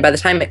 weeks. And by the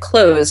time it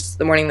closed,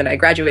 the morning that I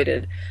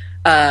graduated,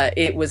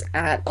 it was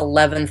at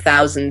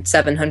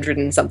 $11,700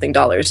 and something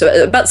dollars,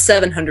 so about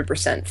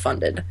 700%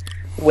 funded,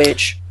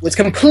 which was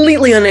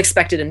completely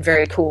unexpected and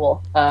very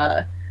cool,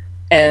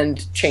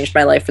 and changed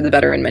my life for the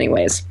better in many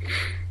ways.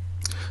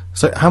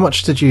 So, how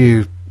much did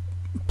you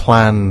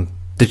plan?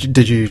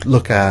 Did you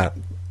look at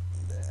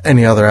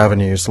any other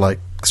avenues like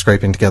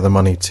scraping together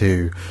money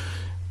to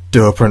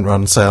do a print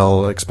run,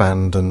 sell,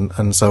 expand,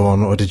 and so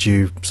on, or did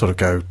you sort of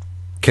go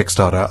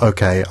Kickstarter?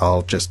 Okay,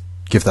 I'll just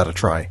give that a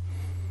try.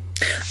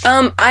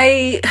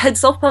 I had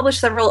self-published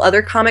several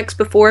other comics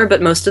before,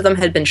 but most of them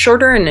had been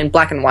shorter and in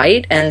black and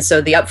white, and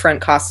so the upfront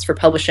costs for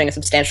publishing a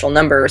substantial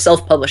number, or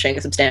self-publishing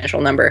a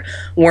substantial number,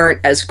 weren't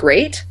as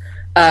great.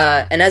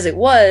 And as it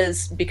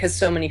was, because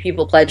so many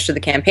people pledged to the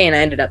campaign, I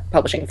ended up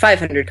publishing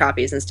 500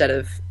 copies instead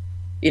of,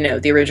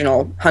 the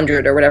original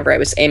 100 or whatever I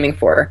was aiming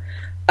for.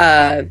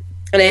 And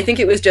I think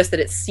it was just that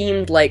it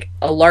seemed like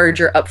a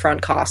larger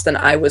upfront cost than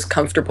I was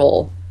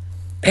comfortable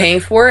paying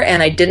for,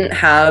 and I didn't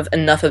have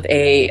enough of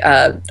a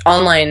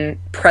online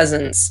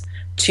presence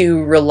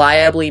to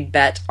reliably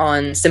bet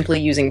on simply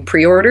using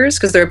pre-orders,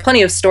 because there are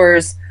plenty of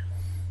stores,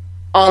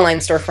 online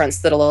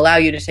storefronts, that'll allow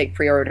you to take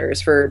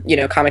pre-orders for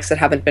comics that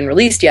haven't been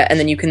released yet, and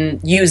then you can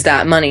use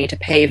that money to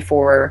pay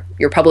for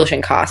your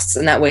publishing costs,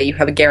 and that way you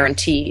have a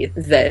guarantee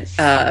that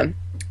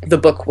the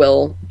book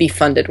will be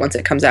funded once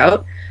it comes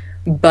out.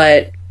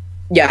 But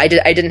yeah, I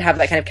didn't have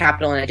that kind of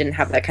capital, and I didn't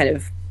have that kind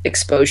of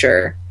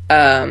exposure,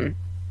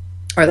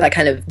 or that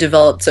kind of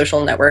developed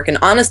social network. And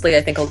honestly,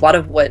 I think a lot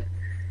of what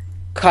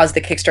caused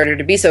the Kickstarter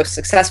to be so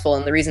successful,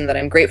 and the reason that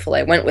I'm grateful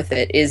I went with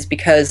it, is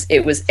because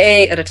it was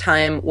at a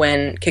time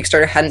when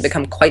Kickstarter hadn't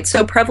become quite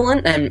so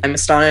prevalent. And I'm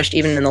astonished,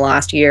 even in the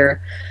last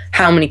year,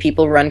 how many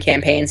people run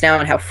campaigns now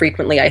and how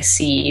frequently I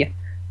see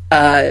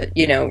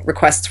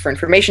requests for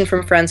information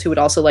from friends who would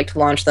also like to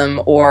launch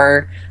them,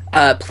 or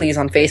pleas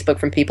on Facebook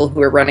from people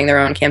who are running their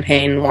own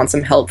campaign and want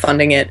some help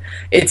funding it.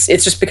 It's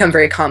just become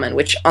very common,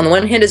 which on the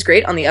one hand is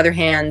great, on the other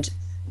hand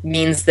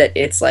means that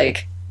it's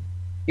like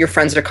your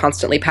friends are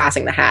constantly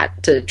passing the hat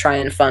to try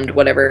and fund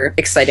whatever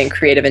exciting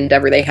creative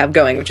endeavor they have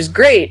going, which is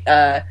great,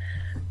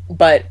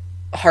 but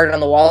hard on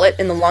the wallet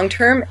in the long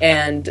term,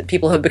 and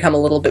people have become a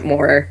little bit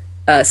more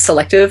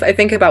selective, I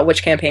think, about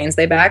which campaigns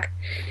they back.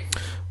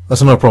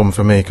 That's no problem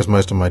for me, because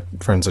most of my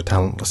friends are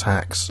talentless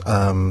hacks.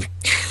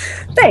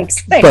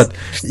 Thanks. But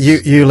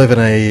you live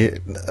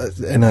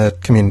in a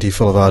community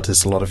full of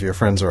artists. A lot of your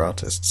friends are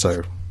artists,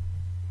 so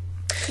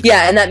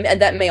yeah,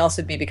 and that may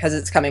also be because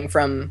it's coming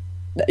from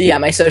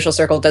my social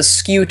circle does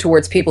skew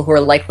towards people who are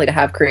likely to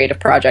have creative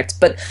projects.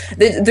 But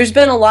there's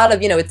been a lot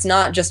of it's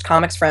not just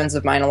comics friends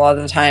of mine. A lot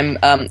of the time,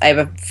 I have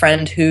a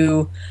friend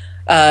who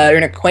or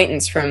an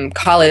acquaintance from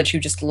college who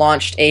just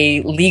launched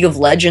a League of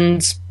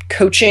Legends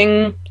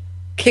coaching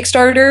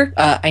Kickstarter.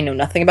 I know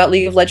nothing about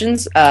League of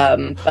Legends,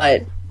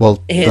 but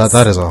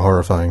that is a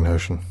horrifying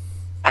notion.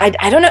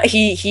 I don't know.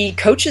 He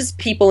coaches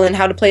people in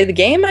how to play the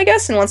game, I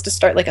guess, and wants to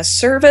start like a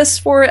service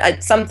for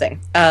it, something.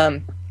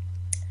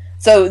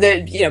 So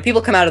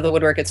people come out of the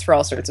woodwork. It's for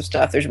all sorts of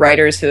stuff. There's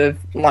writers who have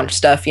launched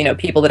stuff.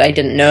 People that I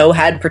didn't know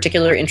had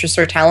particular interests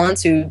or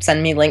talents who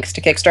send me links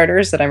to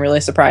Kickstarters that I'm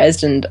really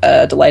surprised and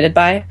delighted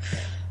by.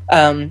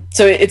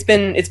 So it's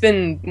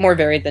been more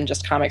varied than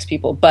just comics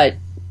people, but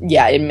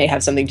yeah, it may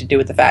have something to do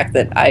with the fact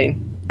that I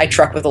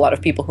truck with a lot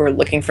of people who are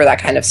looking for that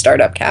kind of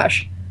startup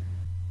cash.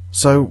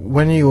 So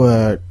when you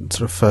were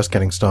sort of first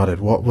getting started,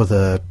 what were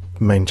the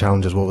main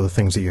challenges? What were the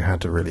things that you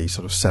had to really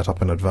sort of set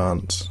up in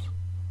advance?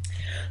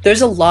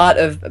 There's a lot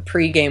of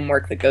pre-game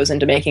work that goes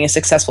into making a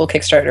successful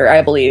Kickstarter,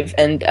 I believe,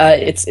 and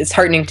it's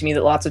heartening to me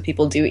that lots of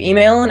people do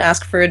email and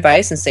ask for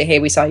advice and say, hey,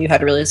 we saw you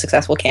had a really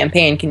successful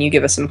campaign, can you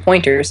give us some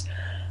pointers?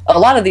 A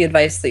lot of the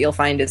advice that you'll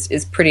find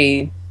is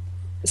pretty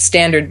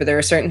standard, but there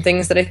are certain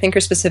things that I think are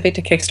specific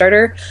to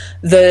Kickstarter.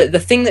 The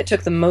thing that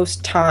took the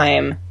most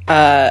time,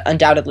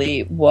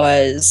 undoubtedly,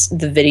 was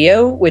the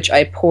video, which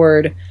I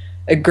poured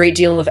a great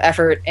deal of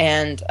effort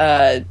and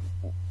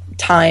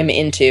time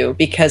into,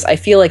 because I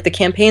feel like the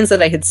campaigns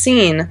that I had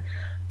seen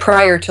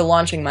prior to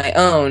launching my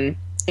own,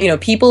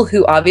 people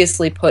who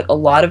obviously put a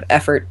lot of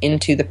effort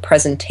into the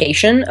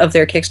presentation of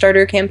their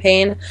Kickstarter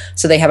campaign,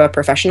 so they have a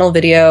professional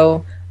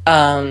video,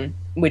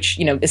 which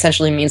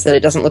essentially means that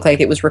it doesn't look like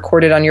it was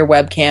recorded on your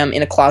webcam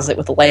in a closet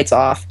with the lights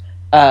off,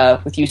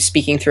 with you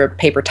speaking through a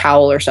paper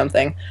towel or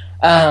something.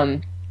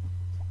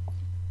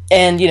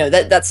 And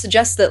that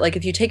suggests that, like,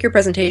 if you take your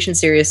presentation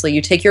seriously,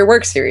 you take your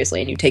work seriously,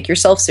 and you take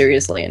yourself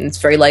seriously, and it's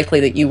very likely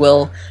that you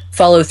will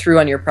follow through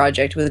on your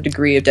project with a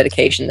degree of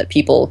dedication that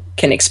people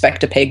can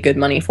expect to pay good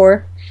money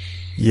for.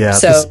 Yeah,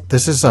 So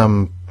this is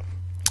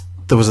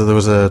there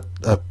was a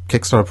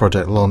Kickstarter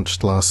project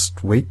launched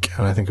last week,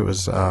 and I think it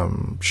was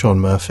Sean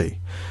Murphy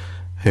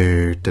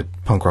who did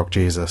Punk Rock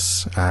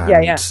Jesus, and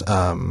Yeah.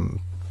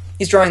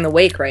 He's drawing The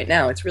Wake right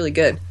now. It's really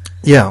good.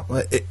 yeah.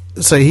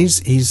 So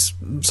he's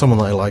someone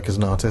that I like as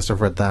an artist.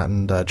 I've read that,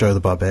 and Joe the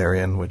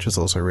Barbarian, which is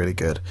also really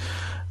good.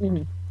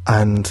 Mhm.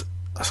 And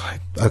I was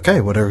like, okay,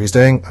 whatever he's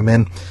doing, I'm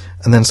in.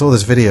 And then saw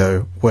this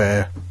video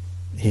where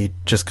he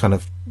just kind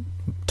of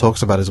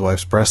talks about his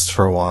wife's breasts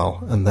for a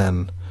while, and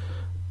then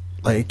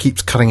like it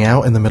keeps cutting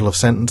out in the middle of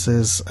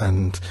sentences,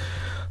 and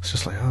it's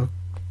just like, oh,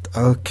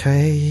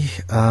 okay,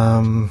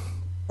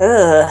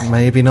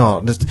 maybe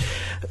not.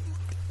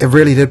 It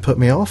really did put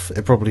me off.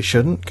 It probably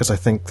shouldn't, because I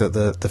think that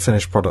the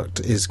finished product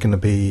is going to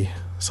be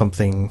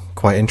something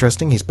quite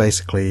interesting. He's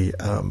basically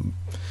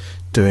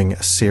doing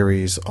a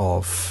series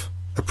of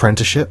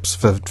apprenticeships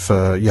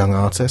for young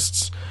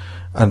artists,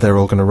 and they're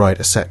all going to write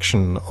a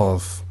section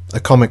of a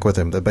comic with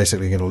him. They're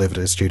basically going to live at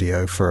his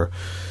studio for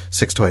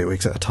 6 to 8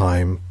 weeks at a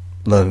time,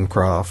 learn and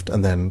craft,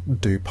 and then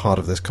do part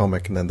of this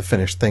comic, and then the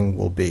finished thing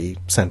will be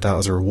sent out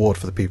as a reward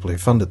for the people who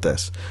funded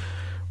this,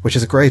 which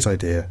is a great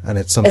idea, and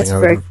it's something It's a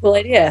very cool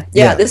idea.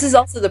 Yeah, this is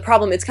also the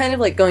problem. It's kind of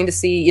like going to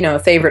see, a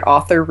favorite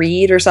author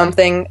read or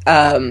something,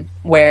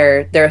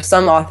 where there are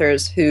some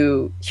authors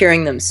who,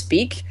 hearing them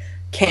speak,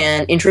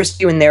 can interest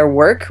you in their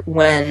work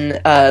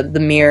when the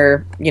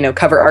mere,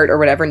 cover art or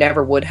whatever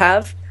never would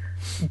have.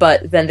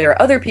 But then there are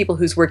other people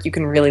whose work you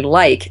can really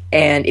like,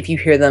 and if you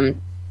hear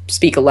them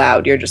speak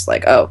aloud, you're just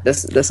like, oh,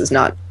 this is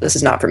not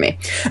for me.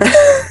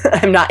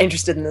 I'm not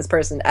interested in this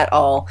person at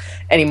all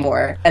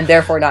anymore, and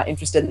therefore not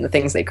interested in the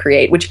things they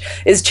create, which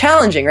is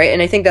challenging, right?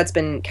 And I think that's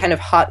been kind of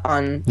hot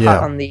on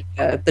the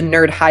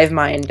nerd hive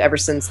mind ever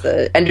since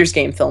the Ender's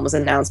Game film was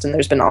announced, and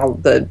there's been all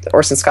the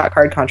Orson Scott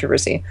Card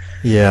controversy.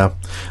 Yeah,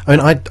 I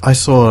mean, I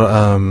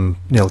saw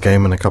Neil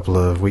Gaiman a couple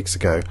of weeks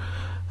ago,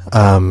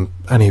 and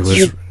he was.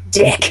 You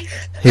dick.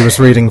 He was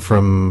reading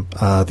from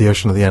The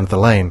Ocean at the End of the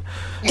Lane.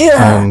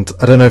 Yeah. And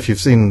I don't know if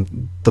you've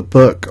seen the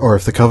book or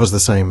if the cover's the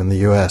same in the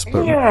US,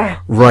 but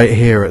right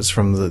here it's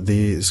from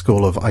the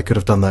school of I could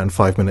have done that in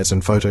 5 minutes in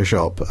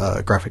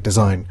Photoshop, graphic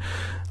design.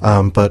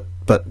 But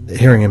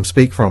hearing him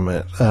speak from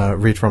it,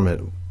 read from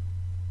it,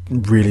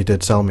 really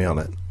did sell me on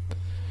it.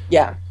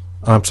 Yeah.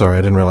 I'm sorry,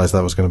 I didn't realize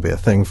that was going to be a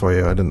thing for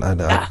you.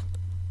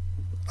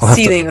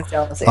 Seething with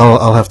jealousy.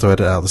 I'll have to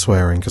edit out the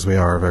swearing, because we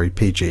are a very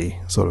PG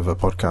sort of a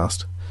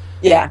podcast.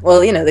 Yeah, well,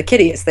 the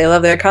kiddies, they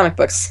love their comic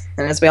books.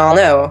 And as we all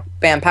know,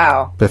 bam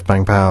pow. Biff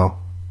bang pow.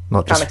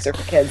 Not just... Comics are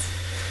for kids.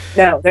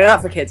 No, they're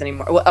not for kids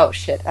anymore. Well, oh,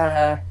 shit.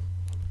 I'm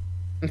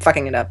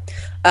fucking it up.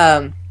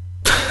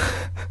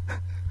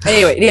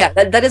 Anyway, yeah,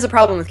 that is a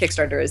problem with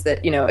Kickstarter, is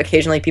that,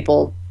 occasionally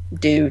people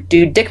do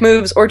dick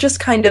moves, or just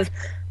kind of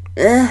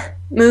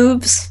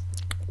moves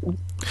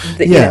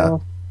that,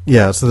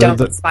 yeah, so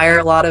don't inspire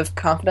a lot of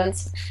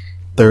confidence.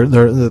 There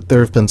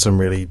have been some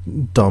really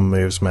dumb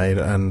moves made,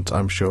 and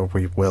I'm sure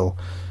we will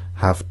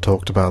have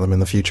talked about them in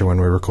the future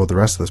when we record the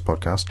rest of this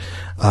podcast.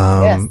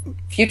 Yes,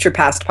 future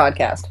past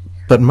podcast.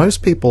 But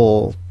most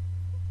people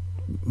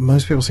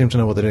seem to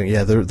know what they're doing.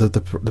 Yeah,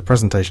 the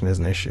presentation is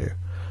an issue.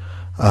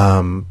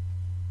 And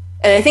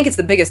I think it's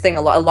the biggest thing.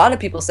 A lot of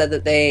people said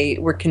that they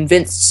were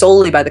convinced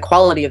solely by the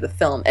quality of the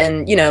film,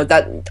 and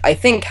that I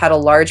think had a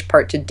large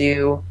part to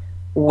do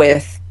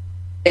with.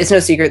 It's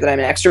no secret that I'm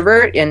an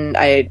extrovert, and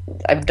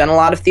I've done a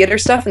lot of theater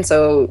stuff, and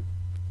so,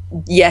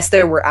 yes,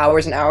 there were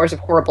hours and hours of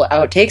horrible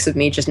outtakes of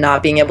me just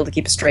not being able to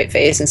keep a straight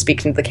face and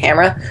speaking to the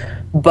camera,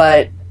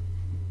 but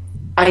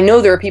I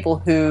know there are people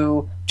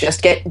who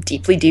just get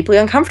deeply, deeply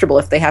uncomfortable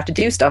if they have to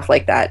do stuff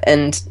like that,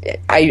 and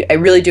I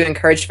really do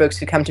encourage folks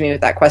who come to me with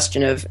that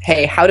question of,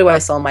 hey, how do I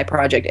sell my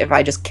project if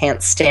I just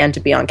can't stand to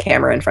be on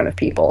camera in front of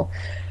people?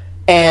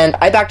 And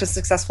I backed a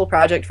successful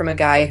project from a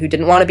guy who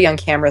didn't want to be on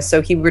camera,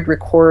 so he would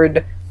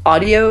record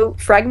audio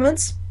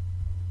fragments,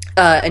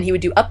 and he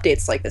would do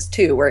updates like this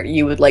too, where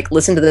you would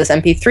listen to this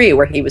MP3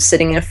 where he was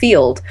sitting in a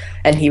field,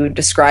 and he would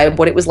describe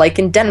what it was like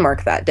in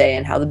Denmark that day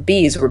and how the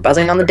bees were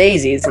buzzing on the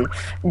daisies, and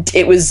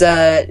it was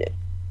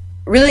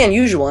really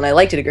unusual, and I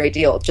liked it a great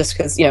deal just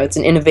because it's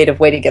an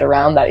innovative way to get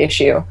around that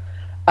issue.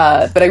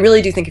 But I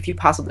really do think if you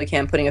possibly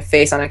can, putting a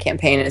face on a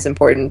campaign is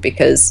important,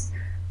 because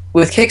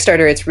with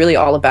Kickstarter it's really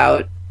all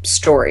about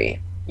story.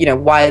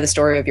 Why the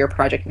story of your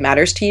project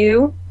matters to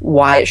you,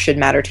 why it should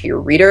matter to your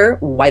reader,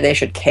 why they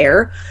should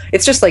care.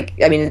 It's just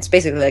it's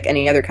basically like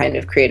any other kind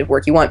of creative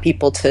work. You want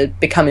people to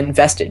become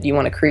invested. You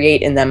want to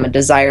create in them a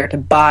desire to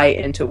buy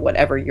into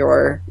whatever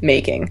you're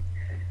making.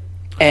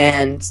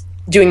 And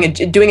doing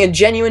a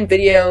genuine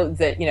video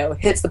that,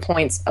 hits the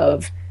points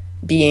of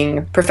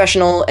being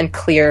professional and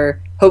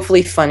clear,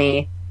 hopefully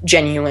funny,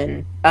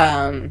 genuine,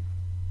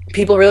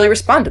 people really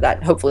respond to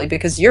that, hopefully,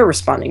 because you're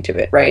responding to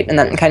it, right? And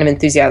that kind of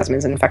enthusiasm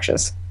is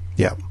infectious.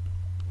 Yeah.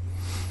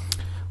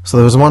 So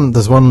there's one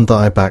that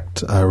I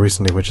backed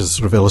recently, which is a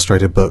sort of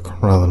illustrated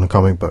book rather than a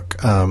comic book.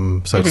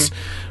 So it's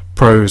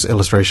prose,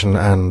 illustration,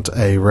 and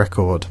a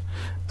record.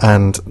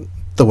 And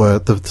there were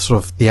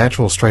the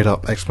actual straight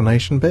up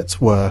explanation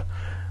bits were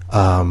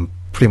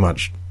pretty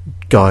much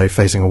guy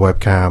facing a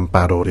webcam,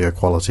 bad audio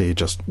quality,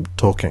 just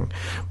talking.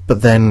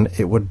 But then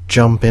it would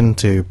jump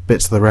into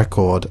bits of the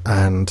record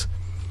and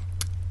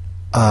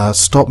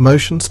stop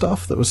motion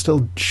stuff that was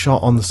still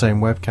shot on the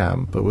same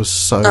webcam, but was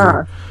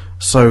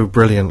so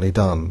brilliantly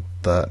done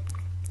that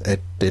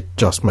it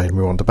just made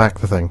me want to back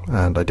the thing,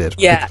 and I did.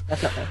 Yeah,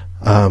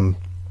 definitely.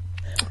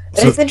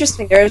 So it's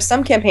interesting. There are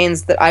some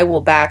campaigns that I will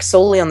back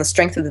solely on the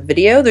strength of the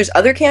video. There's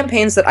other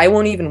campaigns that I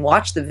won't even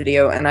watch the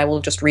video, and I will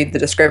just read the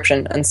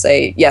description and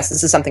say, yes,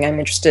 this is something I'm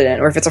interested in.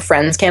 Or if it's a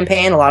friends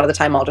campaign, a lot of the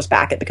time I'll just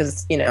back it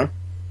because,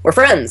 we're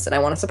friends and I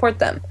want to support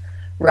them.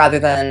 Rather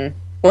than,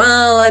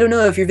 well, I don't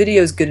know, if your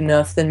video is good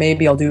enough, then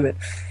maybe I'll do it.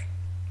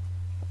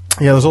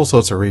 Yeah, there's all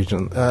sorts of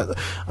regions.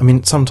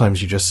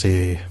 Sometimes you just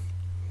see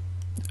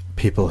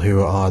people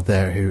who are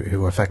there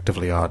who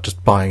effectively are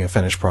just buying a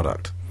finished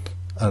product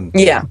and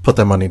put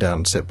their money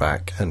down, sit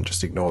back, and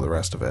just ignore the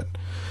rest of it.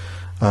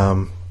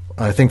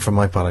 I think for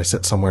my part, I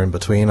sit somewhere in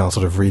between. I'll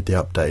sort of read the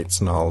updates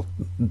and I'll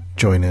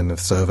join in with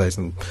surveys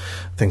and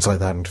things like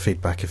that and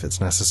feedback if it's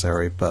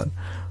necessary, but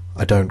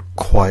I don't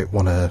quite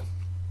want to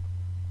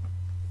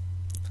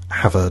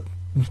have a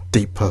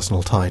deep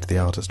personal tie to the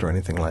artist or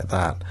anything like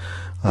that.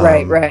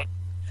 Right.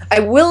 I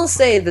will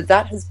say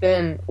that has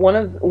been one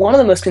of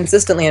the most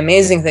consistently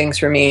amazing things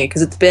for me,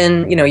 because it's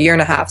been a year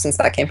and a half since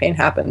that campaign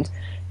happened,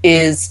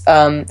 is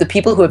the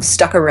people who have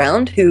stuck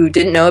around, who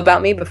didn't know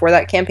about me before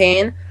that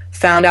campaign,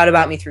 found out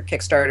about me through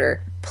Kickstarter,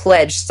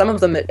 pledged, some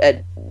of them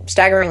at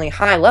staggeringly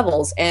high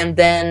levels, and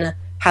then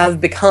have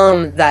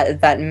become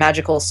that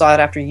magical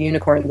sought-after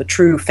unicorn, the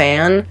true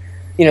fan.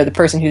 The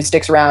person who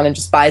sticks around and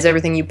just buys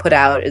everything you put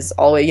out is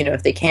always,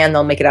 if they can,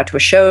 they'll make it out to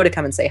a show to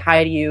come and say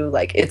hi to you.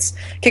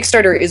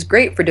 Kickstarter is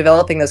great for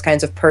developing those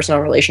kinds of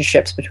personal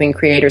relationships between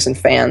creators and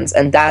fans,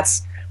 and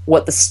that's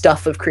what the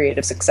stuff of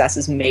creative success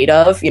is made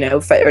of.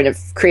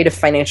 Creative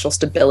financial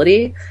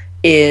stability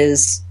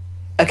is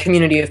a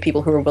community of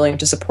people who are willing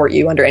to support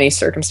you under any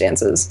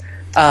circumstances,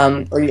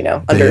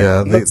 under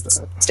most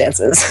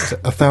circumstances.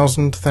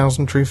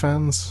 1,000 true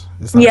fans?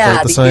 Is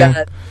that the same?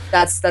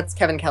 That's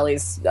Kevin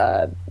Kelly's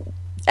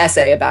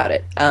essay about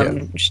it,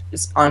 which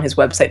is on his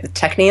website, the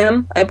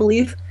Technium, I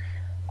believe.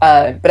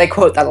 But I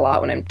quote that a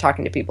lot when I'm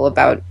talking to people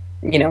about,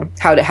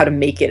 how to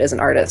make it as an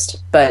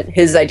artist. But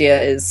his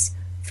idea is,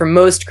 for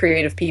most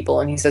creative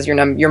people, and he says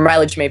your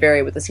mileage may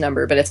vary with this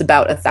number, but it's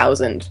about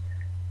 1,000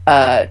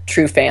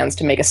 true fans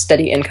to make a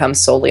steady income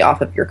solely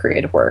off of your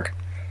creative work.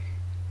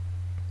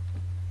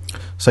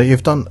 So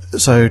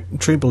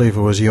True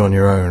Believer was you on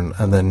your own,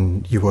 and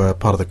then you were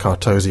part of the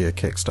Cartosia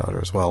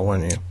Kickstarter as well,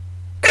 weren't you?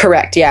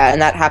 Correct, yeah,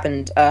 and that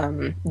happened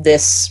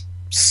this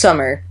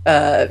summer,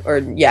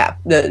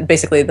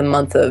 basically the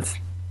month of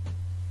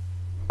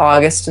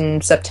August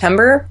and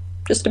September,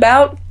 just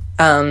about.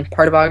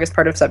 Part of August,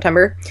 part of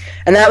September.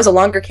 And that was a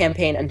longer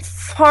campaign and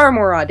far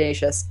more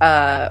audacious.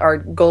 Our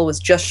goal was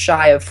just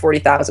shy of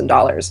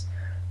 $40,000,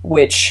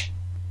 which,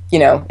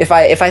 if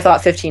I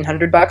thought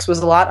 $1,500 was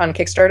a lot on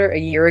Kickstarter a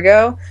year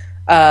ago,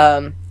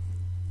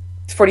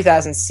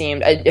 40,000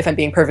 seemed, if I'm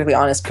being perfectly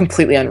honest,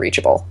 completely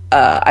unreachable.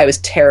 I was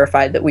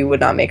terrified that we would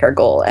not make our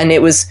goal. And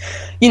it was,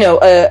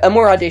 a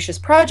more audacious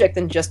project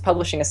than just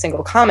publishing a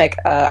single comic.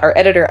 Our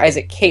editor,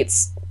 Isaac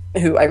Cates,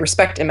 who I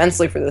respect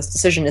immensely for this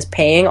decision, is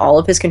paying all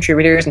of his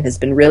contributors and has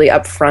been really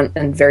upfront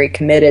and very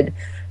committed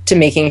to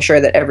making sure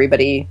that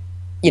everybody,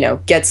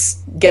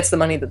 gets the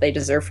money that they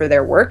deserve for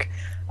their work.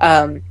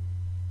 And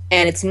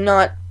it's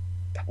not,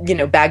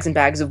 bags and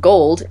bags of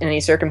gold in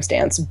any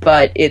circumstance,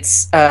 but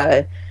it's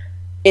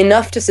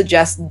enough to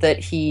suggest that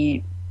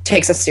he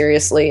takes us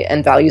seriously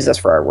and values us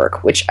for our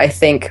work, which I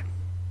think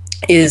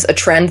is a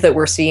trend that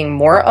we're seeing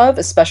more of,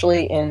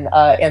 especially in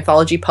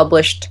anthology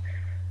published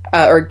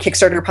or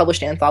Kickstarter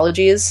published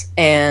anthologies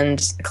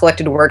and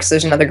collected works.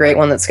 There's another great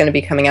one that's going to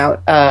be coming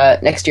out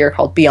next year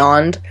called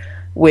Beyond,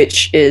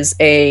 which is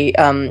a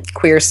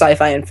queer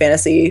sci-fi and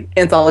fantasy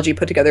anthology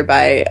put together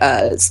by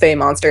Svay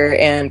Monster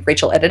and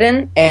Rachel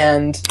Edidin,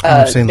 and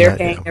they're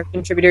paying their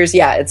contributors.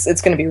 Yeah, it's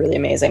going to be really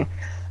amazing.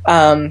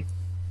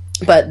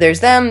 But there's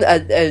them.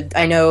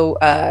 I know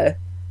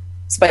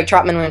Spike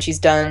Trotman, when she's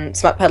done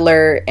Smut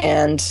Peddler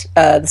and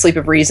The Sleep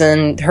of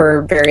Reason,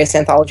 her various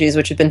anthologies,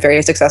 which have been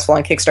very successful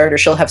on Kickstarter,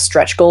 she'll have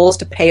stretch goals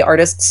to pay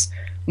artists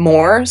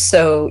more.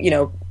 So,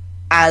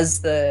 as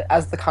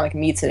the comic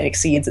meets and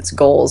exceeds its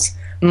goals,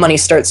 money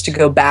starts to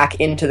go back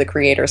into the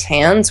creator's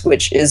hands,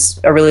 which is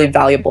a really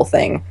valuable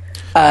thing.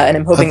 And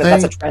I'm hoping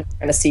that's a trend we're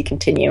going to see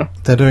continue.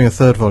 They're doing a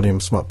third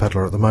volume Smut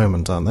Peddler at the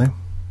moment, aren't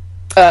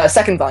they?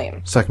 Second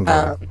volume.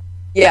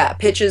 Yeah,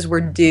 pitches were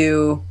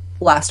due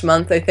last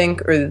month, I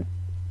think, or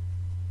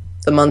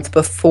the month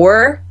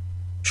before,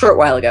 short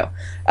while ago.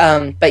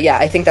 But yeah,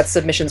 I think that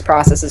submissions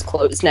process is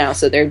closed now,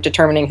 so they're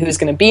determining who's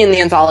going to be in the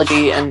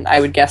anthology, and I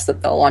would guess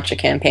that they'll launch a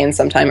campaign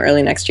sometime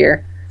early next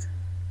year.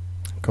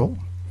 Cool.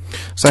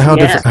 So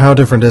how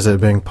different is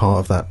it being part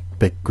of that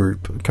big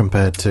group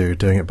compared to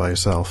doing it by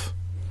yourself?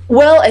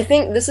 Well, I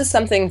think this is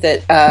something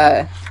that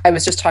I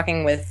was just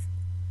talking with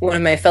one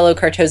of my fellow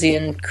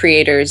Cartosian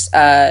creators,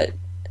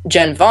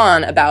 Jen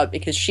Vaughn, about,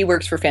 because she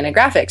works for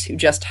Fantagraphics, who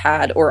just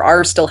had, or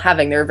are still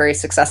having, their very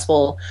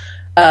successful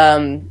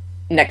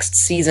next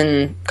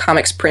season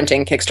comics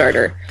printing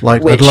Kickstarter.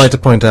 I'd like to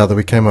point out that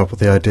we came up with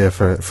the idea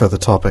for the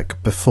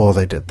topic before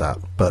they did that,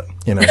 but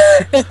you know,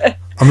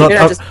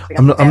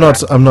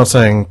 I'm not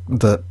saying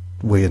that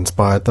we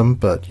inspired them,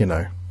 but you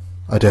know,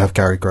 I do have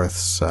Gary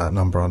Groth's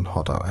number on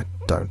Hot. I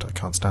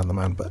can't stand the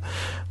man, but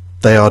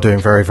they are doing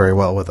very, very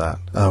well with that,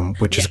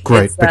 which is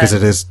great because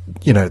it is,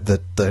 you know,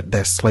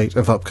 their slate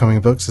of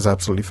upcoming books is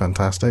absolutely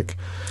fantastic.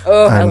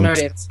 Oh, Eleanor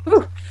Davis.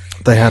 Whew.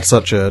 They had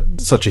such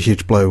a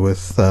huge blow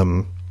with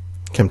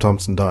Kim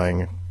Thompson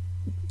dying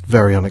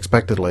very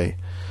unexpectedly.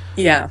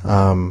 Yeah.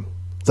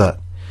 That,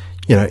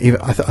 you know,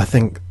 even I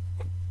think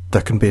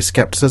there can be a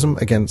skepticism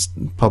against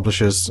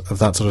publishers of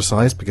that sort of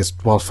size, because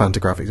while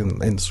Fantagraphics,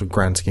 in the sort of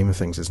grand scheme of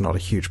things, is not a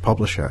huge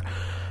publisher,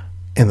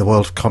 in the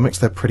world of comics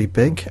they're pretty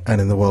big,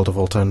 and in the world of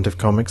alternative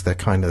comics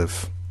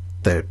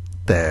they're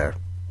they're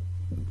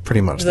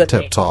pretty much the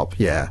tip top.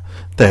 Yeah,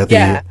 they're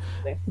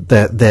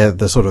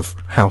the sort of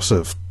house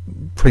of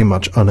pretty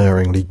much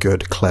unerringly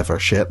good, clever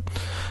shit.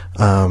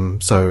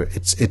 So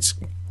it's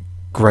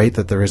great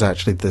that there is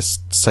actually this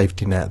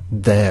safety net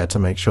there to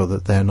make sure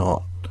that they're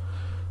not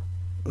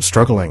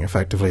struggling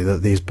effectively,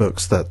 that these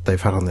books that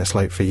they've had on their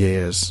slate for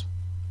years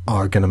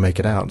are going to make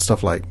it out. And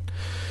stuff like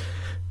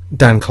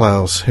Dan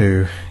Clowes,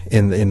 who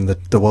in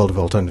the world of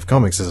alternative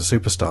comics is a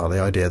superstar.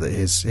 The idea that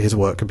his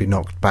work could be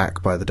knocked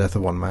back by the death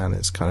of one man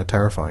is kind of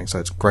terrifying. So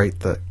it's great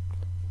that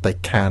they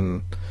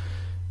can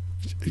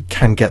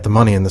get the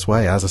money in this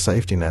way as a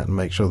safety net and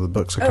make sure the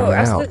books are coming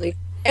absolutely. out.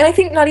 And I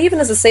think not even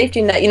as a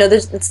safety net, you know,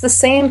 it's the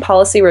same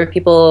policy where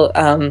people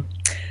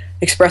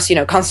express, you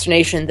know,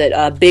 consternation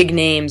that big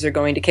names are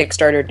going to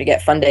Kickstarter to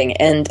get funding,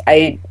 and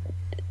I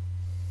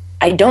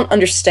don't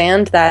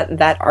understand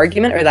that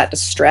argument or that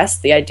distress,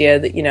 the idea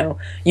that, you know,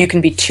 you can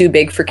be too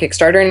big for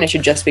Kickstarter and it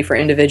should just be for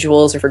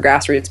individuals or for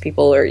grassroots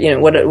people, or, you know,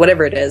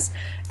 whatever it is.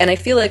 And I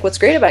feel like what's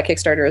great about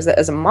Kickstarter is that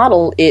as a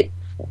model, it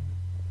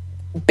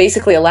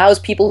basically allows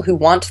people who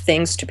want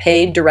things to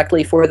pay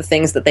directly for the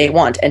things that they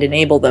want and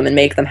enable them and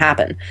make them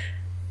happen.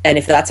 And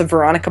if that's a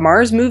Veronica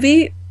Mars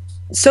movie,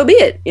 so be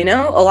it, you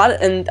know.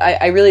 And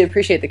I really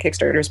appreciate that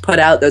Kickstarter's put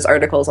out those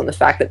articles on the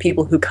fact that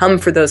people who come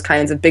for those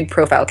kinds of big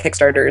profile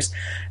Kickstarters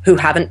who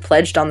haven't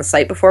pledged on the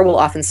site before will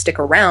often stick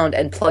around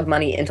and plug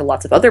money into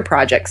lots of other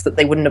projects that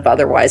they wouldn't have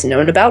otherwise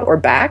known about or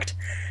backed.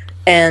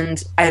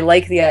 And I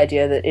like the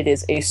idea that it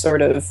is a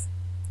sort of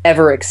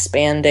ever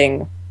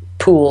expanding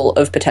pool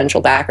of potential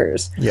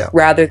backers,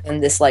 rather than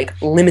this like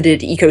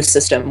limited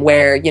ecosystem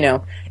where, you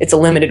know, it's a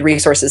limited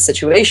resources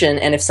situation,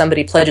 and if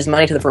somebody pledges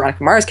money to the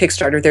Veronica Mars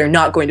Kickstarter, they're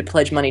not going to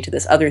pledge money to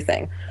this other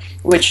thing,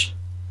 which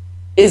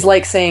is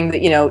like saying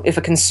that, you know, if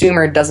a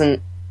consumer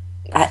doesn't,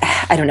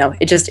 I don't know,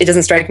 it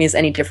doesn't strike me as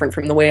any different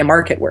from the way a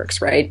market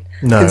works, right?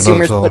 No,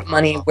 consumers not at all. put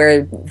money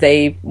where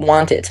they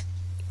want it,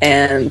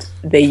 and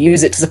they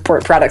use it to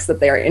support products that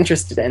they are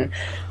interested in.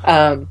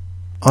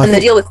 And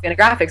the deal with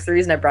Fantagraphics, the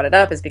reason I brought it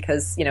up is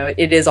because, you know,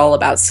 it is all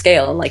about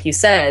scale. And like you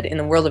said, in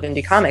the world of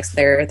indie comics,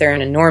 they're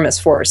an enormous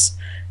force.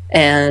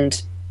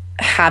 And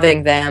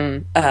having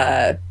them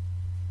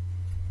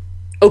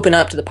open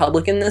up to the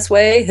public in this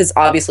way has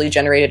obviously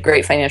generated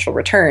great financial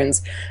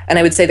returns. And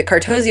I would say that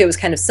Cartosia was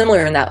kind of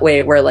similar in that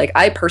way, where, like,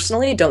 I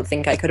personally don't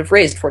think I could have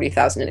raised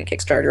 $40,000 in a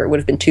Kickstarter. It would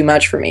have been too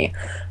much for me.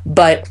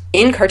 But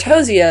in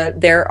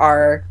Cartosia, there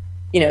are,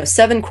 you know,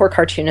 7 core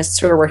cartoonists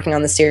who are working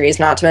on the series,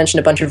 not to mention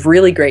a bunch of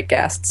really great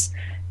guests.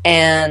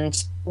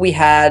 And we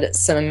had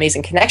some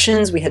amazing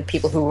connections. We had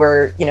people who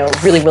were, you know,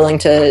 really willing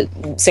to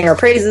sing our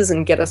praises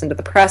and get us into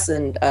the press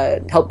and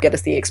help get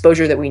us the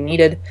exposure that we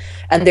needed.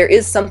 And there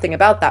is something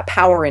about that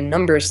power in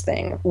numbers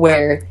thing,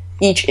 where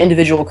each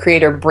individual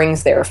creator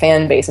brings their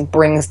fan base and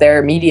brings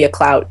their media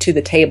clout to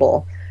the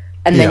table.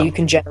 And then you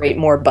can generate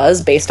more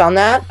buzz based on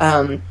that.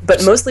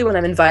 But mostly when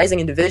I'm advising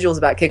individuals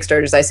about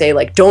Kickstarters, I say,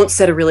 like, don't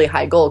set a really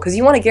high goal, because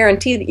you want to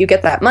guarantee that you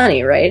get that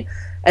money, right?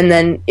 And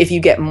then if you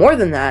get more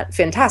than that,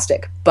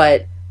 fantastic.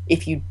 But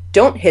if you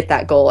don't hit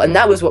that goal, and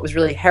that was what was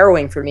really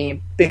harrowing for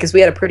me, because we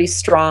had a pretty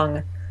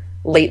strong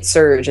late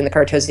surge in the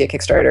Cartosia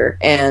Kickstarter.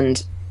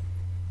 And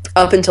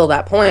up until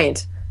that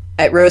point,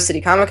 at Rose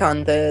City Comic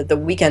Con,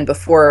 the weekend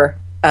before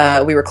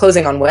we were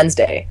closing on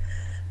Wednesday,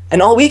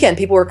 and all weekend,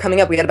 people were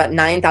coming up. We had about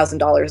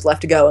 $9,000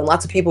 left to go, and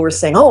lots of people were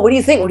saying, "Oh, what do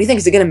you think? What do you think?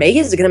 Is it going to make it?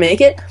 Is it going to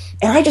make it?"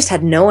 And I just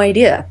had no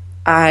idea.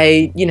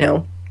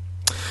 Yeah,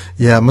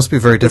 it must be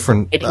very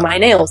different. Hitting my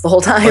nails the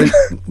whole time.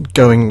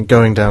 going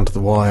down to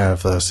the wire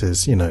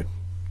versus, you know,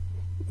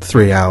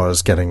 3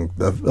 hours getting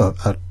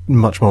a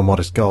much more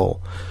modest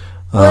goal.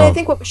 Well, I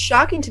think what was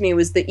shocking to me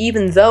was that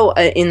even though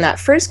in that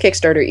first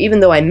Kickstarter, even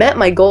though I met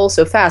my goal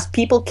so fast,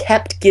 people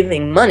kept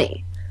giving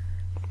money.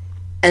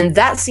 And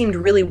that seemed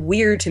really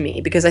weird to me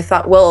because I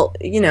thought, well,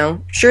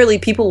 surely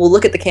people will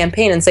look at the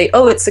campaign and say,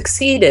 "Oh, it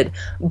succeeded."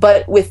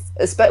 But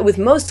with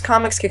most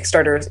comics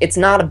Kickstarters, it's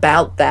not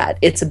about that.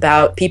 It's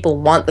about people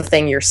want the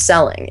thing you're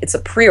selling. It's a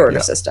pre-order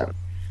system.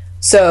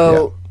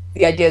 So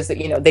the idea is that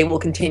they will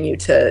continue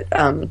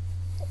to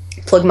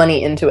plug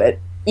money into it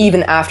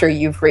even after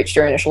you've reached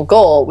your initial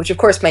goal, which of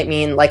course might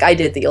mean, like I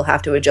did, that you'll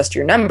have to adjust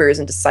your numbers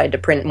and decide to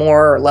print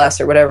more or less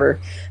or whatever,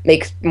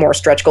 make more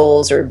stretch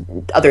goals or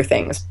other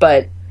things.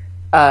 But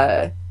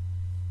that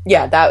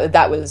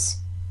was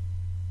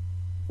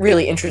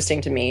really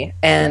interesting to me,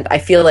 and I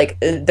feel like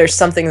there's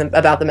something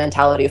about the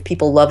mentality of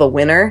people love a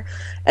winner,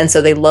 and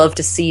so they love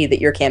to see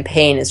that your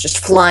campaign is just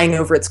flying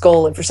over its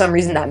goal, and for some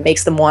reason that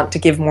makes them want to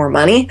give more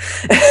money,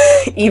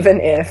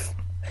 even if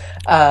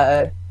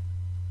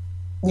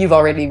you've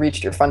already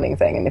reached your funding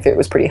thing, and if it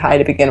was pretty high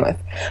to begin with.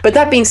 But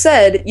that being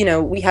said,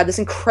 we had this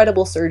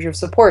incredible surge of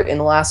support in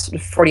the last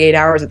 48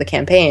 hours of the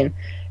campaign,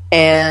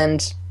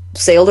 and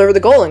sailed over the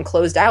goal and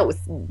closed out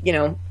with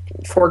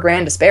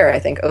 $4,000 to spare, I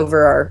think,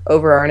 over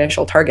our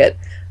initial target.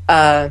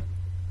 My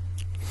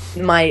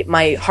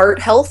heart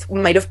health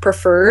might have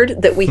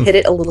preferred that we hit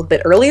it a little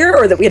bit earlier,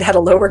 or that we had a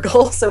lower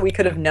goal so we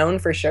could have known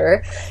for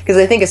sure, because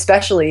I think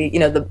especially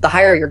the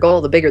higher your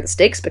goal, the bigger the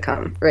stakes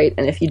become, right?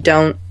 And if you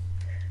don't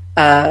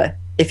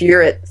if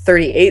you're at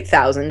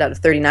 38,000 out of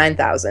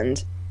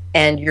 39,000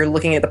 and you're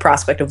looking at the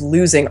prospect of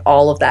losing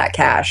all of that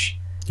cash,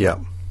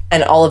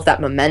 and all of that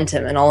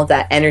momentum and all of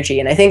that energy.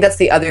 And I think that's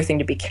the other thing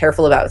to be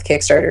careful about with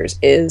Kickstarters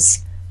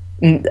is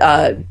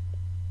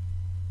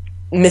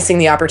missing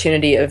the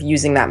opportunity of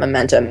using that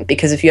momentum.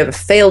 Because if you have a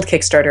failed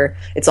Kickstarter,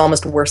 it's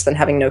almost worse than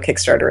having no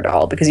Kickstarter at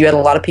all, because you had a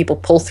lot of people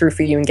pull through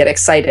for you and get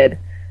excited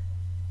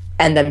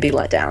and then be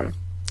let down.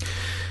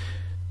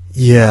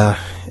 Yeah,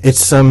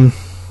 it's so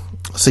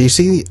you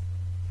see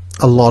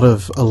a lot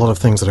of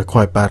things that are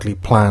quite badly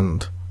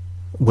planned,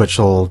 which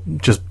will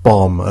just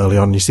bomb early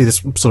on. You see this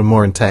sort of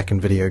more in tech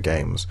and video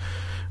games,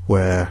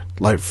 where,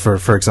 like,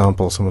 for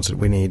example, someone said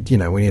we need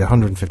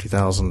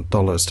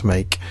 $150,000 to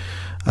make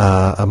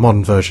a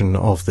modern version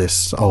of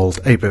this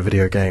old 8-bit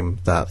video game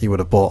that you would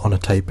have bought on a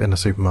tape in a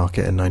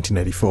supermarket in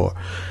 1984.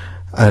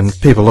 And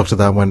people looked at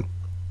that and went,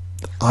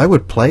 I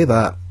would play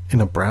that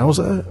in a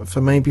browser for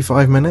maybe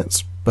 5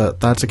 minutes, but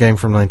that's a game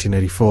from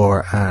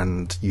 1984,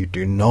 and you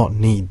do not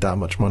need that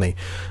much money.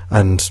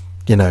 And,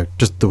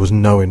 just there was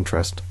no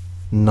interest.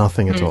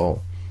 Nothing at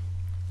all.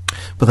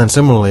 But then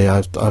similarly,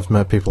 I've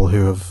met people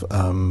who have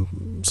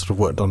sort of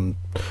worked on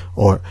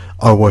or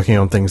are working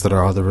on things that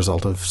are the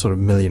result of sort of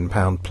 £1 million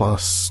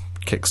plus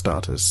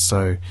Kickstarters.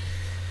 So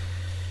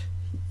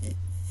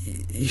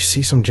you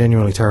see some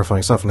genuinely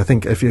terrifying stuff. And I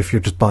think if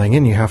you're just buying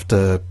in, you have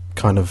to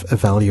kind of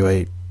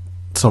evaluate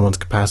someone's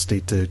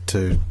capacity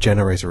to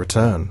generate a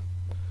return.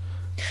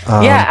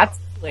 Yeah,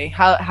 absolutely.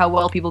 How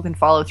well people can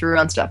follow through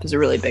on stuff is a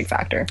really big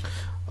factor.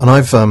 And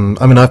I've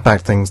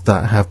backed things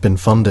that have been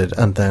funded,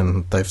 and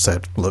then they've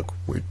said, "Look,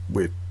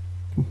 we're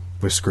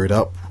screwed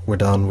up. We're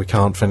done. We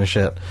can't finish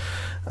it,"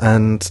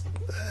 and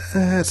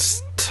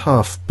it's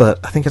tough. But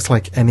I think it's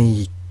like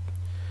any.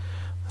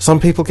 Some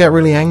people get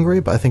really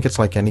angry, but I think it's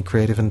like any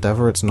creative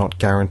endeavor; it's not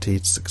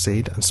guaranteed to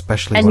succeed,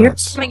 especially when you're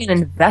becoming an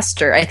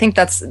investor. I think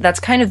that's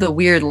kind of the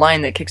weird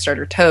line that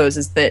Kickstarter toes,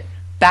 is that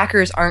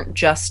backers aren't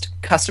just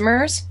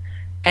customers.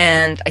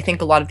 And I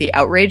think a lot of the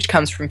outrage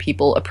comes from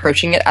people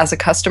approaching it as a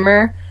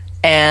customer,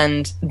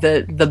 and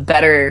the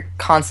better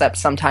concept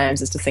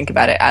sometimes is to think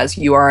about it as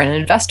you are an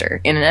investor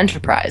in an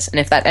enterprise. And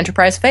if that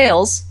enterprise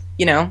fails,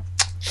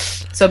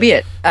 so be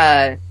it.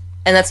 And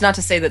that's not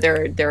to say that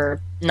there are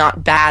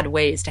not bad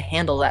ways to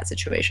handle that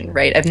situation,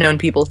 right? I've known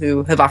people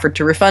who have offered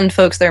to refund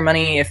folks their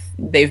money if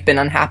they've been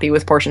unhappy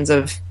with portions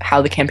of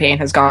how the campaign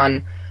has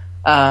gone.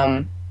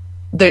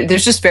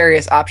 There's just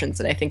various options,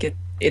 and I think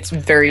it's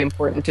very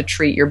important to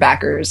treat your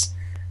backers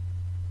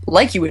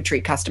like you would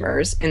treat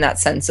customers, in that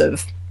sense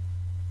of,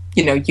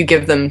 you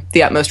give them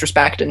the utmost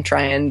respect and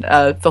try and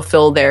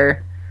fulfill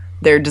their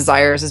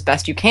desires as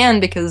best you can,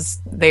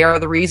 because they are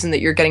the reason that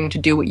you're getting to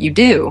do what you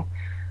do.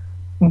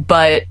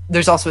 But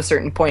there's also a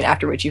certain point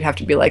after which you have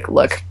to be like,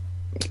 look,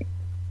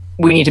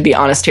 we need to be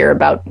honest here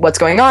about what's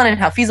going on and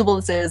how feasible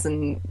this is,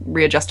 and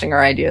readjusting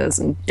our ideas.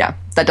 And yeah,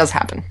 that does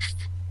happen.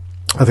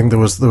 I think there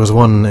was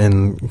one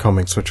in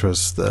comics, which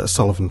was the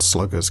Sullivan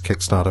Sluggers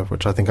Kickstarter,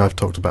 which I think I've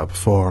talked about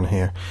before on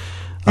here,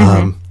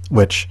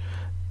 which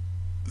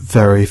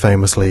very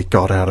famously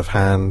got out of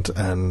hand,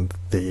 and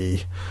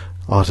the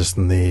artist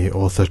and the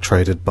author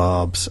traded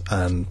barbs,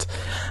 and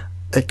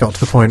it got to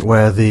the point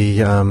where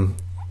the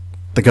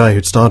guy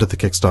who'd started the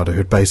Kickstarter,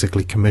 who'd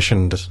basically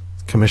commissioned the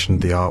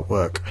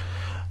artwork,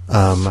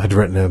 had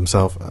written it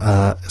himself,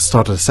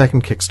 started a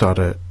second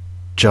Kickstarter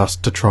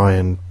just to try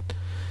and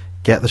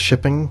get the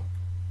shipping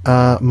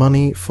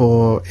money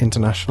for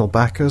international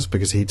backers,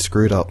 because he'd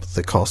screwed up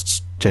the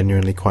costs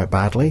genuinely quite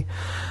badly.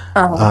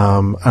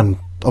 And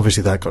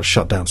obviously that got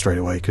shut down straight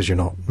away, because you're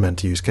not meant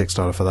to use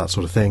Kickstarter for that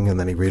sort of thing. And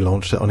then he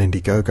relaunched it on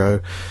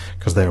Indiegogo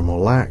because they were more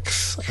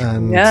lax.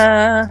 And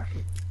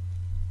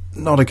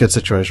not a good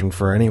situation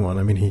for anyone.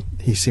 I mean,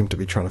 he seemed to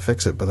be trying to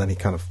fix it, but then he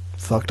kind of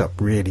fucked up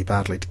really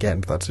badly to get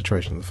into that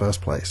situation in the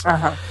first place.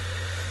 Uh-huh.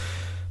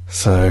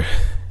 So,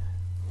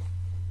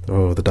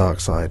 the dark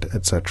side,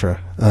 etc.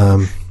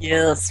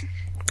 Yes.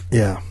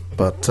 Yeah,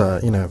 but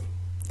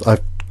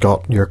I've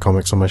got your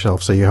comics on my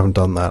shelf, so you haven't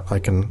done that. I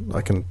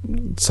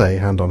can say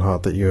hand on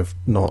heart that you have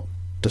not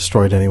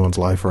destroyed anyone's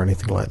life or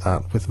anything like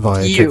that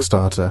via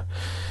Kickstarter.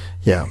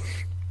 Yeah.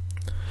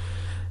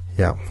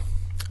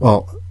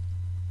 Well,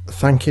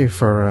 thank you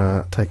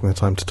for taking the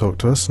time to talk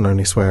to us and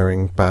only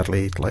swearing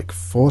badly like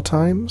 4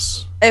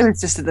 times. It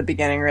was just at the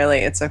beginning, really.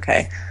 It's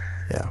okay.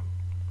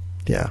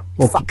 Yeah.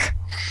 Well, Fuck.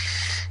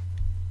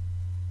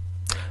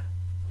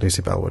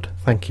 Lucy Bellwood,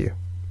 thank you.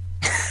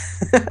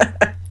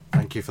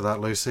 Thank you for that,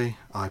 Lucy.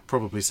 I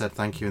probably said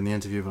thank you in the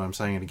interview, but I'm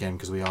saying it again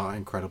because we are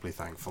incredibly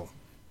thankful.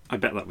 I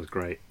bet that was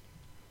great.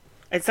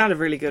 It sounded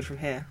really good from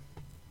here.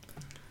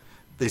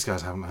 These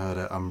guys haven't heard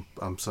it.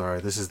 I'm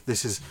sorry. This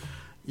is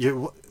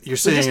you're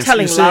seeing just us,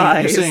 telling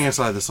lies. You're seeing us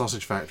like the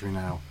sausage factory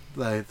now.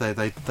 They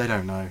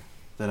don't know.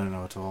 They don't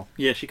know at all.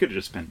 Yeah, she could have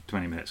just spent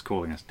 20 minutes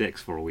calling us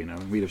dicks for all we know,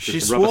 and we'd have She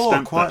just rubber swore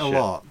stamped quite that a shit.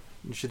 lot.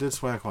 She did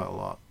swear quite a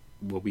lot.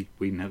 Well,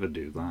 we never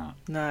do that.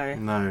 No.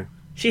 No.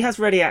 She has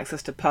ready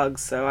access to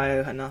pugs, so I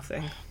owe her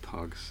nothing.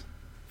 Pugs.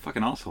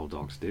 Fucking arsehole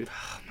dogs, dude.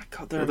 Oh my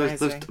god, they're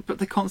Those- amazing. but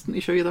they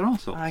constantly show you their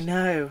arseholes. I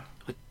know.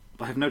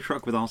 I have no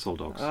truck with arsehole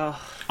dogs. Oh,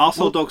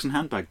 Arsehole dogs and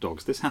handbag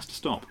dogs. This has to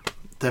stop.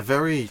 They're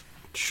very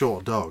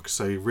short dogs,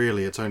 so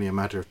really it's only a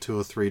matter of 2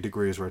 or 3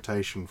 degrees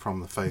rotation from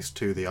the face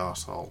to the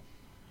arsehole.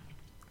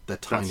 They're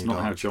tiny That's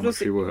not how dogs.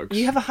 geometry works.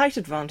 you have a height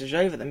advantage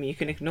over them. You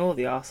can ignore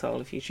the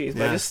arsehole if you choose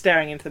by Yeah. just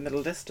staring into the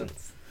middle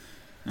distance.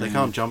 They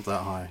can't jump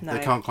that high. No. They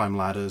can't climb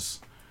ladders.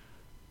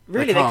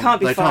 Really, they can't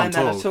be they can't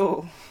firemen at talk.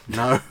 all.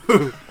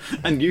 No.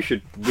 And you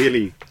should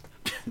really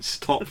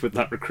stop with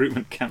that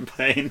recruitment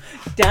campaign.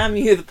 Damn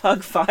you, the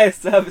pug fire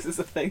service is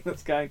a thing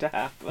that's going to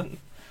happen.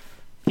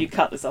 If you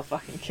cut this, I'll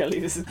fucking kill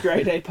you. This is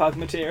grade A pug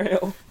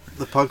material.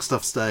 The pug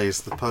stuff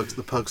stays. The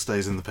pug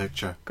stays in the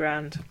picture.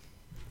 Grand.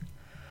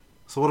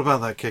 So what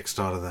about that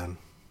Kickstarter then?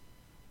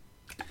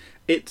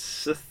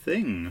 It's a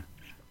thing.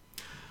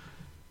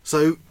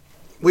 So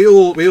we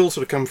all sort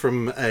of come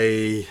from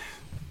our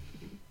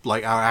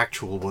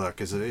actual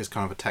work is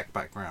kind of a tech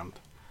background,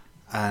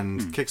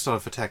 and Kickstarter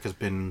for tech has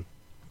been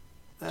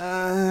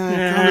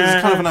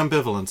it's kind of an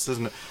ambivalence,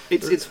 isn't it?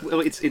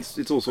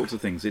 It's all sorts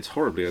of things. It's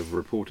horribly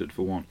overreported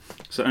for one.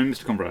 So,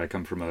 Mr. Conrad, I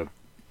come from a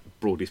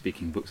broadly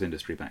speaking books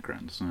industry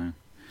background, so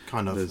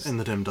Kind of There's- in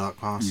the dim dark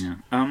past.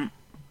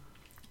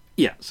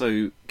 yeah.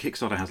 So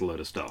Kickstarter has a load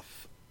of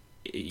stuff,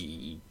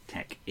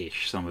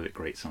 tech-ish. Some of it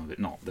great, some of it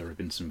not. There have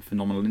been some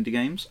phenomenal indie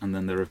games, and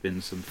then there have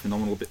been some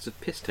phenomenal bits of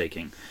piss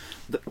taking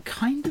that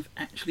kind of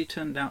actually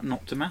turned out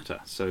not to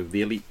matter. So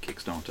the Elite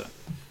Kickstarter.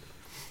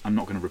 I'm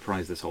not going to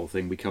reprise this whole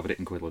thing. We covered it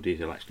in quite a lot of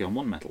detail actually on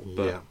One Metal,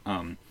 but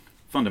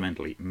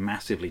fundamentally,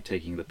 massively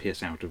taking the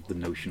piss out of the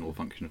notional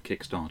function of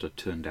Kickstarter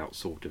turned out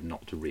sort of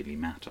not to really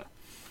matter.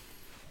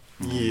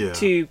 Yeah.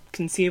 To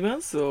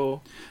consumers,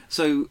 or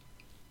So,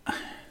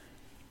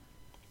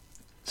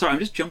 sorry, I'm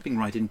just jumping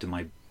right into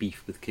my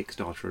beef with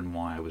Kickstarter and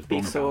why I was wrong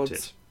Beef about swords.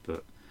 it.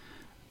 But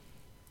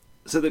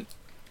so the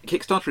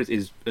Kickstarter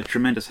is a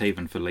tremendous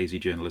haven for lazy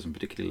journalism,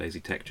 particularly lazy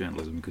tech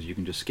journalism, because you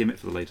can just skim it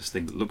for the latest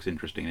thing that looks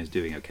interesting and is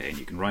doing okay, and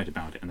you can write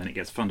about it, and then it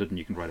gets funded, and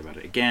you can write about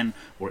it again,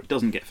 or it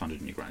doesn't get funded,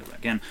 and you can write about it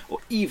again, or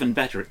even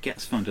better, it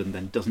gets funded and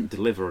then doesn't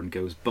deliver and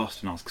goes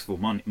bust and asks for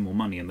more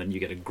money, and then you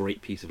get a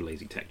great piece of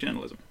lazy tech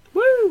journalism.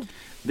 woo!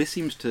 This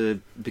seems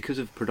to, because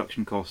of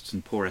production costs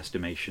and poor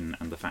estimation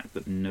and the fact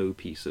that no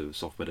piece of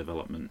software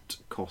development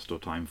cost or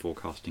time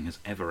forecasting has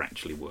ever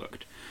actually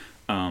worked,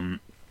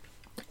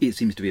 it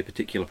seems to be a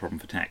particular problem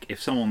for tech. If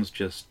someone's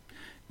just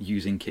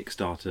using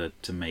Kickstarter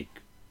to make,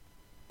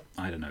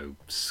 I don't know,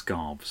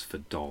 scarves for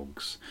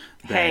dogs,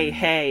 then...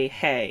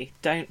 Hey!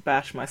 Don't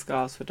bash my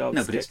scarves for dogs.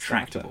 No, but it's Kickstarter.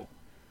 tractable.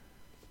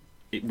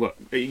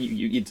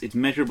 It's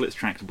measurable, it's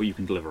tractable, you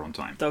can deliver on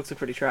time. Dogs are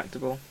pretty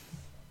tractable.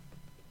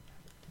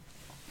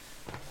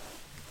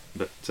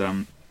 But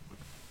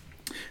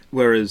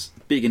whereas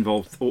big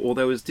involved, or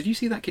there was, did you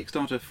see that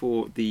Kickstarter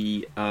for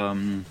the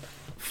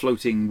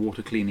floating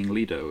water cleaning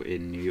Lido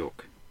in New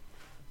York?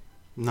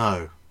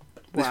 No.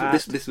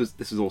 This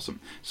was awesome.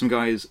 Some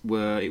guys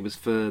it was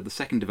for the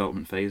second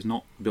development phase,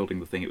 not building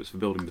the thing, it was for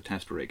building the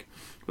test rig.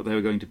 But they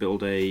were going to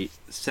build an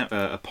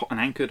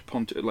anchored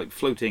pontoon, like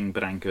floating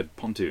but anchored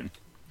pontoon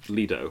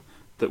Lido,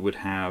 that would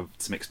have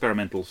some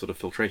experimental sort of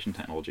filtration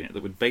technology in it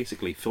that would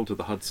basically filter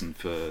the Hudson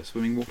for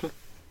swimming water.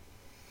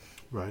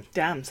 Right.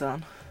 Damn,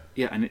 son.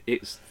 Yeah, and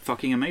it's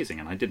fucking amazing,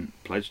 and I didn't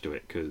pledge to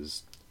it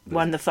because...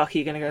 When the fuck are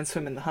you going to go and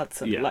swim in the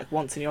Hudson? Yeah. Like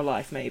once in your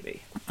life,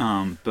 maybe.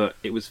 But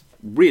it was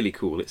really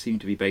cool. It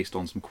seemed to be based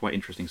on some quite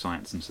interesting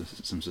science and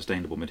some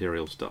sustainable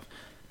material stuff.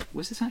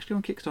 Was this actually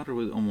on Kickstarter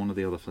or on one of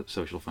the other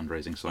social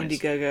fundraising sites?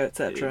 Indiegogo, It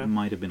etc.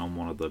 might have been on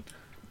one of the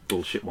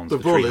bullshit ones. But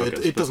for tree broadly,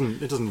 huggers, it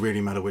but- doesn't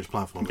really matter which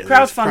platform. it is.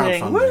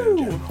 Crowdfunding, woo! in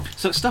general.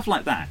 So stuff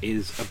like that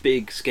is a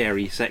big,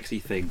 scary, sexy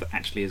thing that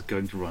actually is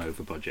going to run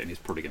over budget and is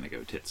probably going to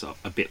go tits up,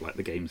 a bit like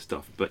the game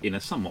stuff, but in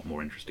a somewhat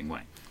more interesting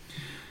way.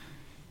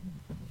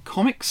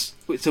 Comics.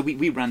 So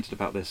we ranted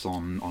about this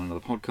on another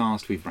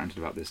podcast. We've ranted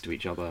about this to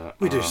each other.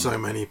 We do so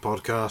many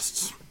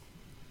podcasts.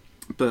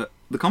 But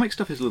the comic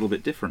stuff is a little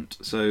bit different.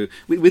 So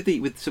with the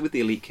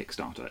Elite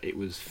Kickstarter, it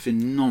was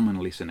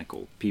phenomenally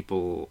cynical.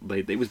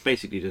 It was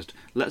basically just,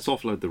 let's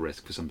offload the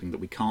risk for something that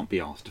we can't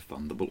be asked to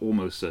fund, that will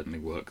almost certainly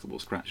work, that will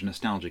scratch a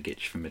nostalgic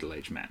itch for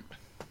middle-aged men.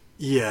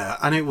 Yeah,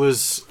 and it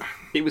was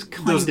It was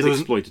kind of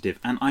exploitative,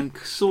 and I'm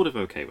sort of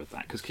okay with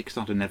that, because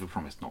Kickstarter never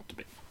promised not to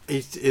be.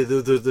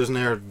 there's an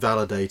air of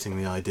validating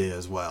the idea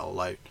as well.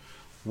 Like,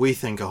 we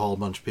think a whole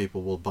bunch of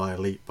people will buy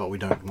Elite, but we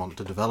don't want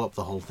to develop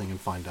the whole thing and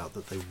find out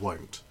that they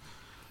won't.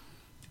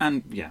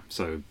 And yeah,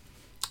 so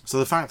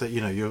the fact that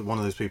you're one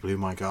of those people who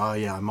might go, oh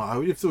yeah,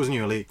 if there was a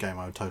new Elite game,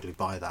 I would totally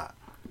buy that.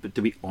 but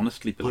do we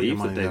honestly Put your believe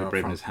money that there David up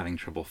Braben front. is having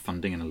trouble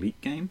funding an Elite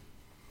game?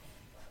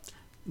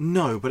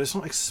 No, but it's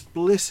not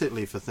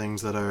explicitly for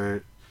things that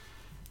are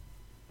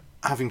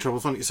having trouble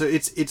funding. So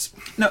it's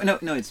No,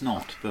 it's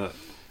not. But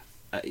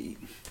how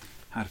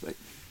do I?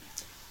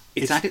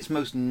 It's at its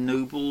most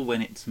noble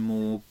when it's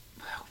more.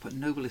 But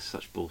noble is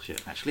such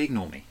bullshit. Actually,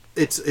 ignore me.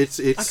 it's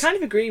I kind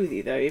of agree with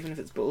you though, even if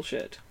it's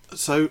bullshit.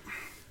 so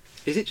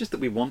Is it just that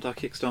we want our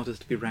Kickstarters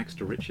to be rags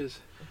to riches,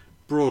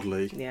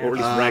 broadly. Yeah. or at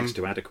least Um, rags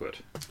to adequate?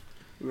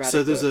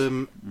 So there's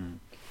Radical.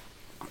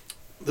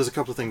 there's a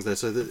couple of things there.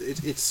 So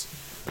it's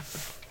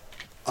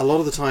a lot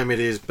of the time it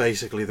is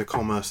basically the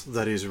commerce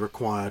that is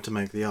required to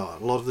make the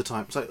art. A lot of the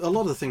time, so a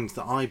lot of the things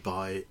that I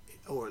buy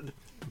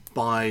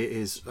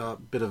is a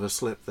bit of a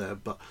slip there,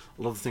 but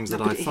a lot of the things that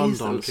But I it fund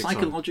is, on though, Kickstarter.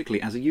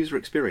 psychologically, as a user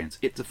experience,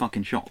 it's a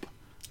fucking shop.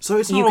 So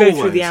it's You not go always.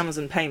 through the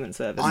Amazon payment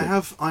service.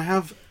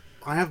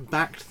 I have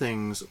backed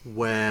things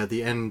where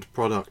the end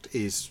product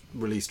is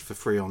released for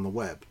free on the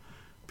web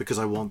because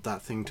I want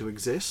that thing to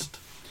exist.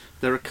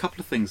 There are a couple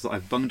of things that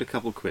I've bunged a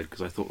couple quid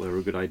because I thought they were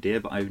a good idea,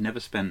 but I've never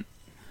spent.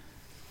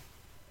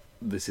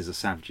 This is a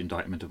savage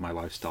indictment of my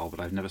lifestyle, but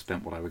I've never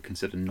spent what I would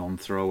consider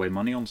non-throwaway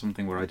money on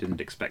something where I didn't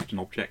expect an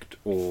object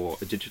or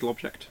a digital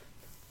object.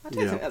 I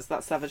don't Yeah. think that's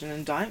that savage an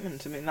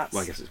indictment. I mean, that's.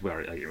 Well, I guess it's where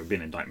it would be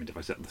an indictment if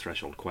I set the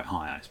threshold quite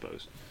high, I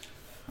suppose.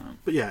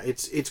 But yeah,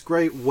 it's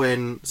great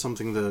when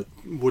something that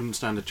wouldn't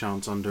stand a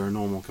chance under a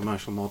normal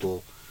commercial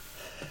model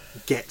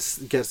gets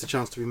the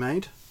chance to be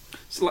made.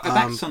 So, like,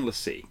 back to Sunless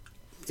Sea.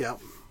 Yeah,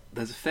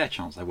 There's a fair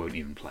chance I won't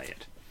even play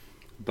it,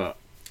 but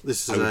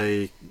this is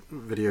a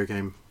video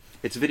game.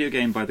 it's a video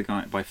game by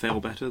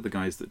Failbetter, the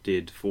guys that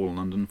did Fallen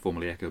London,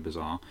 formerly Echo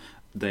Bazaar.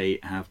 They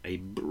have a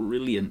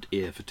brilliant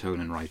ear for tone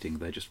and writing.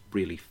 They're just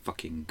really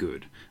fucking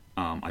good.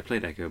 I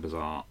played Echo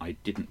Bazaar. I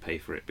didn't pay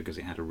for it because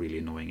it had a really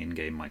annoying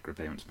in-game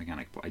micropayments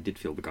mechanic, but I did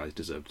feel the guys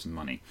deserved some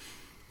money.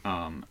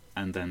 And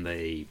then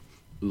they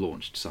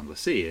launched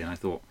Sunless Sea, and I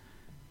thought,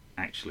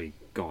 actually,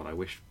 God, I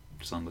wish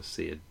Sunless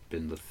Sea had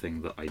been the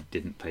thing that I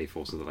didn't pay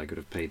for so that I could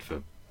have paid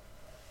for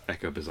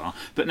Echo Bazaar.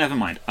 But never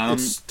mind.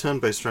 It's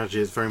turn-based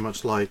strategy. It's very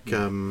much like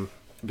But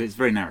it's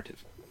very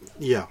narrative.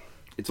 yeah.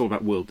 It's all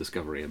about world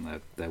discovery and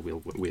their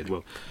weird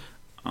world.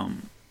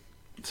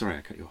 Sorry,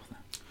 I cut you off there.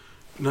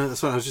 No,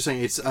 that's what I was just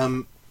saying.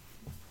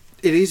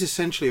 It is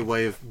essentially a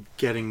way of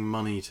getting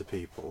money to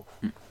people.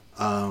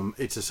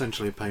 It's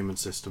essentially a payment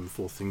system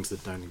for things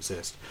that don't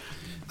exist,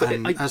 But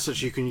and as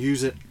such, you can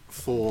use it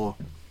for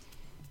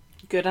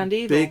good and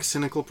evil. big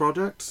cynical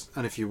projects.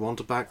 And if you want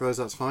to back those,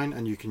 that's fine.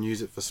 And you can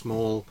use it for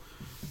small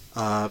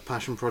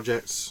passion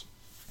projects.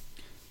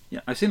 Yeah,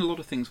 I've seen a lot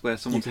of things where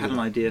someone's can had do an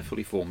that. idea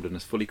fully formed and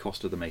has fully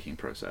costed the making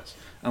process,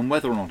 and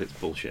whether or not it's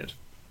bullshit.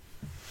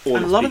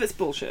 And a lot of it's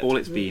bullshit. All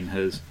it's been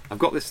has, I've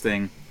got this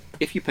thing.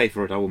 If you pay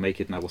for it, I will make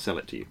it and I will sell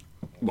it to you.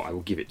 Well, I will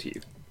give it to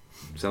you.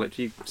 Sell it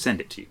to you, send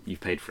it to you. You've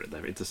paid for it.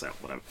 There, it's a sale,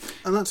 whatever.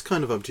 And that's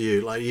kind of up to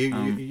you. Like you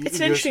It's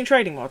an interesting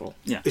trading model.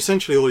 Yeah.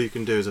 Essentially, all you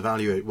can do is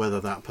evaluate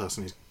whether that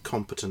person is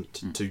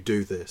competent to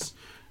do this,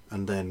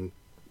 and then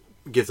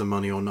give them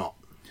money or not.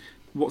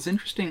 What's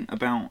interesting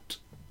about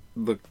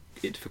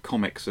it for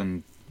comics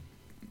and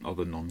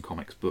other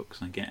non-comics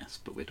books, I guess,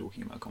 but we're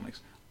talking about comics.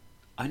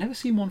 I've never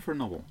seen one for a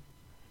novel.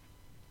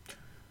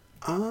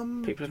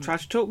 People have tried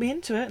to talk me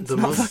into it. It's There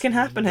not must- fucking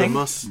happening. There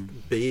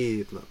must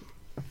be,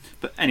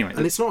 But anyway,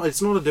 and it's not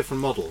a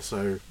different model.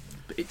 So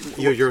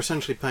you're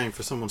essentially paying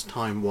for someone's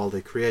time while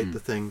they create the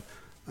thing,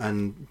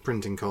 and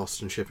printing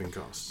costs and shipping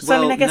costs. So,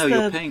 I mean, I guess no, the-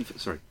 you're paying for.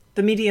 Sorry.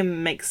 The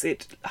medium makes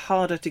it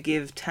harder to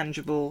give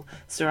tangible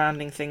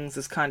surrounding things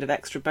as kind of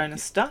extra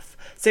bonus stuff.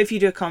 So if you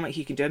do a comic,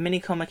 you can do a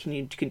mini comic, and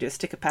you can do a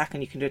sticker pack,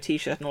 and you can do a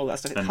T-shirt and all that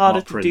stuff. It's And harder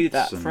art to do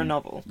prints that for a and-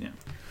 novel, Yeah.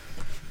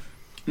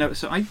 No,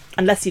 so I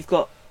unless you've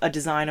got a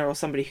designer or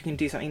somebody who can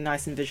do something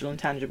nice and visual and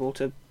tangible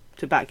to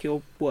back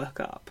your work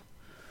up.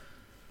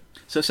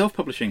 So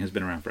self-publishing has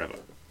been around forever.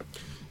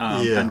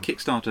 Yeah. And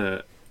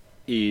Kickstarter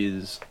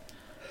is...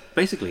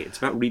 Basically, it's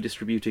about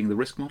redistributing the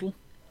risk model.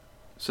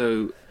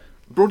 So,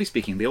 broadly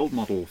speaking, the old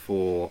model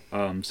for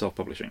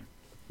self-publishing,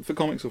 for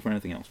comics or for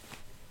anything else,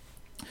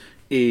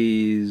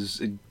 is,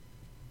 and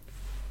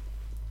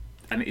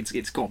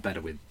it's got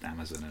better with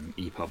Amazon and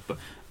EPUB, but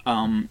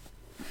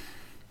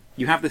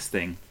you have this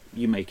thing,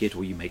 you make it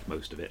or you make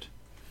most of it.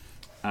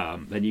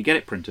 Then you get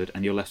it printed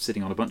and you're left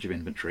sitting on a bunch of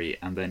inventory,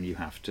 and then you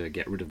have to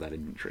get rid of that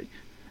inventory.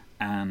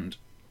 And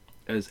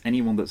as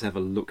anyone that's ever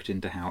looked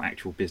into how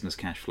actual business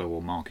cash flow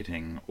or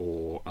marketing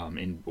or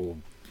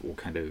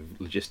kind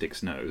of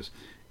logistics knows,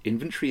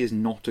 inventory is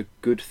not a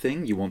good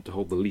thing. You want to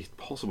hold the least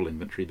possible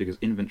inventory because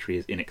inventory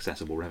is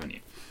inaccessible revenue.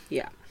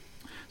 Yeah.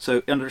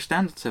 So under a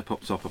standard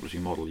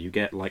self-publishing model, you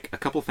get like a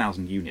couple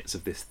thousand units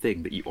of this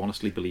thing that you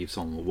honestly believe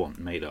someone will want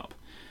made up.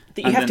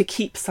 That you have to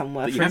keep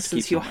somewhere, for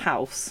instance, your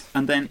house.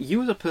 And then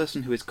you as a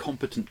person who is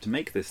competent to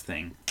make this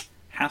thing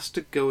has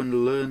to go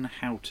and learn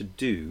how to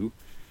do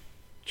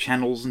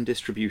channels and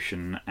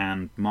distribution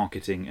and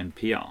marketing and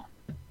PR.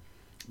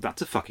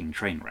 That's a fucking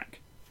train wreck.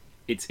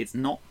 It's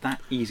not that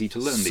easy to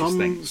learn these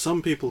things.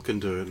 Some people can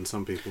do it and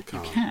some people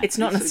can't. It's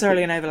not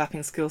necessarily an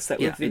overlapping skill set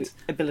with the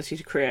ability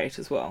to create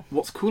as well.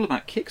 What's cool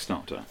about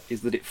Kickstarter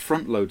is that it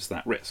front loads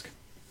that risk.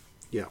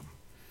 Yeah.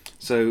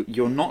 So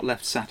you're not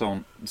left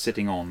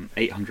sitting on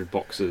 800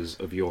 boxes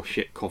of your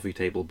shit coffee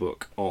table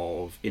book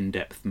of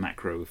in-depth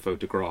macro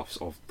photographs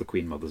of the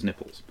Queen Mother's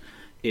nipples.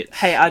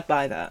 Hey, I'd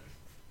buy that.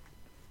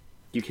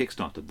 You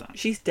kickstarted that.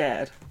 She's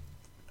dead.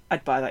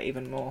 I'd buy that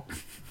even more.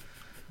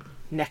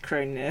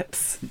 Necro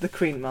Nips, the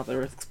Queen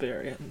Mother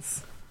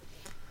experience.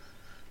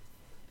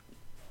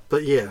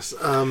 But yes,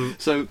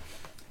 so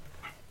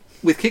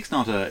with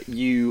Kickstarter,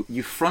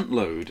 you front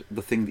load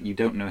the thing that you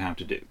don't know how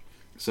to do.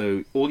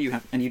 So all you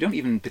have, and you don't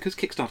even, because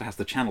Kickstarter has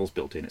the channels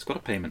built in, it's got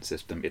a payment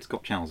system, it's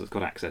got channels, it's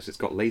got access, it's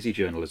got lazy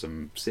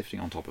journalism sifting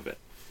on top of it.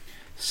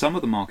 Some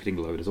of the marketing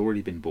load has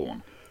already been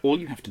born. All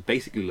you have to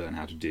basically learn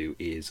how to do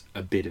is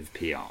a bit of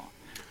PR.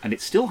 And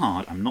it's still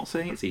hard, I'm not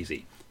saying it's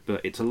easy,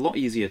 but it's a lot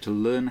easier to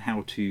learn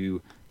how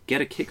to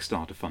get a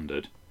Kickstarter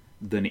funded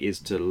than it is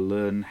to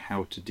learn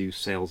how to do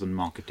sales and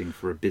marketing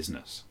for a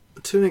business.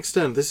 To an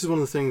extent, this is one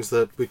of the things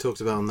that we talked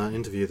about in that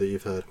interview that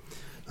you've heard,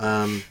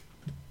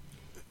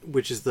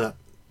 which is that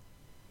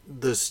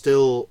there's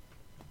still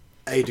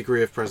a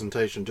degree of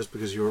presentation. Just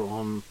because you're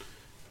on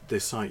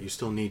this site, you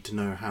still need to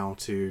know how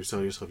to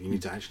sell yourself. You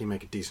need to actually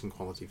make a decent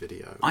quality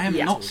video. I am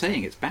not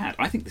saying it's bad.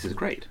 I think this is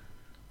great.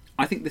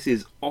 I think this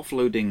is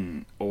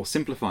offloading or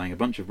simplifying a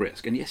bunch of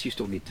risk. And yes, you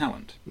still need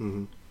talent.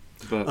 Mm-hmm.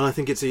 But and I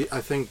think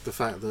the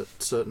fact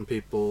that certain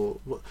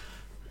people,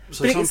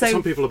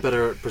 some people are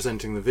better at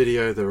presenting the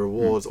video, the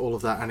rewards, all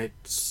of that, and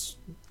it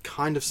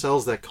kind of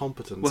sells their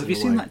competence. Well, have you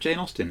seen that Jane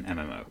Austen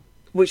MMO?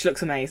 Which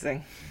looks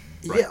amazing.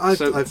 Right. Yeah,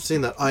 I've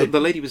seen that. The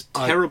lady was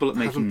terrible at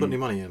making. I haven't put any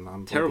money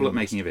in. Terrible at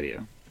making a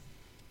video,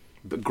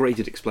 but great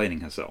at explaining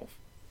herself.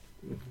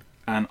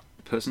 And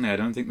personally, I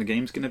don't think the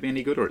game's going to be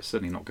any good, or it's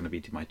certainly not going to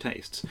be to my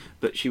tastes.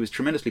 But she was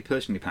tremendously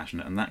personally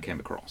passionate, and that came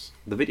across.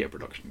 The video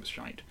production was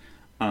shite.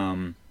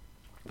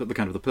 But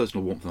the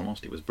personal warmth and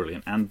honesty was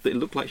brilliant, and it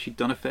looked like she'd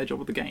done a fair job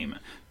with the game.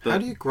 But how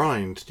do you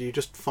grind? Do you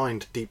just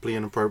find deeply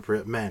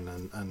inappropriate men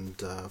and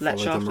follow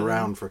them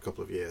around for a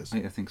couple of years?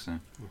 I think so.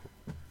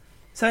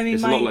 So I mean,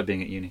 it's a lot like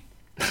being at uni.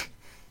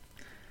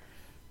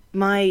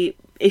 My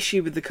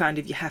issue with the kind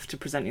of you have to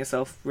present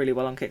yourself really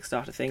well on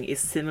Kickstarter thing is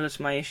similar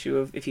to my issue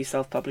of if you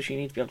self-publish, you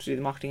need to be able to do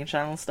the marketing and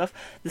channel stuff.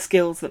 The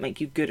skills that make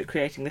you good at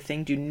creating the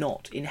thing do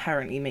not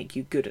inherently make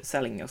you good at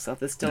selling yourself.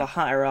 There's still a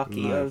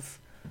hierarchy of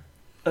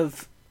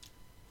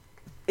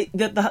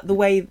the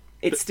way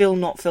it's still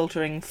not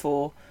filtering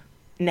for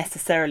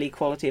necessarily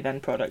quality of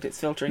end product. It's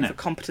filtering for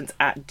competence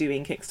at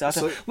doing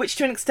Kickstarter, which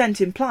to an extent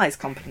implies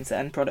competence at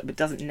end product, but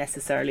doesn't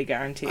necessarily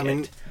guarantee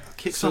it.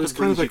 Kickstarter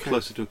brings you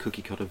closer to a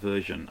cookie cutter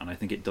version, and I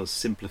think it does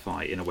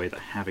simplify in a way that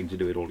having to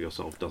do it all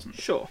yourself doesn't.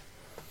 Sure.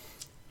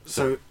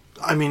 So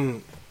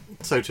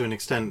to an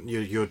extent,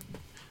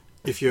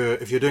 if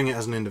you're doing it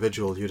as an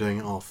individual, you're doing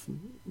it off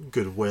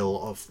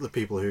goodwill of the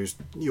people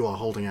you are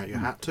holding out your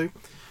hat to.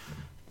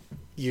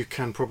 You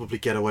can probably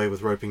get away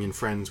with roping in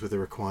friends with the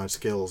required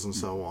skills and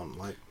so on.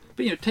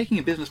 But taking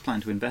a business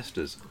plan to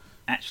investors,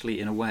 actually,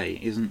 in a way,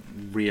 isn't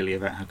really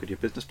about how good your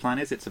business plan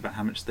is. It's about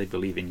how much they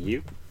believe in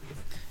you.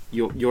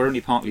 You're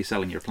only partly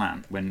selling your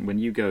plan. When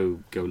you go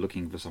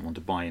looking for someone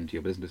to buy into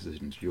your business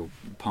decisions,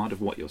 part of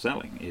what you're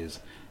selling is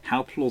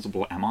how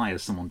plausible am I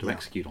as someone to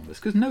execute on this?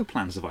 Because no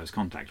plan survives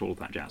contact, all of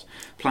that jazz.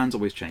 Plans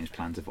always change,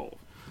 plans evolve.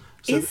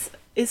 So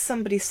is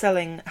somebody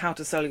selling how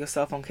to sell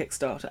yourself on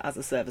Kickstarter as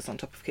a service on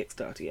top of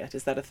Kickstarter yet?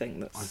 Is that a thing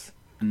that's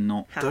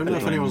not? I don't know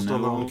if anyone's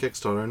done that on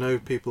Kickstarter. I know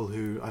people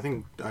who, I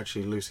think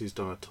actually Lucy's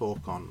done a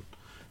talk on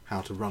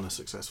how to run a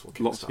successful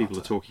Kickstarter. Lots of people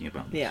are talking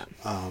about this. Yeah.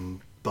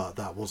 But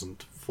that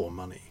wasn't for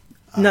money.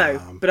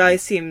 No, but I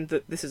assume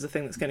that this is a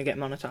thing that's going to get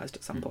monetized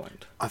at some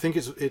point. I think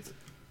it's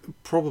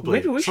probably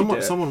maybe we should do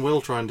it. Someone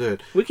will try and do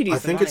it. We could use I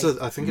think the money.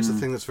 I think it's a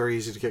thing that's very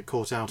easy to get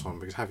caught out on,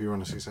 because have you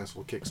run a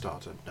successful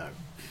Kickstarter? No.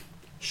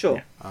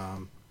 Sure. Yeah.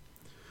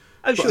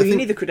 You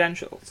need the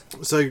credentials.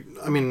 So,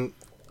 I mean,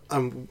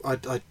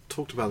 I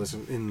talked about this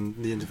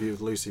in the interview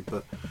with Lucy,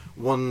 but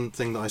one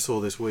thing that I saw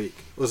this week,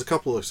 there was a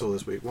couple I saw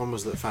this week. One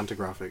was that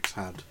Fantagraphics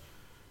had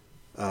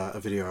a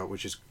video out,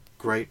 which is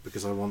great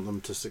because I want them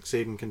to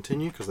succeed and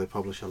continue because they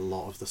publish a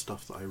lot of the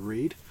stuff that I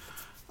read.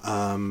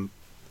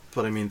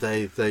 But I mean,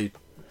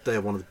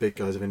 they're one of the big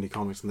guys of indie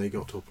comics, and they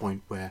got to a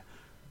point where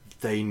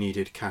they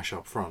needed cash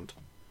up front,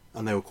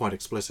 and they were quite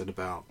explicit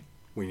about,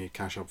 we need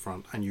cash up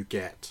front, and you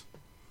get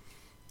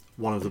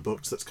one of the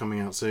books that's coming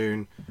out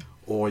soon,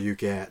 or you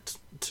get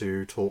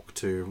to talk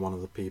to one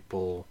of the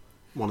people,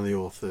 one of the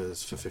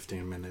authors for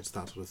 15 minutes,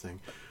 that sort of thing.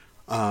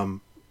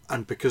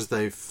 And because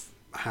they've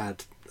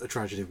had a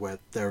tragedy where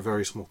they're a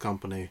very small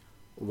company,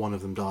 one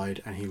of them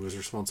died, and he was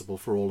responsible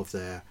for all of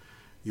their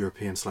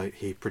European slate.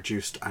 He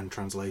produced and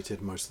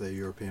translated most of their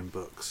European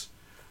books.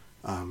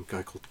 A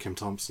guy called Kim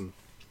Thompson.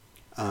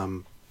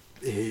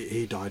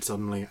 He died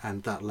suddenly,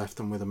 and that left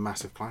them with a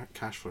massive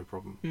cash flow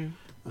problem.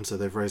 And so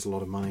they've raised a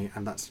lot of money,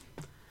 and that's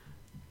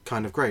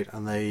kind of great.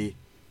 And they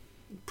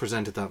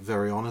presented that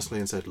very honestly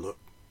and said, look,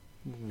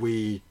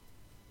 we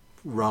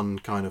run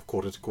kind of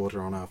quarter to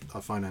quarter on our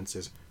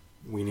finances.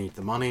 We need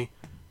the money.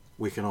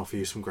 We can offer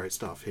you some great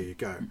stuff. Here you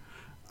go.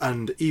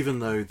 And even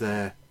though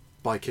they're,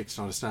 by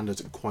Kickstarter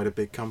standards, quite a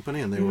big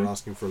company, and they were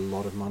asking for a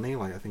lot of money,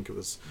 like I think it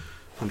was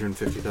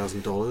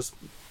 $150,000,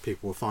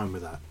 people were fine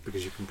with that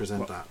because you can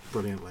present that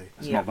brilliantly.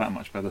 It's not that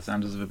much by the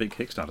standards of a big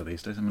Kickstarter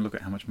these days. I mean, look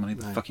at how much money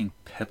the fucking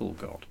Pebble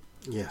got.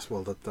 Yes,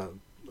 well, that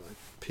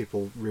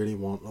people really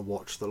want a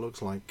watch that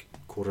looks like a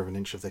quarter of an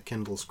inch of their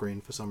Kindle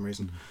screen for some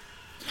reason.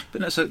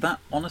 But no, so that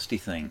honesty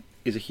thing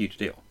is a huge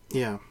deal.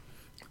 Yeah.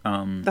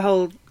 The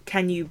whole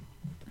can you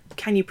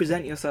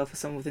present yourself as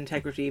someone with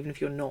integrity even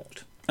if you're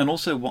not? And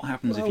also, what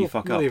happens if you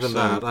fuck not up? Even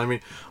that. I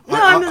mean, no,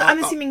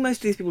 I'm assuming most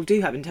of these people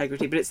do have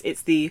integrity, but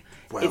it's the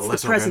well, it's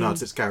let's the not present. go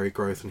nuts. It's Gary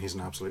Groth, and he's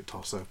an absolute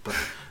tosser. But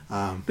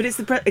it's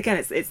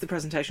it's the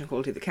presentation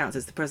quality that counts.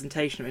 It's the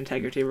presentation of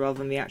integrity rather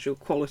than the actual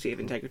quality of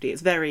integrity.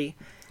 It's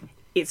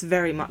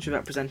very much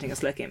about presenting a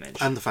slick image.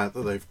 And the fact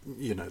that they've,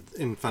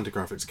 in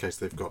Fantagraphics' case,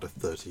 they've got a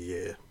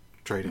 30-year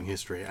trading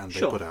history, and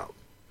they put out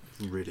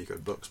really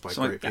good books by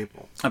great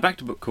people. I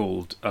backed a book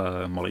called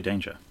Molly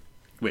Danger,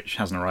 which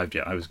hasn't arrived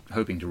yet. I was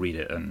hoping to read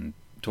it and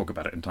talk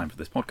about it in time for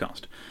this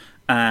podcast.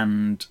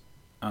 And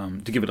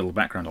to give a little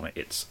background on it,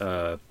 it's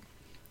the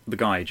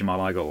guy, Jamal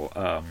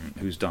Igle,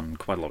 who's done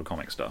quite a lot of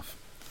comic stuff,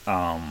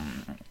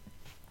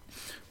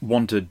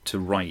 wanted to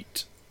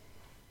write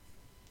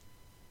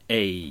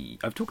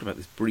I've talked about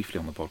this briefly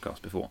on the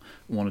podcast before,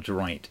 wanted to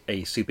write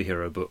a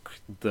superhero book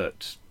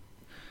that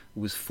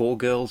was for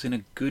girls in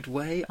a good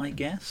way, I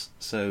guess.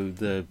 So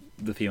the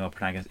female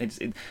protagonist,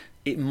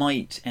 it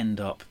might end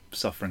up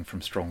suffering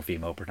from strong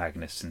female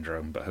protagonist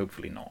syndrome, but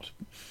hopefully not.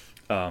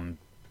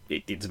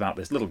 It's about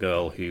this little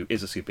girl who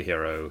is a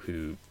superhero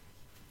who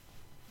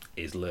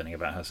is learning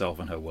about herself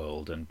and her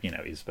world, and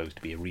is supposed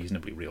to be a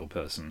reasonably real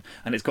person.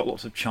 And it's got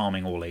lots of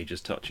charming all ages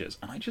touches,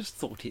 and I just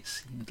thought it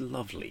seemed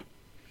lovely.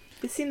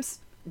 It seems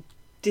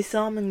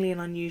disarmingly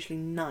and unusually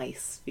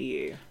nice for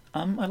you.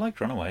 I liked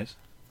Runaways.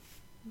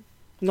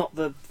 Not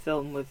the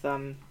film with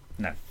No.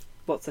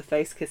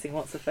 What's-her-face kissing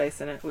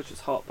What's-her-face in it, which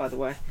was hot, by the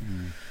way.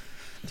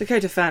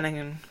 Dakota Fanning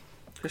and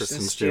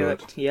Kristen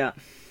Stewart. Yeah.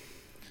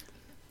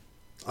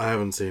 I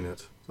haven't seen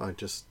it. I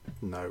just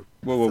know.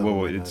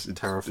 Whoa. It's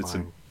terrifying. It's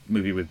a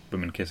movie with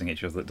women kissing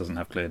each other that doesn't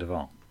have Claire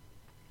Duvall.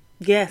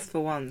 Yes, for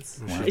once.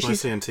 She's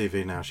mostly on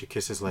TV now. She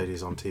kisses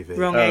ladies on TV.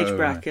 Wrong age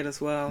bracket as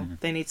well.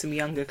 They need some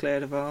younger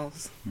Claire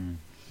Duvalls.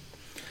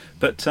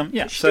 But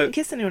yeah, she didn't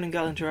kiss anyone in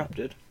Girl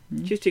Interrupted.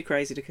 She was too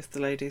crazy to kiss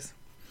the ladies.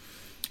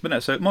 But no,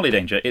 so Molly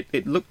Danger,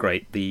 it looked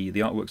great. The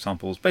artwork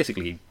samples,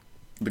 basically,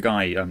 the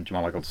guy,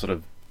 Jamal Igle, sort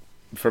of,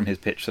 from his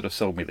pitch, sort of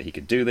sold me that he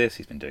could do this.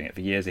 He's been doing it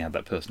for years. He had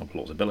that personal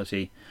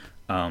plausibility.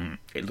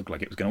 It looked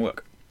like it was going to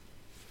work.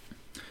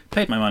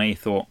 Paid my money,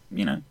 thought,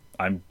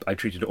 I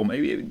treated it, or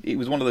maybe it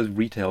was one of those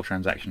retail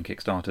transaction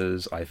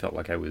Kickstarters. I felt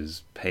like I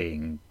was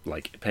paying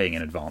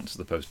in advance as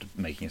opposed to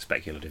making a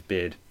speculative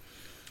bid.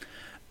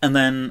 And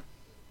then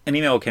an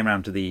email came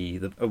around to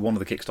one of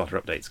the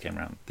Kickstarter updates came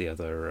around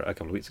a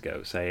couple of weeks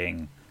ago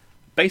saying,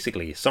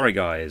 basically, sorry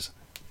guys,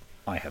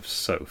 I have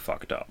so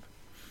fucked up.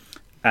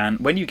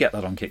 And when you get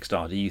that on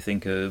Kickstarter, you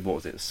think of, what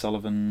was it,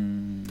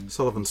 Sullivan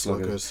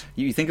Sluggers.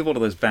 You think of all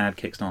of those bad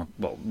Kickstarter,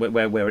 well,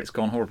 where it's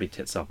gone horribly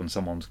tits up and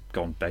someone's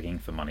gone begging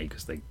for money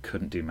because they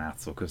couldn't do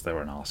maths or because they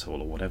were an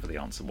arsehole or whatever the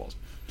answer was.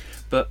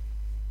 But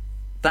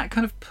that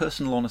kind of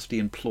personal honesty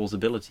and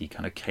plausibility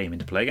kind of came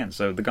into play again.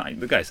 So the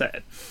guy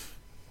said,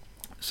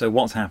 so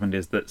what's happened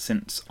is that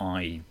since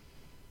I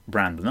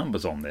ran the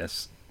numbers on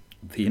this,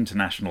 the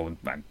international,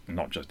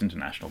 not just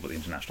international, but the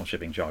international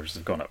shipping charges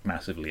have gone up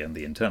massively and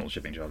the internal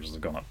shipping charges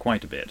have gone up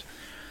quite a bit.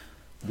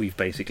 We've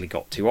basically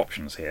got two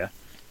options here.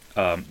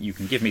 You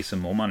can give me some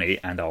more money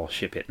and I'll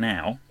ship it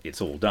now. It's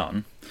all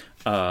done.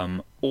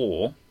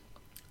 Were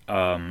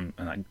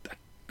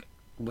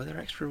there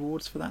extra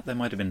rewards for that? There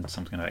might have been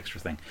some kind of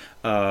extra thing.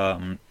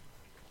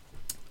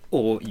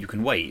 Or you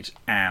can wait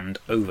and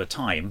over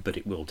time, but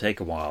it will take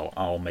a while,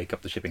 I'll make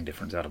up the shipping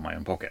difference out of my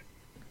own pocket.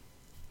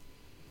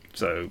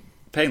 So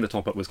paying the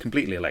top-up was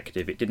completely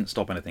elective. It didn't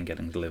stop anything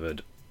getting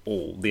delivered.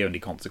 The only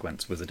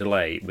consequence was a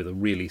delay with a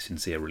really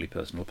sincere, really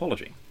personal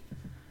apology.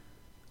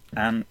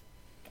 And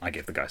I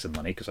gave the guy some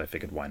money because I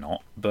figured why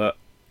not, but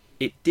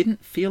it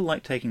didn't feel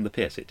like taking the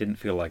piss. It didn't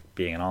feel like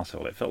being an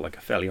arsehole. It felt like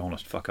a fairly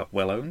honest fuck-up,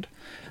 well-owned.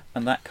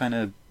 And that kind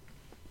of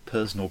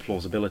personal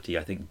plausibility,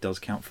 I think, does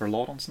count for a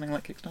lot on something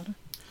like Kickstarter.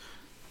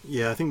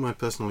 Yeah, I think my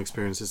personal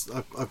experience is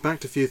I've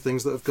backed a few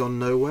things that have gone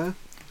nowhere,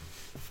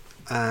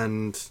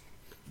 and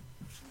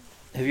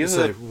Have you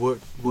ever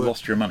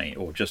lost your money,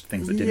 or just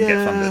things that didn't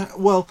get funded?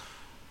 Well,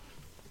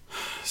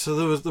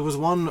 so there was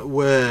one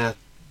where,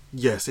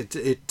 yes,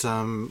 I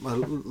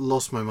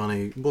lost my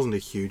money. It wasn't a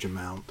huge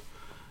amount,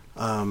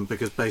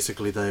 because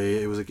basically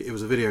it was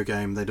a video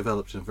game. They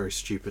developed in a very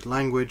stupid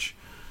language.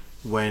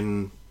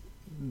 When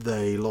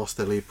they lost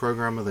their lead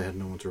programmer, they had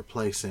no one to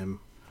replace him,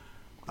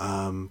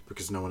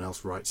 because no one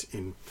else writes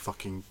in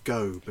fucking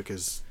Go,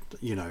 because,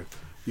 you know,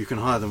 you can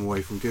hire them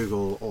away from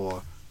Google,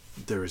 or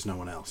there is no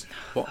one else.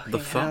 What the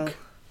fuck?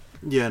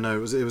 Yeah, no, it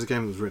was a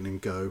game that was written in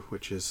Go,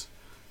 which is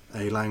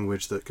a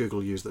language that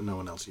Google used that no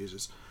one else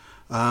uses,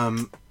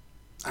 and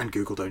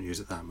Google don't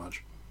use it that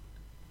much.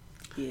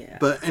 Yeah.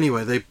 But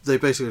anyway, they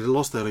basically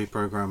lost their lead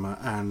programmer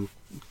and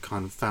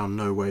kind of found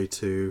no way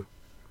to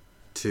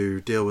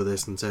deal with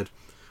this, and said,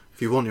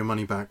 if you want your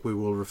money back, we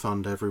will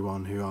refund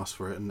everyone who asked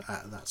for it. And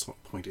at that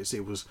point,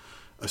 it was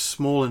a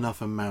small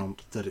enough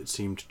amount that it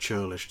seemed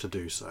churlish to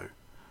do so.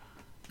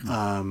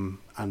 And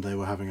they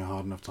were having a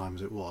hard enough time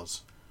as it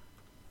was.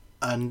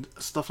 And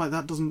stuff like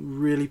that doesn't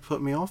really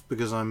put me off,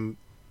 because I'm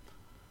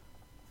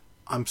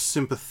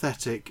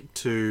sympathetic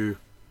to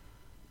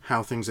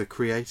how things are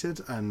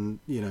created, and,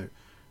 you know.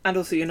 And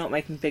also, you're not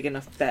making big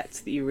enough bets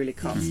that you really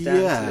can't stand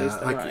to lose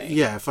them, right?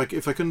 Yeah, if I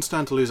couldn't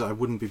stand to lose it, I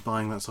wouldn't be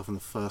buying that stuff in the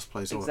first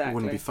place, or I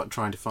wouldn't be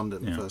trying to fund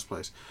it in the first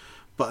place.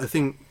 But I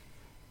think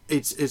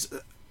it's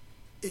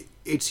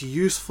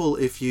useful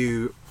if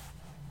you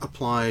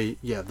apply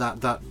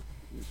that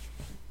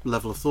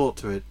level of thought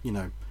to it. You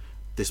know,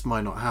 this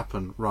might not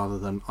happen, rather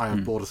than I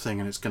have bought a thing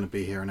and it's going to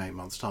be here in 8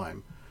 months'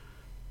 time,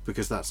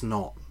 because that's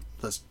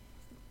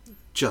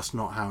just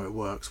not how it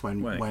works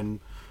when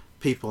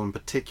people, and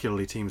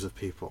particularly teams of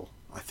people.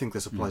 I think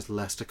this applies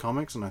less to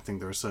comics, and I think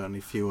there are certainly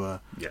fewer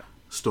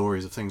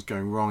stories of things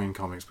going wrong in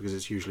comics, because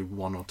it's usually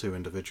one or two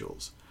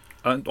individuals,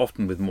 and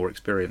often with more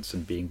experience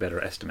and being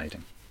better at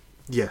estimating.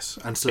 Yes,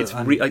 and so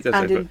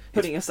in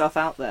putting yourself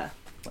out there.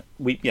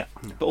 But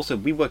also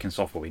we work in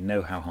software. We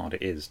know how hard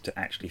it is to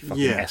actually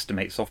fucking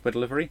estimate software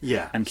delivery.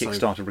 Yeah, and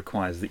Kickstarter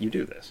requires that you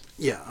do this.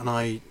 Yeah, and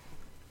I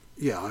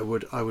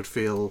would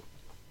feel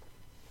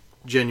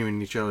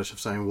genuinely jealous of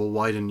saying, well,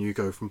 why didn't you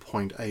go from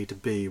point A to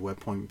B, where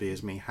point B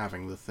is me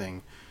having the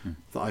thing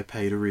that I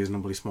paid a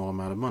reasonably small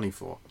amount of money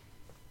for?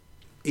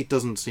 It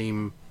doesn't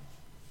seem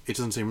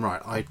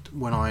right.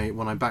 When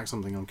I back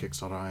something on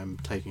Kickstarter, I am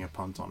taking a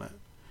punt on it,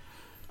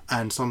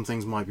 and some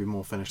things might be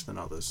more finished than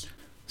others.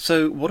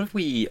 So what have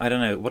we? I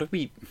don't know.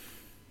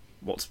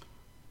 What's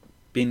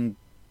been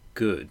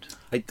good?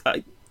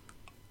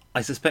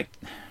 I suspect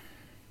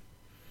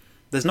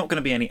there's not going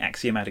to be any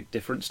axiomatic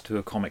difference to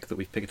a comic that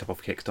we've picked up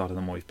off Kickstarter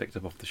than what we've picked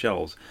up off the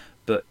shelves,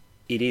 but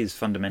it is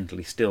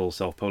fundamentally still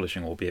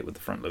self-publishing, albeit with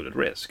the front-loaded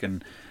risk,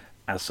 and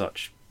as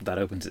such, that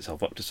opens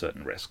itself up to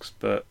certain risks.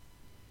 But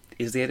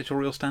is the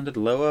editorial standard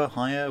lower,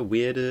 higher,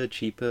 weirder,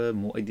 cheaper?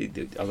 More? Are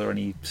there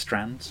any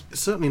strands?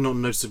 It's certainly not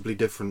noticeably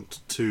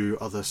different to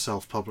other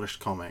self-published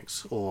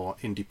comics or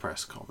indie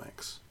press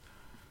comics.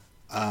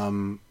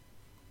 So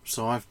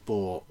I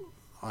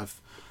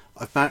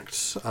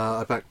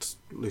backed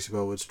Lucy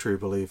Bellwood's True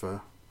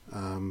Believer,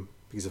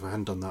 because if I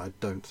hadn't done that, I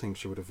don't think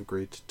she would have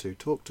agreed to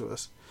talk to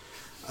us.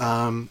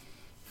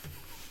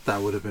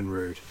 That would have been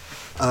rude.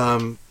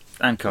 And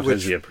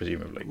Cartosia,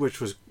 presumably.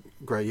 Which was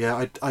great.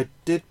 Yeah, I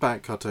did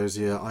back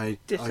Cartosia. I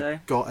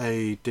got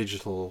a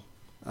digital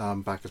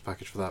backers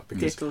package for that,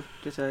 because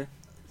Ditto.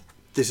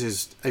 This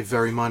is a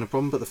very minor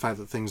problem, but the fact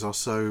that things are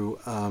so...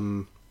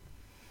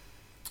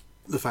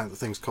 the fact that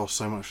things cost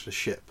so much to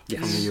ship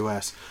from the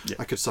US,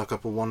 I could suck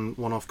up a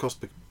one-off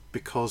cost,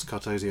 because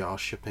Cartosia are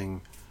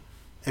shipping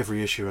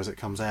every issue as it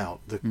comes out.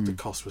 The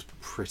cost was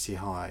pretty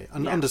high,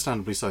 and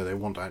understandably so. They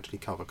want to actually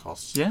cover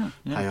costs,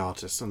 pay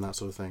artists and that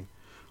sort of thing.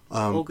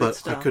 But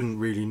stuff. I couldn't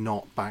really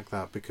not back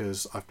that,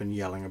 because I've been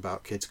yelling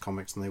about kids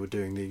comics, and they were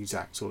doing the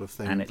exact sort of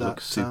thing, and it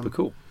looks super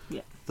cool.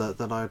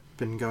 That I've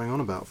been going on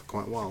about for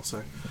quite a while.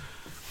 So.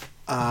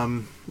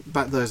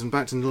 Backed those, and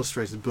backed an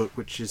illustrated book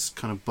which is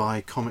kind of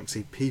by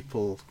comicsy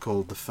people,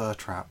 called The Fur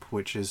Trap,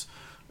 which is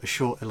a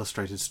short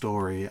illustrated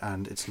story,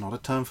 and it's not a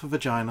term for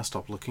vagina.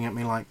 Stop looking at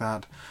me like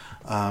that.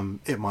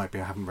 It might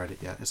be. I haven't read it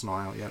yet. It's not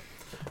out yet.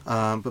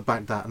 But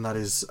backed that, and that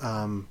is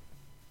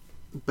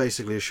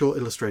basically a short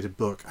illustrated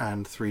book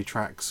and 3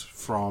 tracks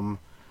from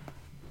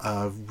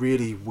a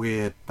really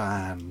weird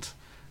band,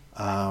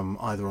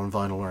 either on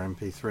vinyl or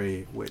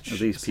MP3. Which are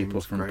these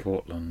people from great.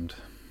 Portland?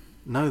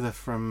 No, they're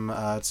from...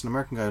 it's an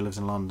American guy who lives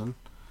in London.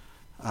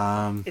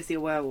 Is he a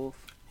werewolf?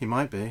 He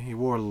might be. He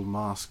wore a little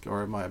mask,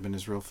 or it might have been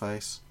his real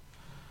face.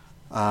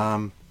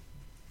 And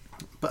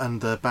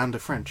the band are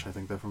French. I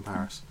think they're from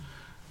Paris.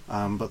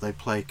 But they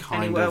play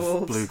kind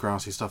of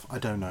bluegrassy stuff. I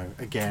don't know.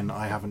 Again,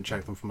 I haven't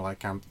checked them from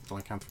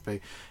lycanthropy.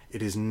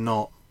 It is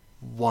not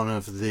one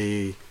of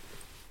the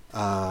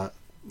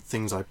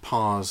things I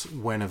parse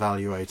when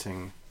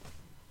evaluating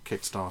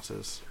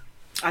Kickstarters.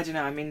 I don't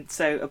know. I mean,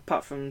 so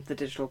apart from the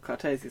digital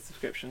Cartesian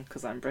subscription,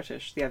 because I'm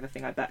British, the other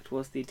thing I backed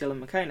was the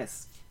Dylan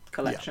McConus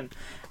collection.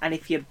 And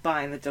if you're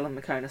buying the Dylan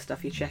McConus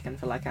stuff, you're checking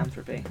for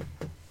lycanthropy.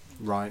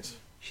 Right.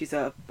 She's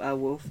a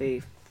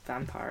wolfy,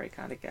 vampire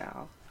kind of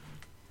gal.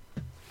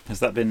 Has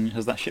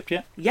that shipped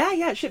yet? Yeah,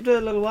 it shipped a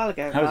little while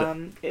ago. How was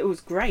it? It was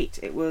great.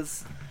 It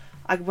was.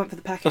 I went for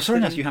the package. Oh, sorry,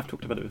 that yes, you have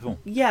talked about it before.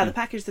 Yeah, the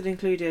package that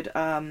included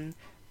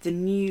the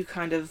new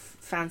kind of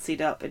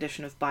fancied up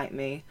edition of Bite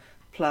Me,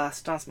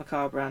 plus Dance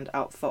Macabre and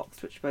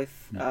Outfoxed, which are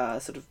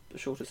both sort of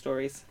shorter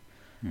stories.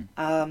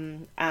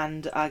 And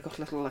I got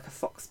a little, like, a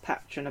fox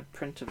patch and a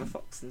print of a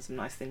fox and some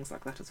nice things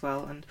like that as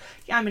well. And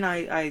yeah, I mean,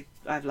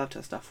 I've loved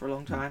her stuff for a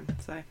long time,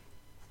 so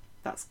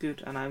that's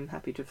good, and I'm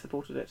happy to have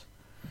supported it.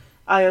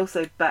 I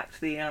also backed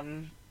the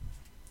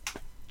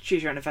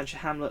Choose Your Own Adventure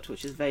Hamlet,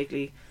 which is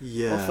vaguely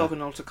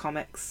orthogonal to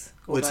comics.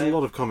 Well, it's a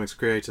lot of comics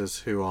creators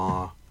who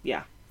are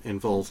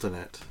involved in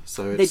it.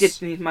 So they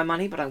did need my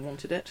money, but I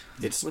wanted it.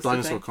 It's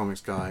Dinosaur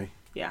Comics guy.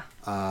 Yeah.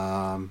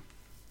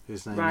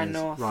 Whose name Ryan is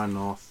North. Ryan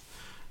North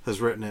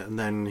has written it, and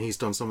then he's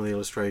done some of the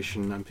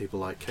illustration, and people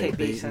like Kate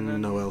Beaton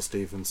and Noelle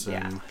Stevenson.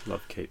 Yeah.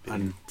 Love Kate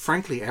Beaton. And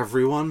frankly,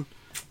 everyone.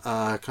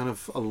 Kind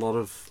of a lot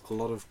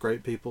of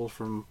great people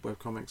from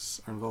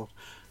webcomics are involved.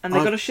 And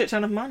they got a shit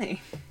ton of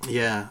money.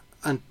 Yeah,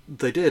 and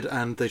they did,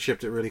 and they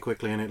shipped it really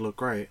quickly, and it looked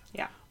great.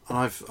 Yeah. And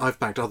I've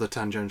backed other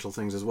tangential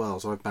things as well.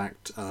 So I've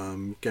backed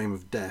Game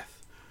of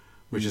Death,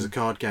 which is a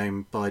card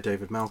game by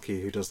David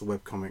Malky, who does the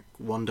webcomic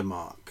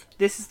Wondermark.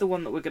 This is the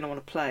one that we're going to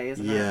want to play,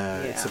 isn't it?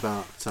 Yeah, it's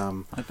about...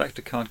 I backed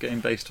a card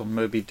game based on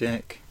Moby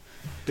Dick.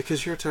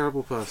 Because you're a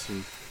terrible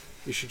person.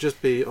 You should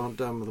just be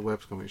done with the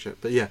webcomic shit.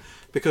 But yeah,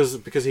 because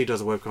he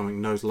does a webcomic,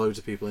 knows loads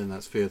of people in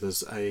that sphere.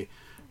 There's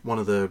one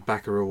of the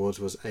backer awards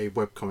was a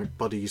webcomic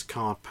buddies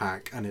card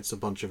pack, and it's a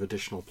bunch of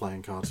additional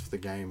playing cards for the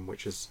game,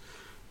 which is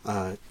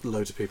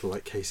loads of people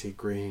like Casey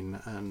Green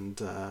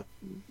and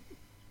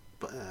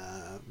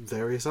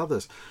various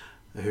others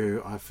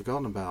who I've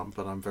forgotten about,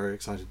 but I'm very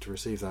excited to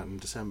receive that in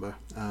December.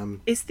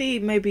 Is the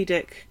Moby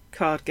Dick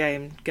card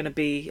game going to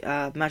be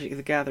Magic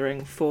the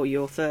Gathering for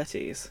your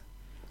 30s?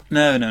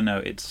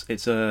 No.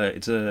 It's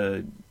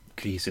a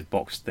cohesive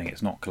box thing.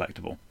 It's not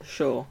collectible.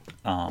 Sure.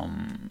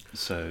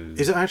 So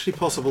is it actually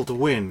possible to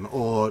win,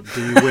 or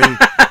do you win?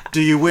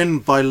 Do you win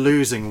by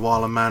losing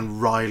while a man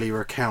wryly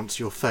recounts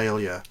your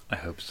failure? I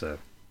hope so.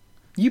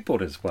 You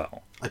bought it as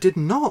well. I did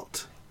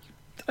not.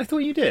 I thought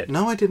you did.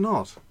 No, I did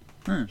not.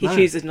 He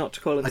chooses not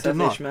to call himself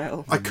not.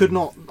 Ishmael. I could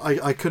not.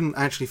 I couldn't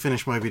actually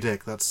finish Moby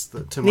Dick. That's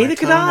to my Neither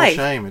could eternal I.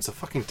 shame. It's a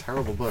fucking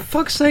terrible book.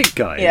 Fuck's sake,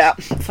 guys. Yeah,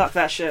 fuck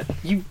that shit.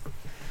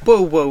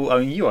 Whoa,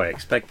 I mean, I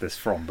expect this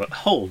from, but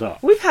hold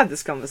up. We've had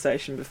this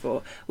conversation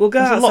before. We'll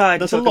go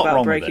outside and talk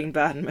about Breaking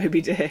Bad and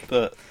Moby Dick.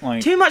 But,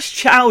 like, too much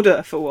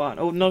chowder, for one,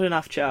 or not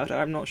enough chowder,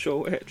 I'm not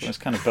sure which. Well, it's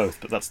kind of both,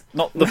 but that's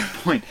not the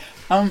point.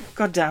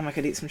 God damn, I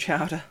could eat some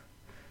chowder.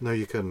 No,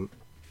 you couldn't.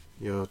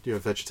 You're a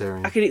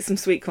vegetarian. I could eat some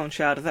sweet corn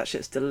chowder, that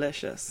shit's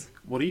delicious.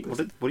 What do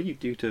you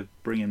do to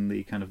bring in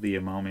the kind of the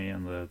umami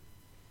and the...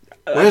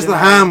 Where's the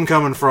ham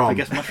coming from? I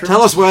guess mushrooms?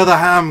 Tell us where the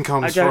ham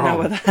comes from. I don't know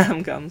where the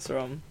ham comes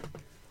from.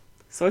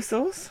 Soy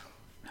sauce?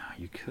 No,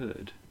 you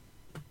could.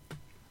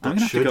 I'm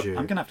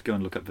I'm gonna have to go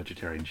and look up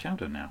vegetarian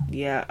chowder now.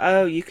 Yeah.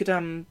 Oh, you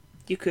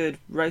could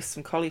roast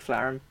some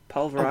cauliflower and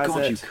pulverise it. Oh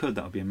god, you could.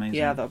 That would be amazing.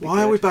 Yeah, that would be Why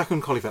good. are we back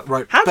on cauliflower?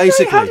 Right, How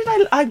basically...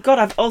 did I... God,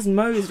 I've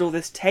osmosed all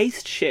this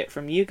taste shit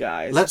from you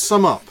guys. Let's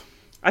sum up.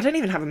 I don't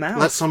even have a mouth.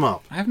 Let's sum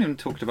up. I haven't even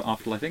talked about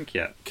Afterlife Inc.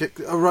 yet.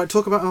 Right,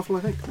 talk about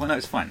Afterlife Inc. Well, no,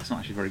 it's fine. It's not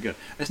actually very good.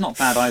 It's not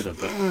bad either,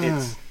 but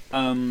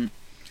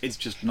it's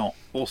just not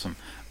awesome.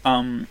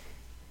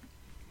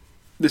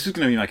 This is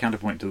going to be my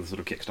counterpoint to the sort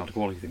of Kickstarter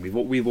quality thing.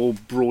 We've all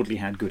broadly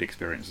had good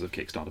experiences of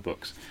Kickstarter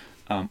books.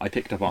 I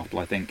picked up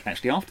Afterlife Inc.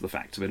 actually after the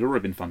fact, so it had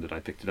already been funded.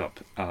 I picked it up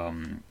at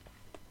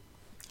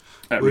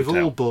We've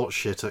retail. all bought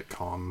shit at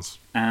cons.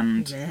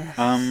 And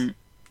Yes.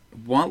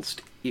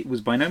 whilst it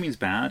was by no means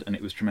bad, and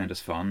it was tremendous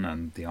fun,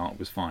 and the art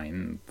was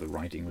fine, the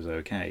writing was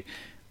okay,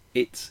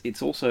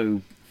 it's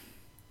also...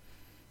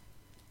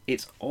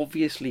 It's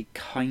obviously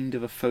kind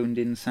of a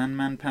phoned-in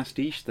Sandman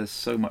pastiche. There's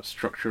so much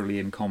structurally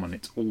in common,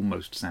 it's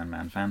almost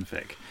Sandman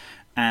fanfic.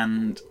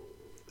 And...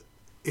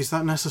 Is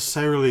that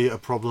necessarily a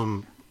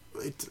problem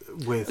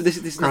with This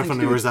nothing to do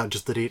crowdfunding, or with- is that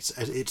just that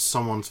it's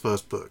someone's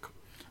first book?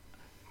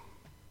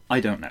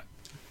 I don't know.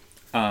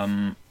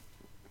 And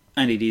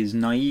it is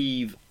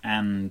naive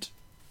and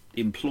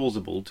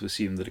implausible to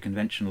assume that a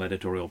conventional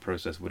editorial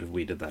process would have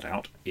weeded that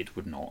out. It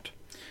would not.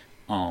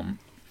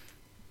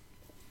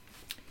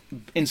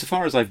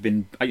 Insofar as I've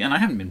been... And I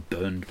haven't been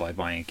burned by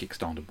buying a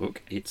Kickstarter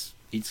book. It's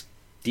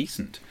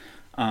decent.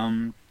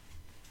 But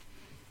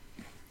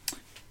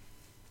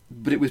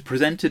it was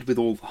presented with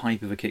all the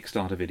hype of a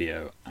Kickstarter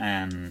video,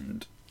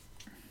 and...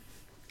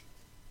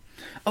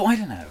 Oh, I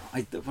don't know.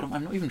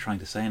 I'm not even trying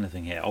to say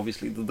anything here.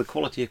 Obviously, the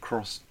quality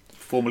across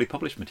formally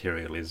published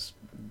material is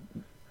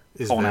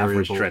on variable.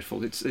 average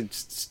dreadful. It's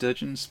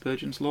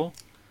Spurgeon's law.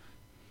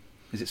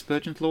 Is it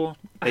Spurgeon's law?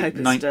 I hope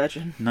it's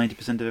Sturgeon.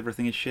 90% of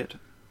everything is shit.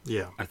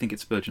 Yeah. I think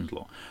it's Spurgeon's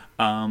law.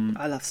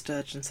 I love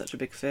Sturgeon, such a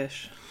big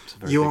fish. It's a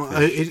very big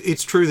fish.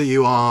 It's true that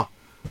you are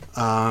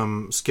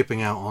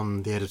skipping out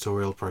on the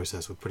editorial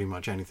process with pretty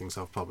much anything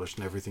self-published,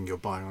 and everything you're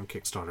buying on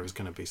Kickstarter is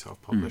going to be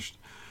self-published.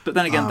 But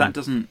then again, that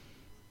doesn't...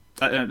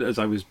 as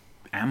I was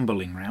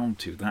ambling round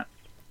to, that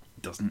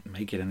doesn't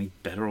make it any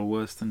better or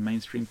worse than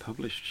mainstream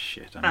published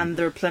shit. I mean, And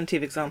there are plenty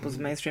of examples of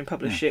mainstream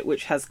published shit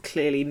which has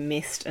clearly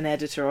missed an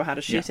editor or had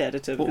a shit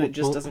editor, but it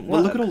just doesn't work.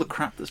 Well, look at all the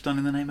crap that's done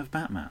in the name of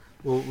Batman.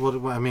 Well, what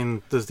I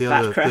mean, there's the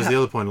Bad other crap. there's the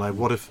other point. Like,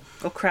 what if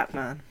Oh crap,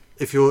 man.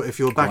 if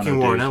you're backing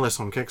no, Warren dude. Ellis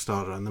on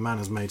Kickstarter and the man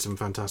has made some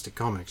fantastic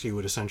comics, you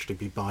would essentially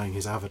be buying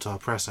his Avatar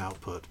press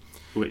output,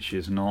 Which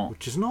is not...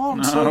 which is not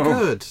No. so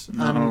good.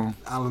 No.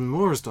 Alan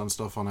Moore has done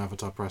stuff on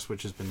Avatar Press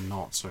which has been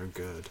not so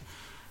good.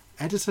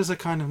 Editors are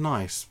kind of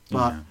nice,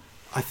 but Yeah.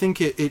 I think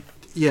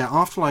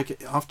Afterlife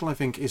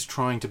Inc. is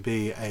trying to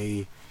be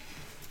a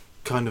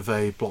kind of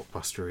a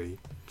blockbustery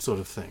sort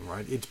of thing,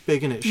 right? It's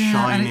big and it's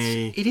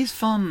shiny, And it is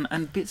fun,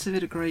 and bits of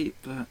it are great,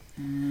 but...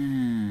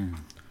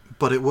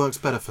 but it works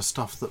better for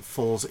stuff that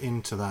falls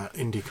into that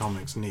indie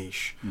comics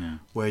niche, Yeah.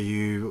 where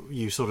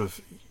you sort of...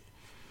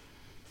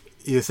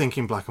 You're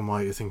thinking black and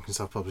white, you're thinking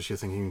self-published, you're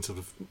thinking sort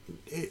of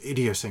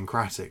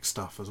idiosyncratic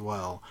stuff as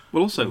well,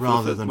 Well, also...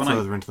 rather than when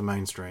further into the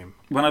mainstream.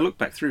 When I look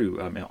back through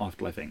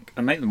Afterlife Inc.,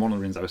 and maybe one of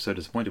the reasons I was so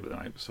disappointed with it,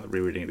 I was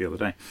rereading it the other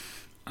day,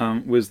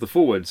 was the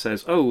foreword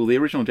says, "Oh, the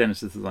original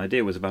genesis of the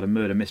idea was about a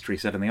murder mystery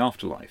set in the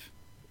afterlife."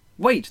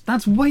 Wait,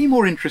 that's way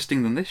more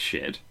interesting than this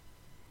shit.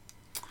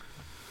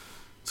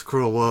 It's a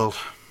cruel world.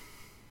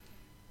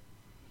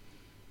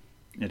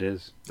 It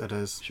is. It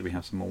is. Should we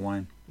have some more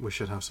wine? We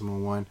should have some more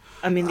wine.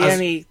 I mean, the As-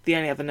 only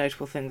other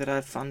notable thing that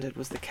I've funded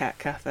was the Cat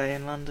Cafe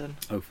in London.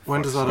 Oh, for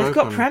When fuck's does that sake. They've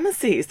got open?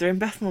 premises. They're in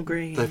Bethnal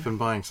Green. They've been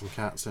buying some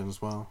cats in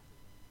as well.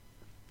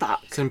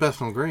 Fuck. It's in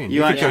Bethnal Green.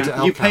 You could go actually- to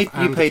El you Cafe paid-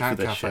 you and paid the for Cat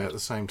this Cafe shit. at the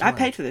same I time.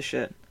 paid for this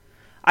shit.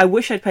 I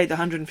wish I'd paid the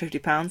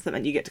 £150. That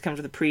meant you get to come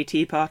to the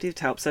pre-tea party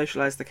to help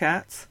socialise the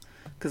cats,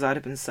 because I'd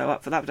have been so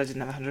up for that, but I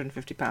didn't have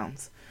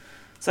 £150.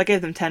 So I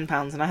gave them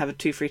 £10, and I have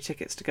 2 free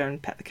tickets to go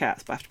and pet the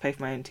cats, but I have to pay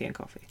for my own tea and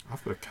coffee.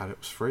 I've got a cat. It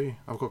was free.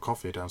 I've got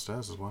coffee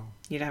downstairs as well.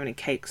 You don't have any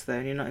cakes though,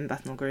 and you're not in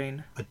Bethnal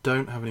Green, I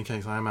don't have any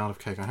cakes. I am out of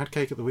cake. I had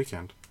cake at the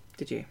weekend.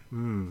 did you?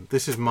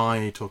 This is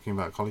my talking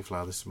about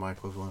cauliflower. This is my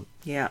equivalent.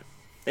 Yeah,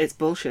 it's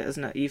bullshit,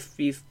 isn't it?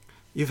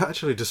 You've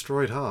actually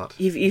destroyed Hart.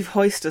 You've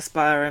hoisted us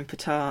by our own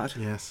petard.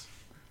 Yes.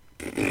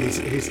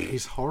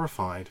 He's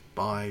horrified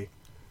by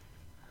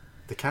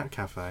the cat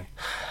cafe.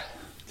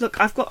 Look,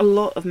 I've got a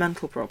lot of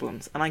mental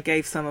problems, and I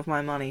gave some of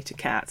my money to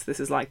cats. This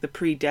is like the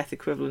pre-death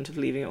equivalent of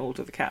leaving it all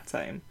to the cat's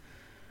home.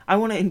 I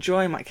want to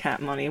enjoy my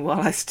cat money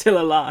while I'm still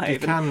alive. You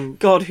and can.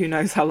 God, who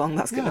knows how long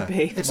that's going to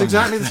be. It's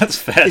exactly That's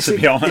fair, to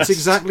be honest. It's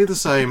exactly the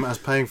same as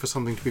paying for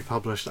something to be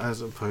published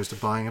as opposed to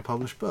buying a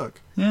published book.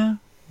 Yeah.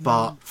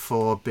 But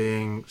for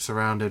being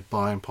surrounded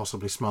by and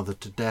possibly smothered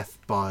to death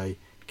by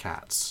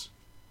cats.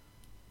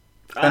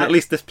 And at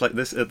least at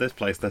this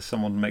place, there's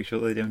someone to make sure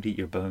they don't eat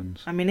your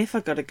bones. I mean, if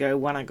I gotta go,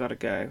 when I gotta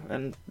go,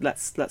 and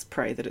let's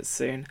pray that it's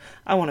soon.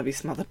 I want to be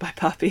smothered by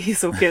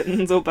puppies or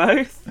kittens or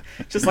both,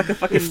 just like a If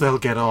fucking they'll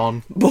get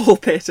on. ball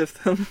pit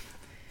of them.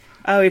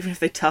 Oh, even if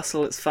they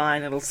tussle, it's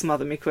fine. It'll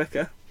smother me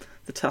quicker.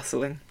 The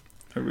tussling.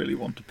 I really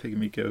want a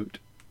pygmy goat.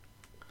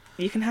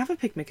 You can have a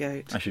pygmy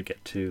goat. I should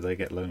get 2. They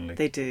get lonely.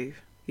 They do.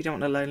 You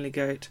don't want a lonely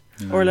goat,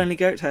 No. or a lonely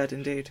goat herd,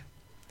 indeed.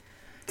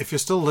 If you're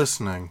still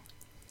listening,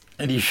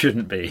 And you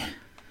shouldn't be.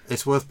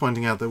 it's worth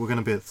pointing out that we're going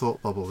to be at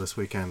Thought Bubble this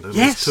weekend. At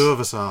Yes! least 2 of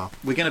us are.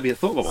 We're going to be at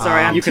Thought Bubble.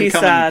 Sorry, I'm You can too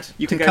come sad And,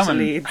 you to can go come to and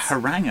Leeds.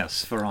 harangue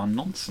us for our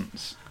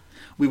nonsense.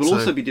 We will So-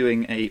 also be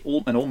doing an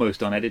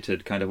almost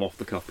unedited kind of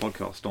off-the-cuff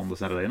podcast on the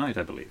Saturday night,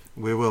 I believe.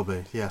 We will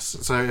be, yes.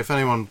 So if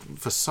anyone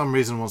for some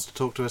reason wants to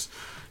talk to us,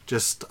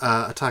 just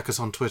attack us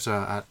on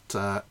Twitter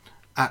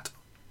at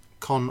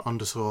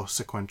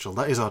con_sequential.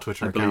 That is our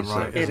Twitter I account, believe so.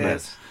 right? It isn't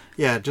is.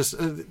 Yeah, just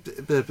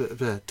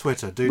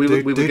Twitter. Do We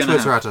were gonna Twitter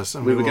have- at us.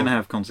 And we were will- going to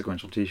have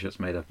consequential T-shirts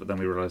made up, but then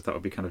we realised that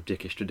would be kind of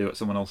dickish to do at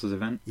someone else's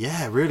event.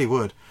 Yeah, really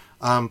would.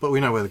 But we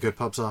know where the good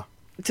pubs are.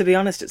 To be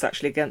honest, it's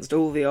actually against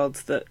all the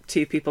odds that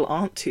 2 people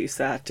aren't too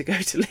sad to go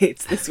to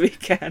Leeds this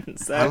weekend.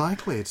 So I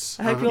like Leeds.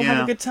 I hope you'll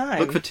have a good time.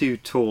 Look for 2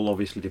 tall,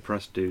 obviously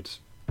depressed dudes.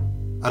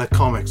 At a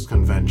comics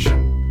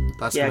convention.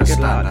 That's Yeah, going to good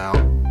stand luck.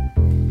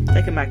 out.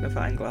 Take a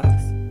magnifying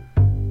glass.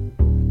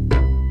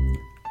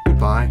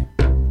 Goodbye.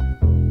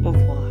 Au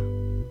revoir.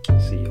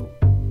 See you.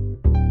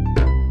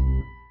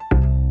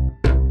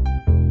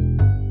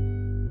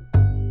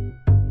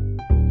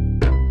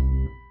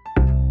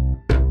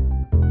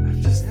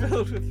 I'm just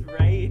filled with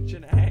rage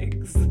and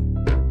eggs.